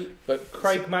 But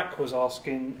Craig Mack was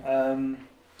asking,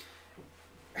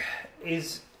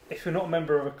 if you're not a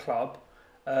member of a club,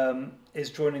 is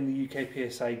joining the UK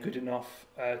PSA good enough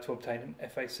to obtain an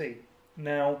FAC?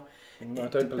 Now, I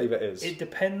don't believe it is. It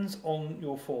depends on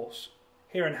your force.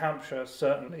 Here in Hampshire,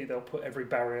 certainly they'll put every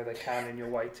barrier they can in your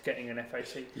way to getting an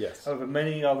FAC. Yes. However,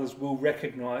 many others will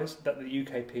recognise that the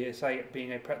UK PSA,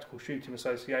 being a practical shooting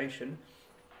association,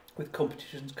 with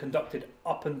competitions conducted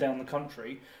up and down the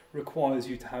country, requires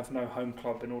you to have no home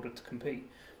club in order to compete.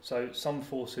 So some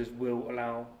forces will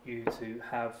allow you to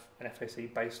have an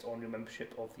FAC based on your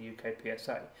membership of the UK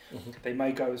PSA. Mm-hmm. They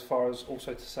may go as far as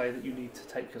also to say that you need to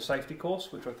take your safety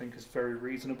course, which I think is very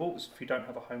reasonable if you don't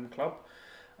have a home club.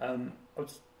 I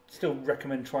would still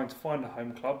recommend trying to find a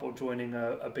home club or joining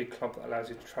a big club that allows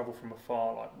you to travel from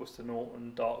afar, like Worcester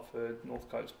Norton, Dartford, North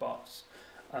Coast Bucks.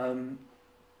 The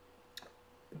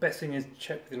best thing is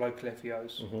check with your local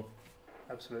FEOs. Mm-hmm.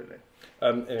 Absolutely.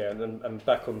 And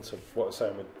back onto what I was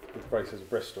saying with Braces of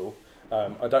Bristol,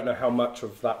 I don't know how much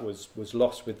of that was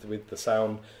lost with the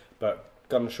sound, but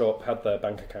Gun Shop had their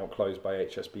bank account closed by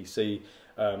HSBC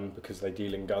because they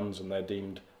deal in guns and they're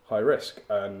deemed high risk.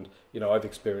 And I've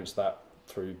experienced that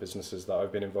through businesses that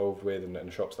I've been involved with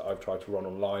and shops that I've tried to run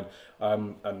online.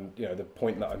 And the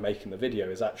point that I make in the video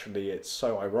is actually it's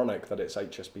so ironic that it's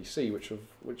HSBC,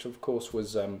 which of course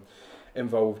was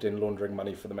involved in laundering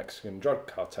money for the Mexican drug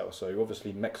cartel. So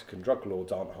obviously Mexican drug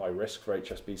lords aren't high risk for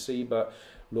HSBC, but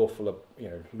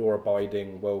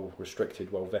law-abiding,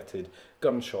 well-restricted, well-vetted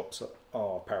gun shops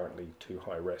are apparently too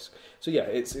high risk. So yeah,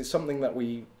 it's something that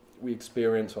we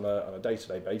experience on a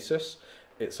day-to-day basis.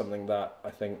 It's something that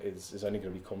I think is only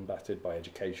going to be combated by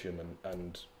education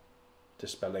and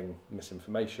dispelling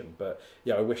misinformation. But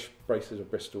yeah, I wish Braces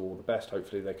of Bristol all the best.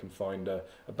 Hopefully they can find a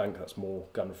bank that's more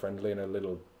gun friendly and a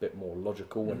little bit more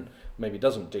logical and maybe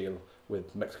doesn't deal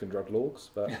with Mexican drug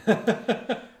lords. But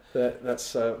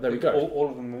that's there we go. All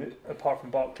of them, apart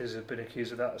from Barclays, have been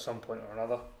accused of that at some point or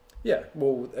another. Yeah,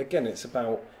 well, again, it's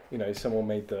about, someone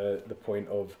made the point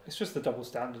of... It's just the double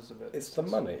standards of it. It's the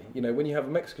money. When you have a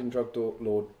Mexican drug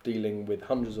lord dealing with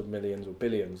hundreds of millions or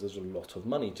billions, there's a lot of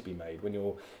money to be made. When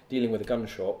you're dealing with a gun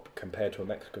shop compared to a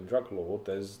Mexican drug lord,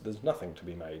 there's nothing to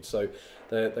be made. So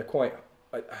they're quite...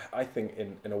 I think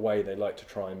in a way they like to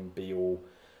try and be all...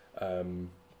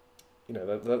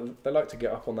 they like to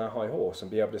get up on their high horse and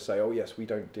be able to say, oh yes, we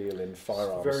don't deal in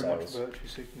firearms very sales. Much virtue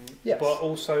seeking. Yes. But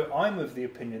also, I'm of the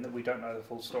opinion that we don't know the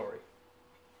full story.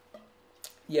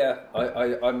 Yeah,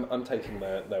 I'm taking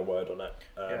their word on it.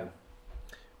 Yeah.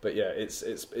 But yeah,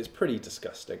 it's pretty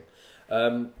disgusting.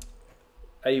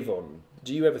 Avon,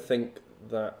 do you ever think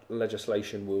that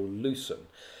legislation will loosen?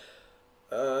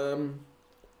 I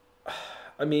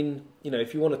mean,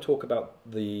 if you want to talk about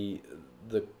the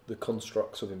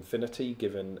constructs of infinity,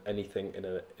 given anything in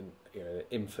an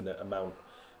infinite amount,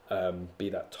 be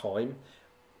that time,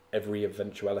 every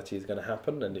eventuality is going to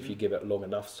happen, and if you give it long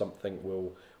enough, something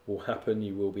will happen.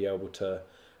 You will be able to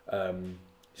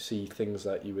see things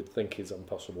that you would think is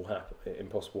impossible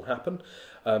happen.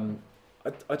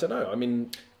 I don't know. I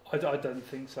mean, I don't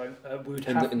think so.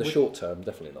 In the short term,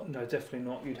 definitely not. No, definitely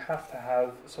not. You'd have to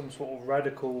have some sort of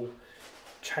radical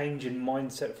change in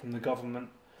mindset from the government.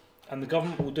 And the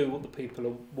government will do what the people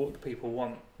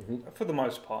want, for the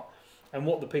most part. And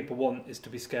what the people want is to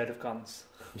be scared of guns.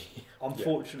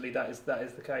 Unfortunately, that is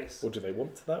the case. Well, do they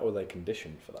want that, or are they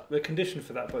conditioned for that? They're conditioned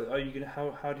for that, but are you going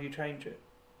to? How do you change it?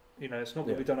 It's not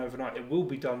going to be done overnight. It will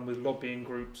be done with lobbying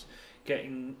groups,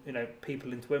 getting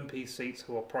people into MP seats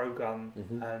who are pro-gun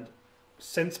and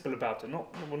sensible about it.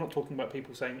 We're not talking about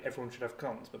people saying everyone should have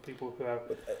guns, but people who have...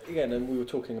 Again, and we were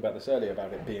talking about this earlier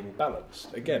about it being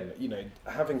balanced. Again,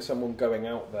 having someone going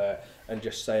out there and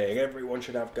just saying everyone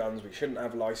should have guns, we shouldn't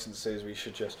have licenses, we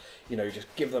should just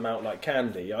give them out like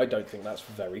candy. I don't think that's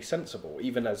very sensible,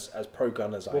 even as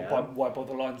pro-gun as I am. Why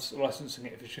bother licensing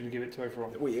it if you shouldn't give it to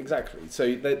everyone? Exactly.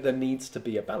 So there needs to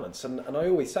be a balance. And I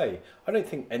always say, I don't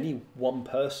think any one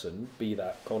person, be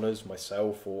that Connors,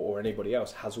 myself, or anybody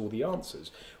else, has all the answers.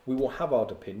 We will have our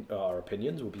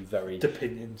opinions. We'll be very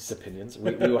opinions.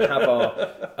 We will have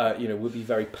our we'll be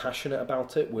very passionate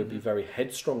about it. We'll be very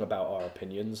headstrong about our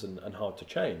opinions and hard to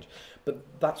change. But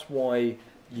that's why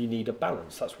you need a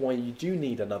balance. That's why you do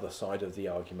need another side of the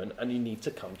argument, and you need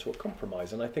to come to a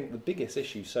compromise. And I think the biggest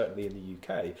issue, certainly in the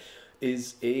UK,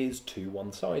 is too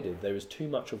one-sided. There is too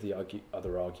much of the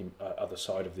other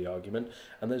side of the argument,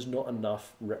 and there's not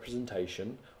enough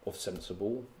representation of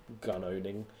sensible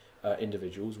gun-owning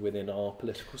individuals within our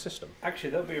political system. Actually,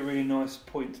 that would be a really nice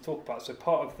point to talk about. So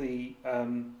part of the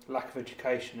lack of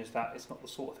education is that it's not the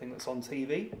sort of thing that's on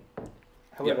TV.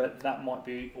 However, that might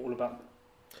be all about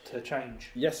to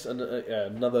change. Yes, and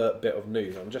another bit of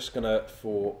news. I'm just gonna,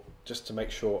 just to make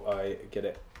sure I get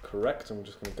it correct, I'm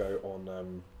just gonna go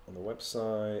on the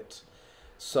website.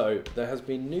 So there has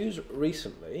been news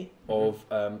recently of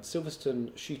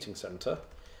Silverstone Shooting Centre.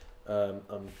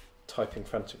 I'm typing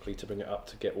frantically to bring it up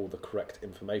to get all the correct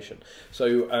information.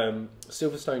 So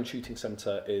Silverstone Shooting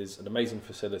Centre is an amazing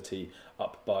facility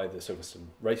up by the Silverstone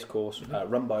Racecourse,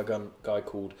 run by a guy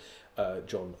called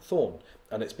John Thorne,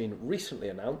 and it's been recently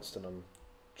announced, and I'm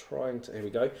trying to, here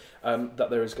we go, that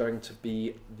there is going to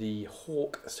be the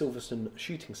Hawke Silverstone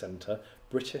Shooting Centre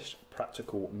British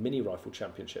Practical Mini Rifle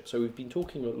Championship. So we've been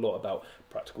talking a lot about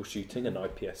practical shooting and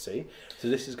IPSC. So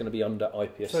this is going to be under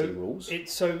IPSC rules.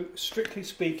 So strictly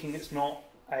speaking, it's not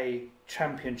a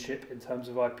championship in terms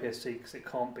of IPSC, because it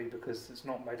can't be, because it's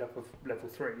not made up of level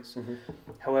 3s.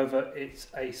 However, it's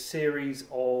a series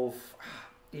of,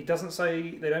 they don't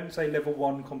say level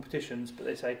 1 competitions, but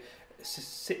they say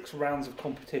 6 rounds of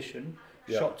competition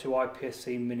shot to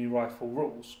IPSC mini rifle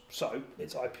rules. So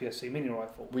it's IPSC mini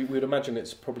rifle. We would imagine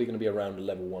it's probably going to be around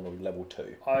level 1 or level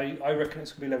 2. I reckon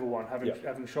it's going to be level 1,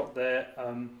 having shot there,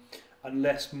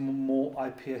 unless more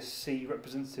IPSC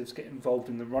representatives get involved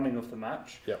in the running of the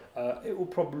match. It will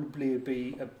probably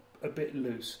be a bit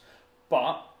loose,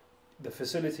 but the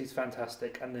facility is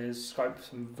fantastic, and there's scope for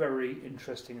some very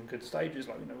interesting and good stages.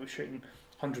 Like, we're shooting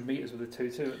 100 metres with a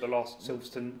 2-2 at the last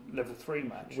Silverstone level 3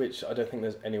 match, which I don't think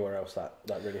there's anywhere else that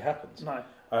really happens.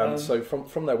 No. So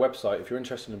from their website, if you're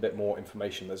interested in a bit more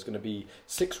information, there's going to be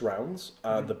 6 rounds.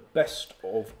 The best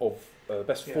of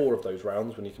 4 of those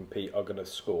rounds, when you compete, are going to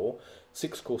score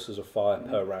 6 courses of fire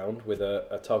per round, with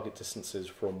a target distances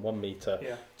from 1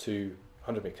 metre to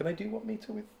 100 metres. Can they do 1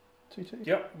 metre with 2-2?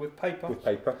 Yep, with paper. With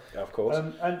paper, of course.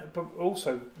 But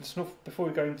also, before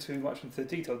we go into much into the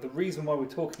detail, the reason why we're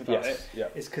talking about it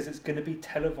is because it's going to be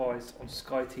televised on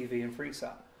Sky TV and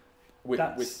FreeSat.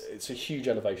 It's a huge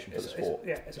elevation for the sport.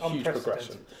 It's huge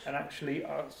progression, and actually,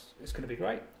 it's going to be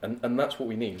great. And that's what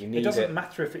we need. It doesn't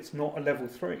matter if it's not a level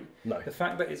 3. No, the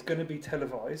fact that it's going to be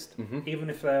televised, even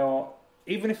if they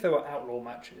were outlaw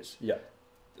matches.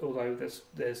 Although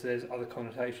there's other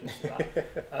connotations to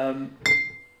that.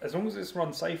 As long as it's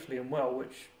run safely and well,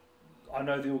 which I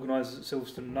know the organisers at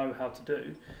Silverstone know how to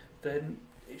do, then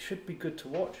it should be good to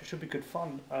watch. It should be good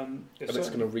fun. And it's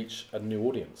going to reach a new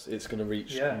audience. It's going to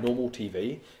reach normal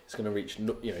TV. It's going to reach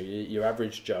your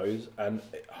average Joes, and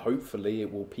hopefully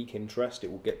it will pique interest.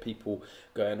 It will get people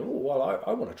going, oh well,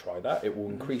 I want to try that. It will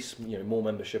increase more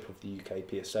membership of the UK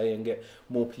PSA and get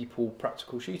more people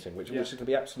practical shooting, which is going to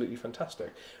be absolutely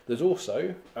fantastic. There's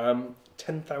also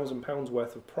 £10,000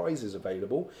 worth of prizes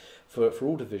available for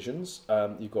all divisions.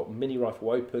 You've got Mini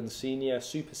Rifle Open, Senior,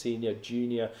 Super Senior,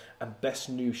 Junior, and Best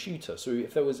New Shooter. So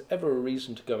if there was ever a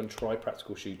reason to go and try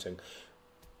practical shooting,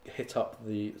 hit up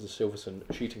the Silverstone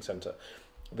Shooting Centre.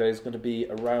 There's going to be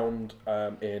around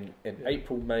in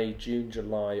April, May, June,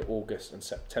 July, August and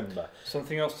September.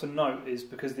 Something else to note is,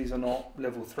 because these are not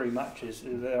level 3 matches,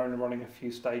 they're only running a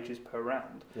few stages per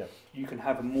round. You can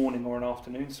have a morning or an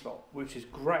afternoon slot, which is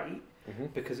great,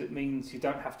 because it means you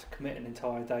don't have to commit an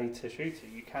entire day to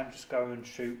shooting. You can just go and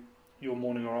shoot your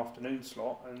morning or afternoon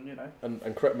slot, and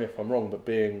And correct me if I'm wrong, but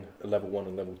being a level 1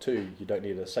 and level 2, you don't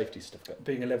need a safety certificate.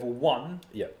 Being a level 1,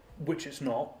 which it's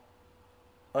not.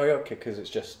 Oh, okay, because it's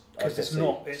just it's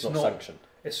not sanctioned.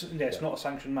 It's not a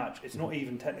sanctioned match. It's not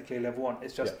even technically a level 1.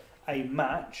 It's just a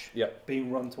match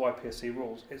being run to IPSC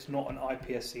rules. It's not an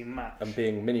IPSC match. And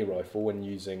being mini rifle, when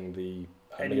using the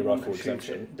mini rifle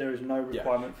exemption, there is no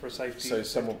requirement for a safety. So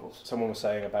someone was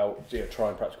saying about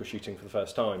trying practical shooting for the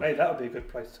first time. Hey, that would be a good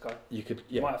place to go. You could,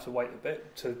 You might have to wait a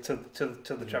bit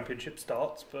till the championship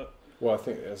starts, but. Well, I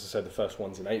think, as I said, the first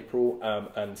one's in April,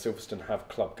 and Silverstone have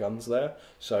club guns there,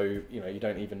 so you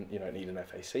don't need an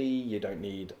FAC, you don't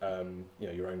need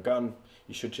your own gun.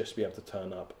 You should just be able to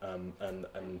turn up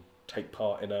and take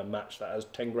part in a match that has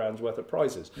 10 grand's worth of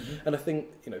prizes. And I think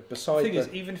besides the thing is,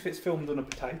 even if it's filmed on a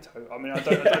potato, I mean, I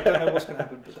don't know what's going to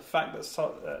happen, but the fact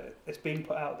that it's being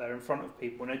put out there in front of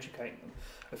people and educating them,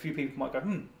 a few people might go,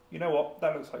 you know what,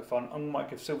 that looks like fun. I might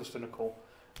give Silverstone a call,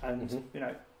 and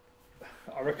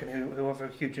I reckon he'll have a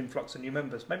huge influx of new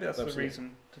members. Maybe that's the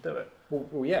reason to do it.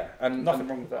 Well, yeah, and nothing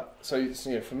wrong with that. So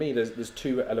for me, there's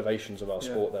 2 elevations of our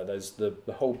sport there. There's the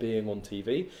whole being on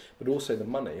TV, but also the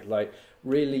money. Like,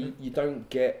 really, you don't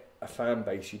get a fan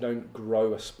base, you don't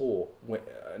grow a sport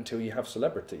until you have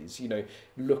celebrities.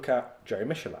 Look at Jerry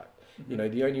Michalak. You know,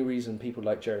 the only reason people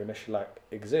like Jerry Michalak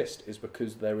exist is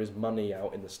because there is money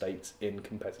out in the States in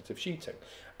competitive shooting.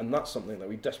 And that's something that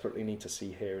we desperately need to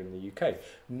see here in the UK.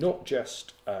 Not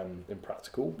just in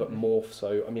practical, but more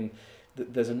so, I mean,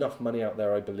 there's enough money out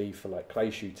there, I believe, for like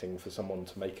clay shooting for someone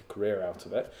to make a career out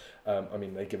of it. I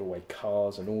mean, they give away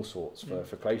cars and all sorts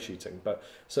for clay shooting, but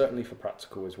certainly for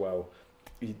practical as well.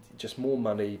 Just more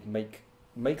money, make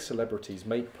celebrities,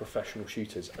 make professional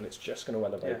shooters, and it's just going to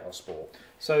elevate our sport.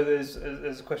 So there's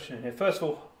a question in here. First of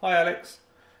all, hi Alex.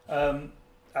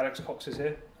 Alex Cox is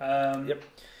here. Yep.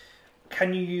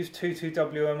 Can you use 22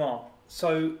 WMR?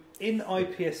 So in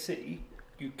IPSC,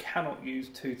 you cannot use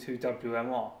 22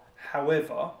 WMR.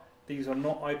 However, these are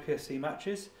not IPSC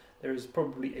matches. There is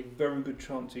probably a very good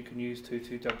chance you can use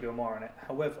 22 WMR in it.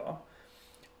 However,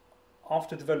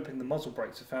 after developing the muzzle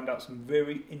brakes, I found out some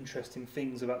very interesting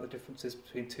things about the differences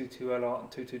between 22LR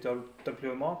and 22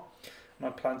 WMR, and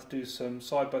I plan to do some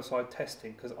side-by-side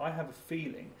testing because I have a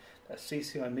feeling that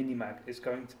CCI Minimag is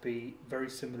going to be very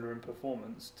similar in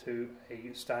performance to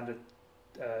a standard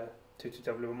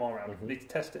 22 WMR round. We need to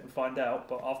test it and find out,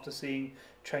 but after seeing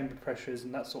chamber pressures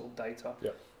and that sort of data,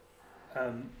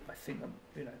 I think that,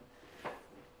 you know,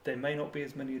 there may not be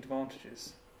as many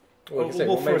advantages.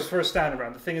 For a standard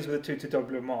round. The thing is with a 22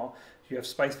 WMR, you have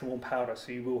space for more powder,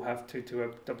 so you will have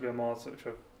 22 WMRs which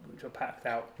are packed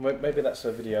out. Maybe that's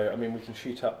a video. I mean, we can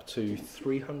shoot up to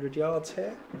 300 yards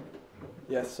here.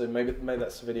 Yes, so maybe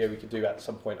that's a video we could do at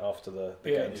some point after the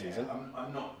game season.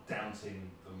 I'm not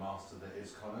doubting the master that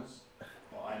is Connors,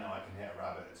 but I know I can hit a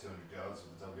rabbit at 200 yards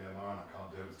with the WMR, and I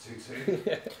can't do it with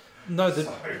 22. No,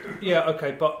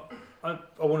 okay, but I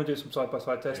want to do some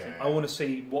side-by-side testing. I want to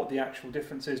see what the actual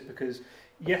difference is, because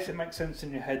yes, it makes sense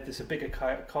in your head. There's a bigger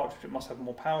cartridge, it must have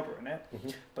more powder in it,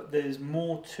 but there's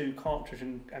more to cartridge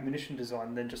and ammunition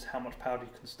design than just how much powder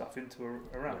you can stuff into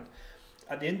a round.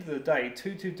 At the end of the day,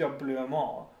 22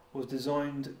 WMR was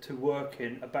designed to work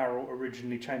in a barrel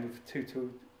originally chambered for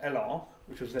 22 LR,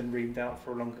 which was then reamed out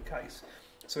for a longer case.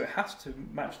 So it has to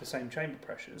match the same chamber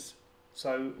pressures.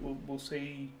 So we'll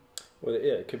see. Well,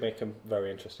 yeah, it could make a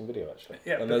very interesting video, actually.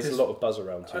 Yeah, and there's a lot of buzz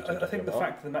around 22 I think the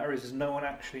fact of the matter is no one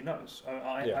actually knows.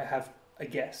 I have a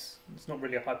guess. It's not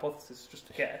really a hypothesis, it's just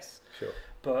a guess. Sure.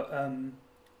 But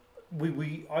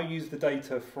I use the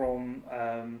data from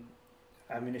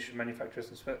ammunition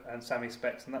manufacturers and SAMI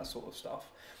specs and that sort of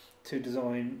stuff to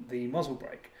design the muzzle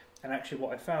brake. And actually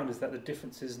what I found is that the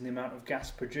differences in the amount of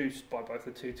gas produced by both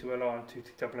the 22LR and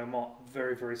 22 WMR are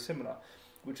very, very similar,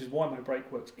 which is why my brake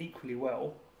works equally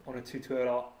well on a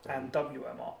 22LR and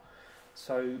WMR.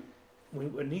 So we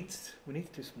need to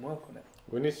do some work on it.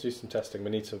 We need to do some testing.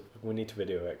 We need to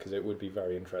video it because it would be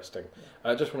very interesting.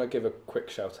 I just want to give a quick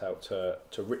shout out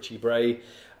to Richie Bray.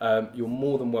 You're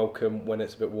more than welcome when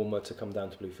it's a bit warmer to come down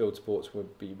to Blue Field Sports.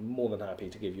 We'd be more than happy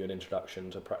to give you an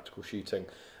introduction to practical shooting.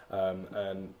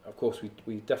 And of course,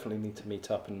 we definitely need to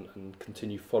meet up and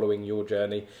continue following your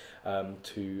journey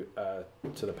to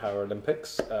the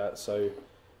Paralympics. So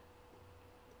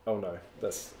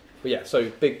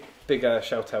big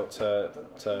shout out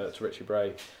to Richard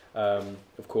Bray.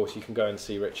 Of course, you can go and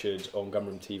see Richard on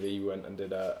Gunroom TV. We went and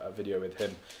did a video with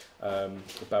him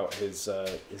about his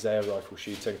air rifle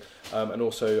shooting, and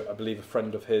also I believe a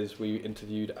friend of his we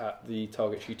interviewed at the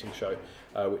Target Shooting Show,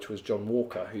 which was John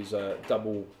Walker, who's a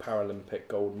double Paralympic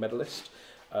gold medalist.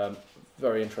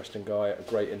 Very interesting guy, a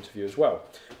great interview as well.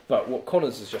 But what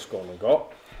Connors has just gone and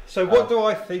got. So what do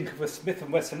I think of a Smith &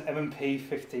 Wesson M&P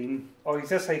 15? Oh, he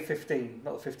does say 15,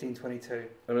 not the 1522.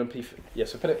 M&P,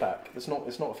 so put it back. It's not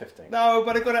a 15. No,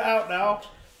 but I got it out now.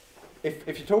 If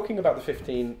you're talking about the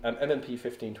 15 and M&P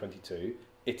 1522,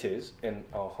 it is, in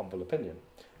our humble opinion,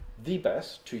 the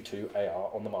best 22 AR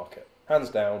on the market, hands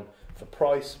down. For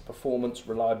price, performance,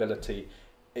 reliability,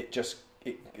 it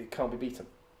can't be beaten.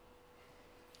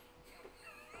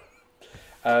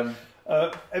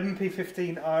 M&P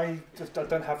 15, I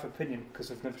don't have an opinion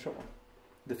because I've never shot one.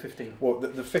 The 15. Well,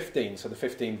 the 15, so the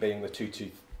 15 being the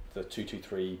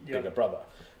 223 bigger brother.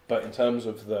 But in terms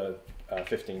of the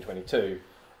 1522,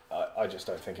 I just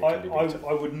don't think it can be beaten.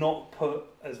 I would not put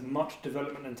as much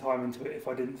development and time into it if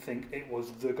I didn't think it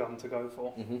was the gun to go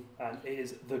for. And it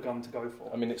is the gun to go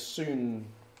for. I mean, it's soon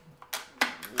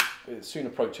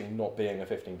approaching not being a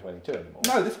 1522 anymore.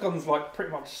 No, this gun's like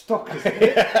pretty much stock, isn't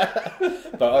it?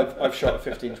 But I've shot a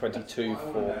 1522 for... What I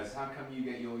want to know is how come you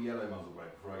get your yellow muzzle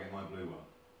brake before I get my blue one?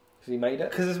 Because he made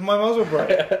it? Because it's my muzzle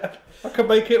brake. I can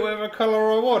make it whatever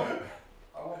colour I want.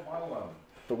 I want my one.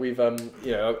 But we've,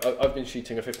 I've been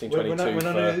shooting a 1522 when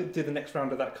I do the next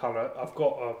round of that colour, I've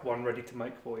got one ready to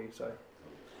make for you, so...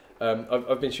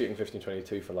 I've been shooting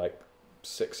 1522 for like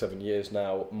 6-7 years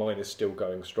now. Mine is still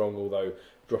going strong, although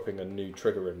dropping a new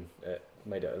trigger in it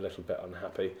made it a little bit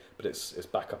unhappy, but it's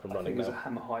back up and running now. It was a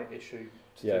hammer height issue.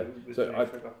 Yeah, so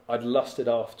I'd lusted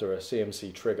after a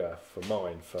CMC trigger for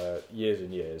mine for years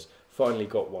and years. Finally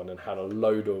got one and had a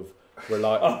load of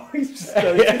Oh, he's just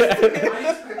I need to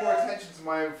pay more attention to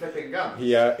my own flipping gun.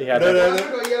 Yeah, he had. I've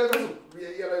got a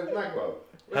yellow magwell.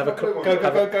 Have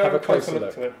a closer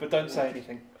look to it, but don't say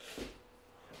anything.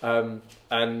 And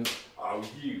oh,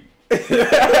 you.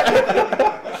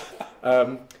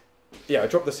 Yeah, I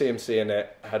dropped the CMC in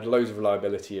it, had loads of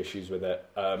reliability issues with it,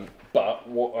 but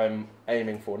what I'm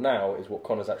aiming for now is what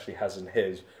Connor's actually has in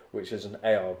his, which is an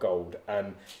AR Gold,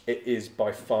 and it is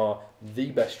by far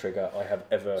the best trigger I have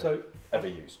ever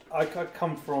used. I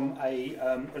come from a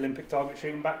Olympic target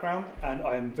shooting background, and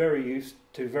I am very used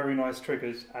to very nice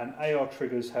triggers, and AR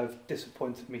triggers have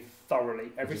disappointed me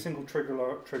thoroughly. Every single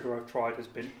trigger I've tried has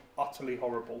been utterly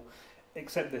horrible,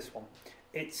 except this one.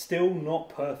 It's still not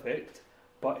perfect,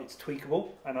 but it's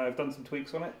tweakable, and I've done some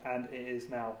tweaks on it, and it is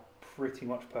now pretty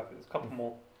much perfect. There's a couple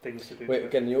more things to do. Wait,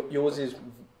 again, yours is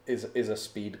a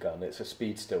speed gun. It's a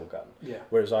speed still gun. Yeah.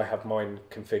 Whereas I have mine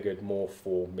configured more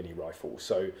for mini rifles.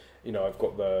 So I've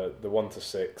got the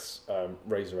 1-6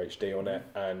 Razor HD on it,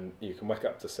 and you can whack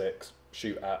up to 6,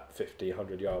 shoot at 50,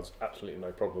 100 yards. Absolutely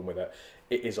no problem with it.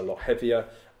 It is a lot heavier,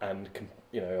 and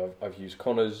I've used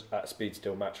Connor's at a speed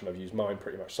still match, and I've used mine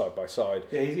pretty much side by side.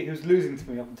 Yeah, he was losing to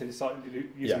me up until he started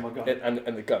using my gun.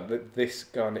 And the gun, this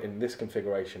gun in this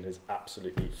configuration is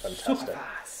absolutely fantastic,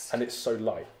 and it's so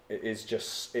light. It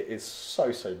is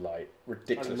so light,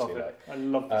 ridiculously light. I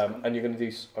love this and you're going to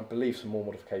do, I believe, some more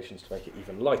modifications to make it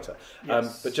even lighter.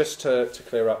 Yes. But just to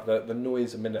clear up the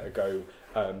noise a minute ago.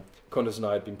 Connors and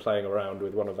I had been playing around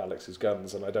with one of Alex's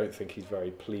guns, and I don't think he's very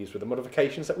pleased with the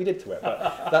modifications that we did to it.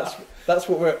 But that's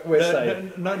what we're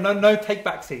saying. No take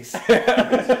backsies.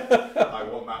 I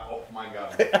want that off my gun.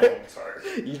 Sorry.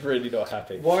 He's really not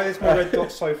happy. Why is my red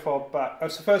dot so far back?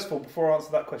 So first of all, before I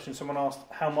answer that question, someone asked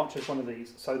how much is one of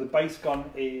these. So the base gun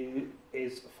is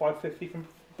 $550 from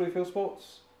Bluefield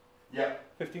Sports. Yeah.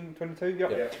 1522.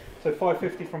 Yep. Yeah. So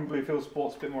 $550 from Bluefield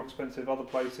Sports, a bit more expensive other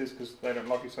places because they don't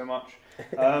love you so much.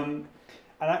 And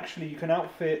actually, you can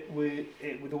outfit with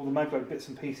all the magload bits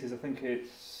and pieces. I think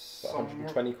it's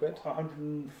 120 quid.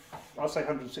 100. I'll say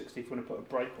 160 if you want to put a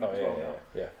brake on it as well.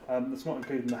 Yeah. That's not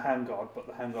including the handguard, but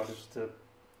the handguard is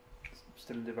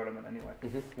still in development anyway.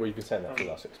 Well, you've been saying that for the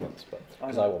last 6 months, but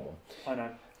because I want one. I know.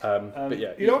 But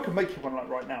yeah, I can make you one like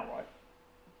right now, right?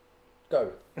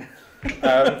 Go.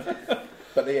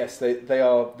 But yes,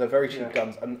 they're very cheap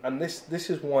guns, and this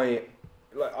is why.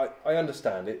 Like I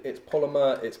understand it's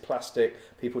polymer, it's plastic.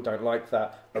 People don't like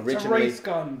that. It's a race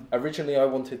gun. Originally, I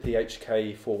wanted the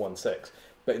HK 416,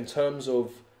 but in terms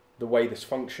of the way this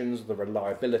functions, the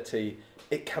reliability,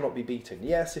 it cannot be beaten.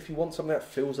 Yes, if you want something that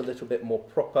feels a little bit more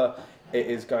proper, it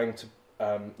is going to.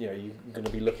 You're going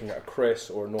to be looking at a Chris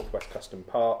or a Northwest Custom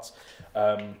Parts.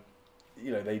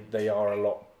 They are a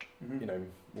lot.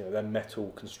 They're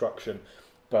metal construction,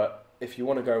 but if you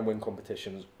want to go and win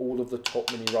competitions, all of the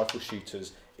top mini rifle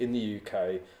shooters in the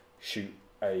UK shoot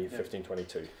a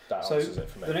 1522. That answers it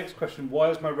for me. The next question: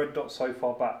 why is my red dot so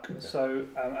far back? Yeah. So,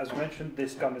 as mentioned,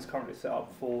 this gun is currently set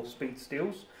up for speed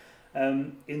steals.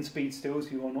 In speed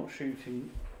steals, you are not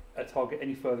shooting a target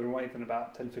any further away than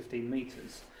about 10-15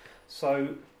 meters.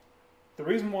 So, the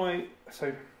reason why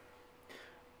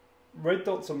red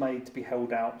dots are made to be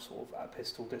held out sort of at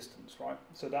pistol distance, right?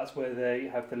 So that's where they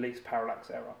have the least parallax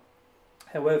error.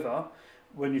 However,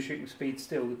 when you're shooting speed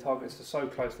still, the targets are so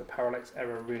close that parallax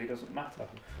error really doesn't matter.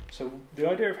 So the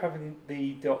idea of having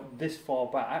the dot this far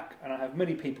back, and I have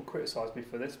many people criticise me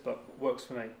for this, but works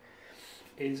for me,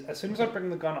 is as soon as I bring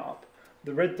the gun up,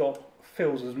 the red dot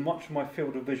fills as much of my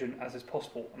field of vision as is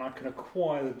possible, and I can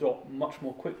acquire the dot much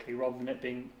more quickly rather than it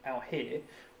being out here,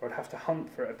 where I'd have to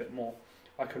hunt for it a bit more.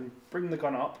 I can bring the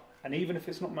gun up, and even if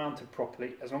it's not mounted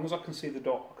properly, as long as I can see the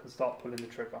dot, I can start pulling the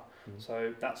trigger.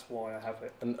 So that's why I have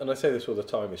it. And I say this all the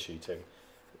time with shooting.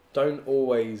 Don't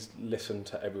always listen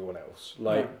to everyone else.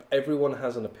 Everyone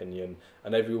has an opinion,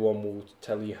 and everyone will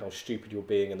tell you how stupid you're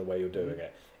being in the way you're doing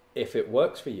it. If it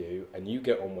works for you, and you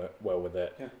get on well with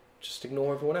it, just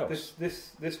ignore everyone else.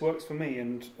 This works for me,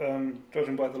 and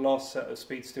judging by the last set of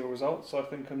speed steal results, I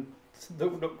think I'm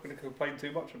not going to complain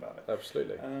too much about it.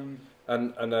 Absolutely.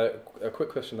 And a quick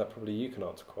question that probably you can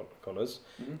answer, Connors.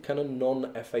 Can a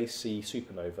non-FAC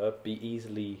Supernova be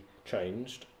easily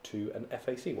changed to an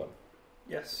FAC one?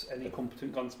 Yes, any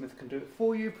competent gunsmith can do it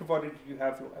for you, provided you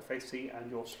have your FAC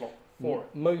and your slot for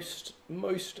it.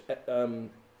 Most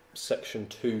Section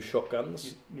 2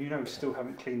 shotguns. We still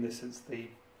haven't cleaned this since the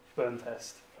burn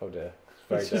test. Oh dear.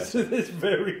 very dirty. It's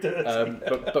very dirty.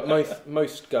 But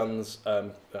most guns,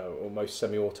 or most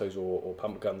semi-autos or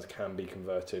pump guns, can be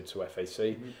converted to FAC.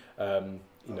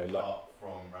 You know, like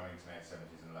from Remington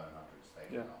 870s and 1100s, they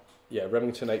cannot. Yeah,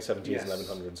 Remington 870s Yes.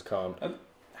 and 1100s can't.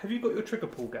 Have you got your trigger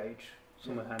pull gauge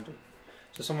somewhere handy?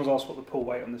 So someone's asked what the pull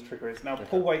weight on this trigger is. Now,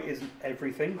 pull weight isn't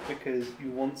everything, because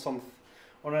you want some.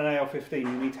 On an AR-15,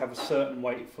 you need to have a certain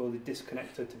weight for the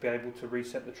disconnector to be able to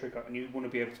reset the trigger, and you want to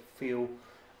be able to feel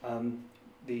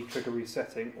the trigger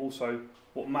resetting. Also,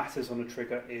 what matters on a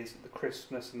trigger is the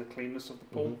crispness and the cleanness of the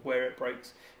pull, where it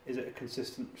breaks. Is it a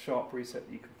consistent, sharp reset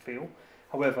that you can feel?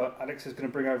 However, Alex is going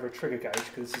to bring over a trigger gauge,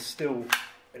 because this is still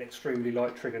an extremely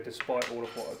light trigger, despite all of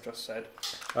what I've just said.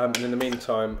 And in the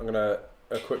meantime, I'm going to...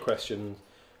 A quick question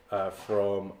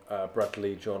from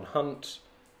Bradley John Hunt.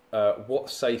 What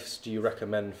safes do you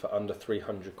recommend for under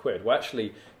 300 quid? Well,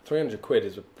 actually, 300 quid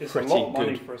is a pretty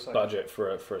good budget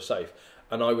for a safe.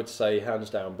 And I would say, hands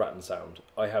down, Bratton Sound.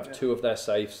 I have two of their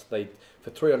safes. For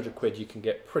 300 quid, you can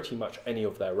get pretty much any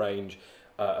of their range.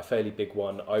 A fairly big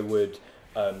one. I would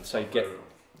say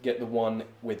get the one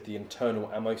with the internal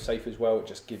ammo safe as well. It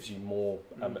just gives you more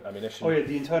ammunition. Oh yeah,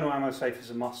 the internal ammo safe is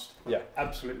a must. Yeah,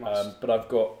 absolute must. But I've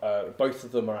got both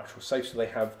of them are actual safes, so they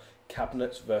have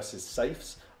cabinets versus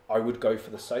safes. I would go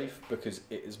for the safe because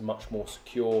it is much more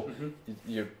secure.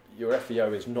 Your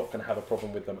FEO is not going to have a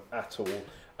problem with them at all.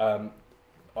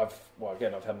 I've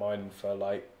had mine for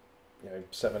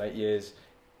 7-8 years.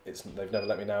 They've never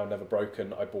let me down, never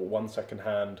broken. I bought one second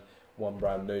hand, one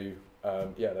brand new.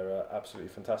 They're absolutely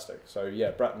fantastic. So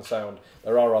yeah, Bratton Sound.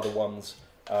 There are other ones,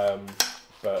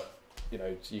 but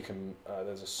you can.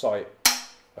 There's a site.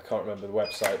 I can't remember the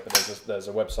website, but there's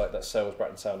a website that sells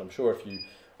Bratton Sound. I'm sure if you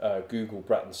Google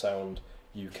Bratton Sound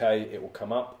UK, it will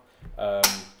come up,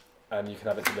 and you can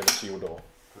have it delivered to your door.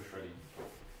 Push ready.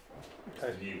 Okay.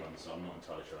 It's a new one, so I'm not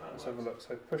entirely sure how it Let's works. have a look.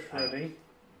 So push ready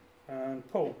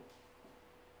and pull.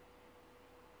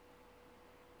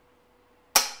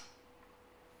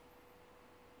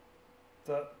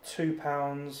 That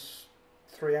 £2,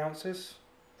 3 ounces.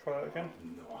 Try that again.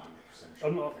 I'm not 100%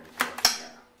 sure.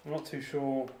 I'm not too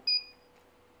sure.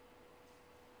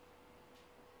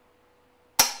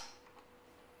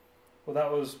 Well,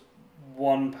 that was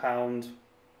 £1.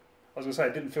 I was going to say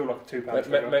it didn't feel like a £2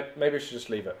 trigger. Maybe I should just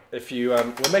leave it. If you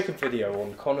we'll make a video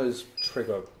on Connor's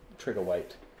trigger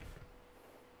weight.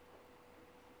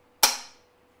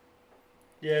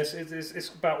 Yes, it's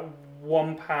about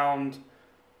 £1,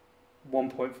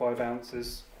 1.5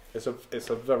 ounces. It's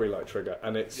a very light trigger,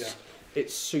 and it's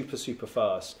super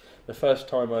fast. The first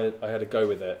time I had a go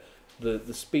with it,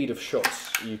 the speed of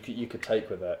shots you could take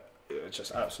with it, it's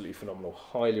just absolutely phenomenal.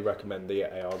 Highly recommend the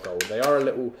AR Gold. They are a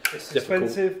little difficult.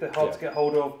 Expensive. They're hard to get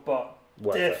hold of, but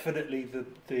worth definitely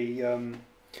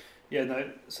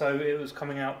So it was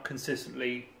coming out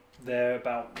consistently. They're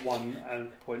about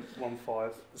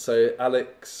 1.15. So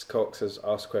Alex Cox has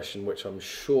asked a question which I'm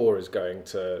sure is going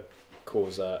to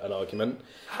cause an argument.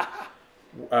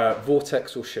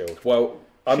 Vortex or Shield? Well,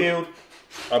 Shield.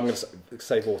 I'm going to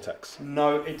say Vortex.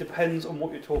 No, it depends on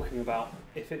what you're talking about.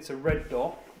 If it's a red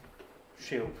dot,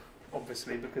 Shield,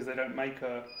 obviously, because they don't make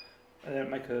a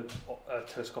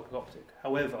telescopic optic.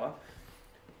 However,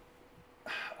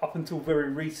 up until very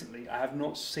recently, I have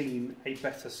not seen a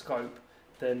better scope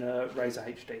than Razor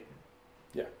HD.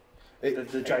 Yeah.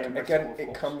 The JM again,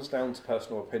 it comes down to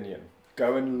personal opinion.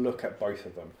 Go and look at both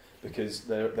of them, because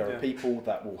there are people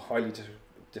that will highly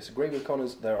disagree with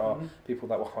Connors. There are people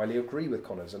that will highly agree with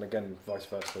Connors, and again, vice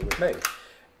versa with me.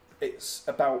 It's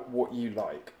about what you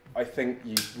like. I think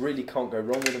you really can't go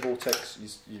wrong with a Vortex.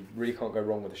 You really can't go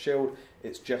wrong with a Shield.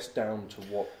 It's just down to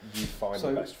what you find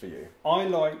the best for you. I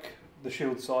like the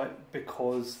Shield sight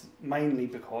mainly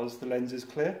because the lens is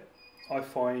clear. I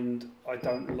find I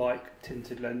don't like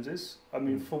tinted lenses. I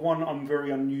mean, for one, I'm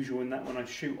very unusual in that when I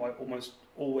shoot, I almost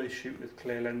always shoot with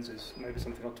clear lenses. Maybe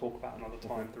something I'll talk about another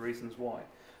time, the reasons why.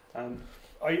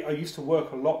 I used to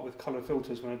work a lot with colour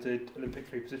filters when I did Olympic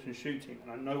 3-position shooting,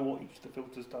 and I know what each of the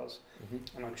filters does,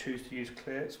 and I choose to use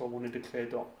clear, so I wanted a clear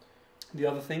dot. The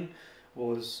other thing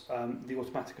was the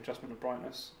automatic adjustment of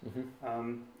brightness.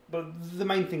 But the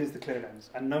main thing is the clear lens,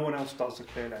 and no one else does the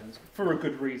clear lens, for a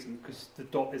good reason, because the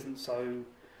dot isn't so...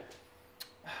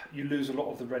 You lose a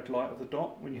lot of the red light of the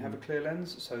dot when you have a clear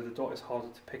lens, so the dot is harder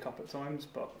to pick up at times,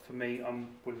 but for me,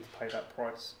 I'm willing to pay that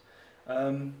price.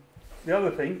 The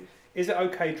other thing, is it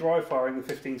okay dry firing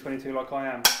the 15-22 like I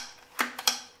am?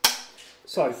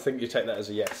 So, I think you take that as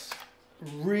a yes.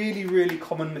 Really, really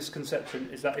common misconception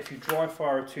is that if you dry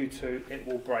fire a 2.2, it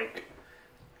will break.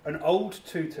 An old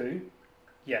 2.2,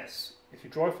 yes. If you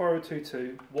dry fire a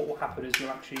 2.2, what will happen is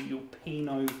you'll peen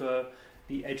over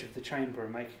the edge of the chamber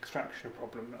and make extraction a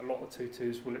problem. A lot of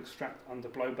 22s will extract under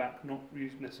blowback, not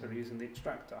necessarily using the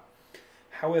extractor.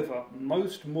 However,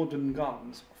 most modern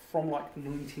guns from like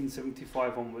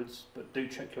 1975 onwards, but do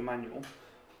check your manual,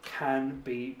 can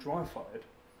be dry fired.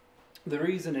 The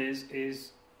reason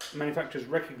is manufacturers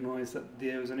recognise that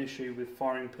there was an issue with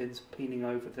firing pins peening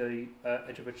over the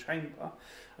edge of a chamber,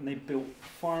 and they built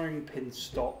firing pin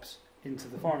stops into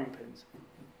the firing pins.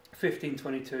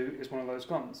 1522 is one of those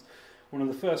guns. One of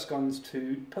the first guns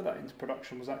to put that into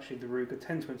production was actually the Ruger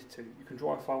 1022. You can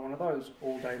dry fire one of those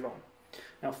all day long.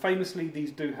 Now, famously,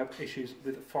 these do have issues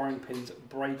with firing pins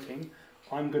breaking.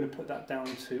 I'm going to put that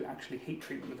down to actually heat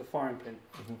treatment of the firing pin.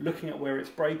 Looking at where it's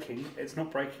breaking, it's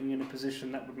not breaking in a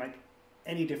position that would make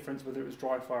any difference whether it was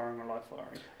dry firing or live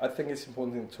firing. I think it's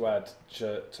important to add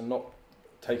to not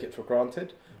take it for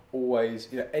granted. Always,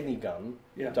 any gun,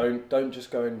 don't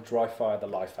just go and dry fire the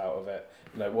life out of it.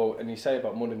 And you say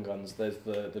about modern guns, there's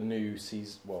the new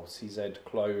CZ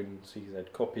clone,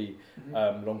 CZ copy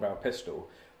long barrel pistol.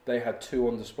 They had 2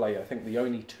 on display, I think the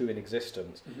only 2 in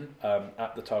existence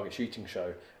at the Target Shooting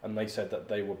Show, and they said that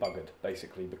they were buggered,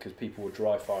 basically, because people were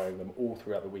dry firing them all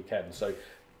throughout the weekend. So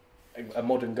a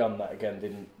modern gun that,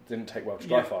 again, didn't take well to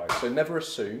dry fire. So never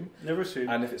assume. Never assume.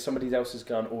 And if it's somebody else's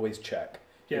gun, always check.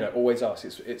 Always ask.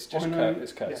 It's just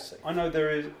it's courtesy. I know there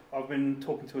is. I've been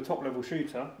talking to a top-level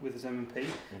shooter with his M&P,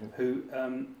 who,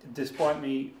 despite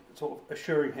me sort of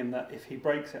assuring him that if he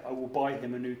breaks it, I will buy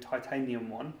him a new titanium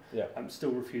one,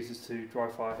 still refuses to dry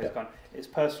fire his gun. It's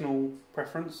personal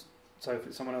preference. So if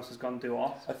it's someone else's gun, do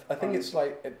ask. I think it's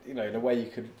like, in a way you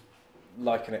could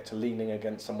liken it to leaning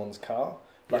against someone's car.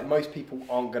 Like most people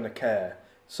aren't going to care.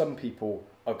 Some people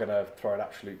are going to throw an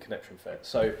absolute conniption fit.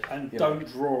 So don't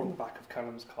draw on the back of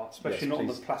Callum's car, especially not on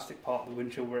the plastic part of the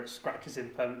windshield where it scratches in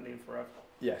permanently and forever.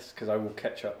 Yes, because I will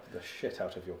catch up the shit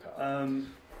out of your car.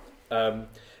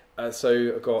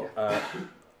 So I've got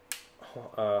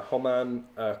Homan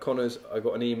Connors. I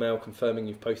got an email confirming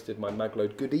you've posted my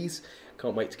Magload goodies.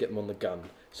 Can't wait to get them on the gun.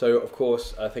 So of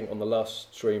course, I think on the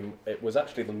last stream it was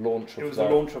actually the launch of. It was the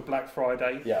launch of Black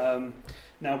Friday. Yeah.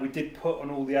 Now we did put on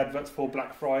all the adverts for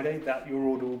Black Friday that your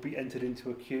order will be entered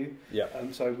into a queue. Yeah.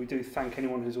 So we do thank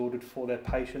anyone who's ordered for their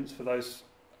patience. For those,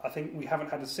 I think we haven't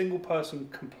had a single person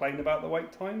complain about the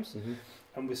wait times,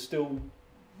 and we're still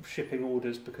shipping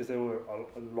orders because there were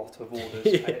a lot of orders.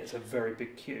 And it's a very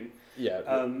big queue. Yeah.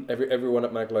 Everyone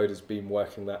at Magload has been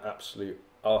working their absolute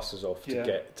arses off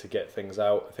to get things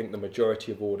out. I think the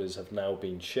majority of orders have now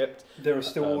been shipped. There are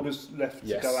still orders left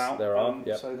to go out. There are.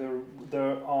 So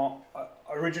there are.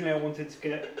 Originally, I wanted to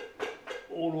get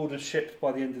all orders shipped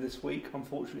by the end of this week.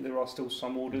 Unfortunately, there are still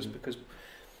some orders because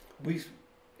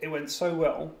it went so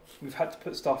well. We've had to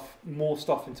put more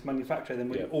stuff into manufacture than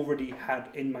we already had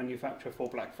in manufacture for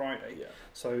Black Friday. Yeah.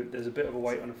 So there's a bit of a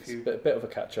wait on a few. It's a bit of a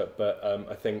catch up, but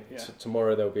I think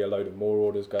tomorrow there'll be a load of more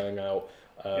orders going out,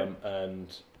 and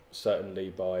certainly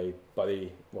by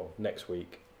next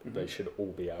week they should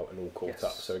all be out and all caught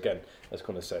up. So again, as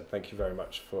Connor said, thank you very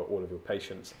much for all of your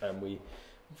patience, and we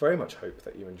very much hope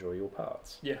that you enjoy your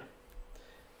parts. Yeah.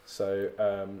 So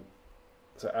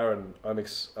Aaron,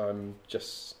 I'm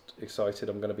just excited.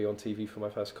 I'm going to be on TV for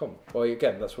my first com. Well,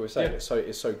 again, that's what we're saying. Yeah.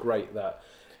 It's so great that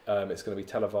it's going to be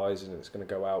televised and it's going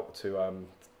to go out to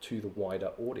the wider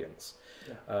audience.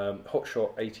 Yeah.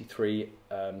 Hotshot 83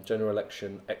 general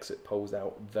election exit polls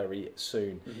out very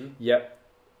soon. Yep.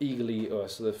 Eagerly,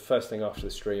 so the first thing after the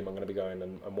stream, I'm going to be going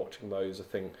and watching those. I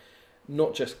think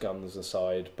not just guns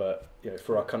aside, but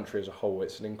for our country as a whole,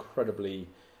 it's an incredibly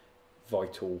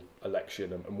vital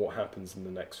election, and what happens in the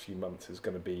next few months is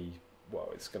going to be,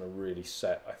 it's going to really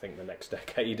set, I think, the next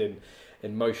decade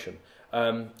in motion.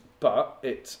 But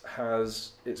it's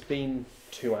been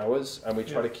 2 hours, and we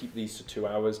try to keep these to 2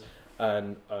 hours,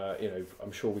 and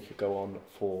I'm sure we could go on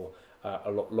for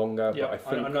a lot longer. Yeah,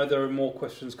 but I know there are more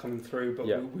questions coming through, but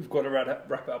we've got to wrap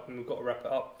it up, and we've got to wrap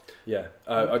it up. Yeah,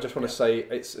 I just want to say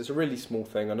it's a really small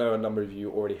thing. I know a number of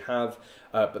you already have,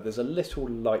 but there's a little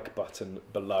like button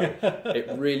below. It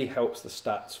really helps the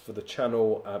stats for the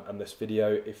channel and this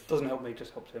video. If doesn't help me,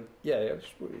 just helps him. Yeah,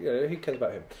 who cares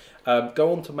about him?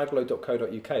 Go on to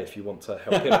maglo.co.uk if you want to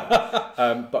help him.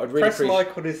 But I'd really press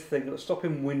like on his thing. It'll stop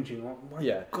him whinging. Oh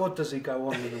my God, does he go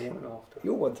on in the morning after?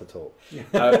 You're one to talk.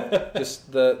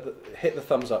 Just hit the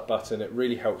thumbs up button. It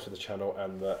really helps with the channel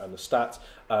and the stats.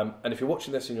 And if you're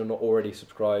watching this and you're not already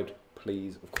subscribed,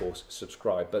 please, of course,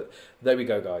 subscribe. But there we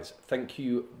go, guys. Thank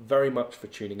you very much for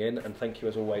tuning in, and thank you,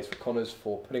 as always, for Connors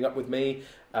for putting up with me.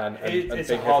 And it's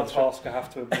being a hard task, I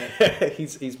have to admit.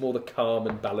 he's more the calm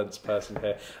and balanced person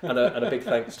here. And a big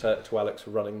thanks to Alex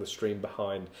for running the stream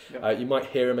behind. Yep. You might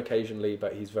hear him occasionally,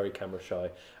 but he's very camera shy.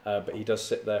 But he does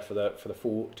sit there for the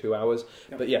full 2 hours.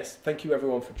 Yep. But yes, thank you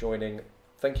everyone for joining.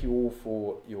 Thank you all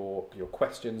for your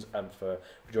questions and for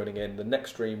joining in. The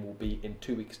next stream will be in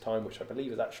 2 weeks' time, which I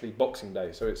believe is actually Boxing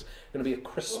Day. So it's going to be a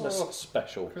Christmas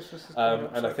special. Christmas is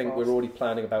and I think we're already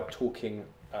planning about talking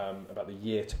about the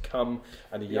year to come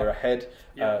and the year ahead.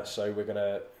 Yeah. So we're going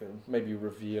to maybe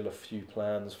reveal a few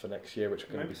plans for next year, which are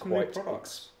going to be quite new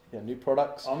products. New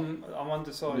products. I'm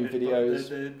undecided. New videos.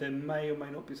 But there may or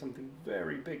may not be something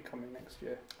very big coming next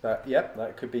year.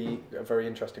 That could be a very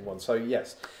interesting one. So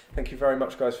yes, thank you very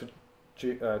much, guys, for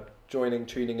joining,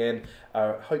 tuning in.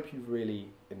 Hope you really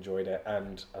enjoyed it,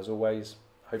 and as always,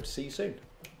 hope to see you soon.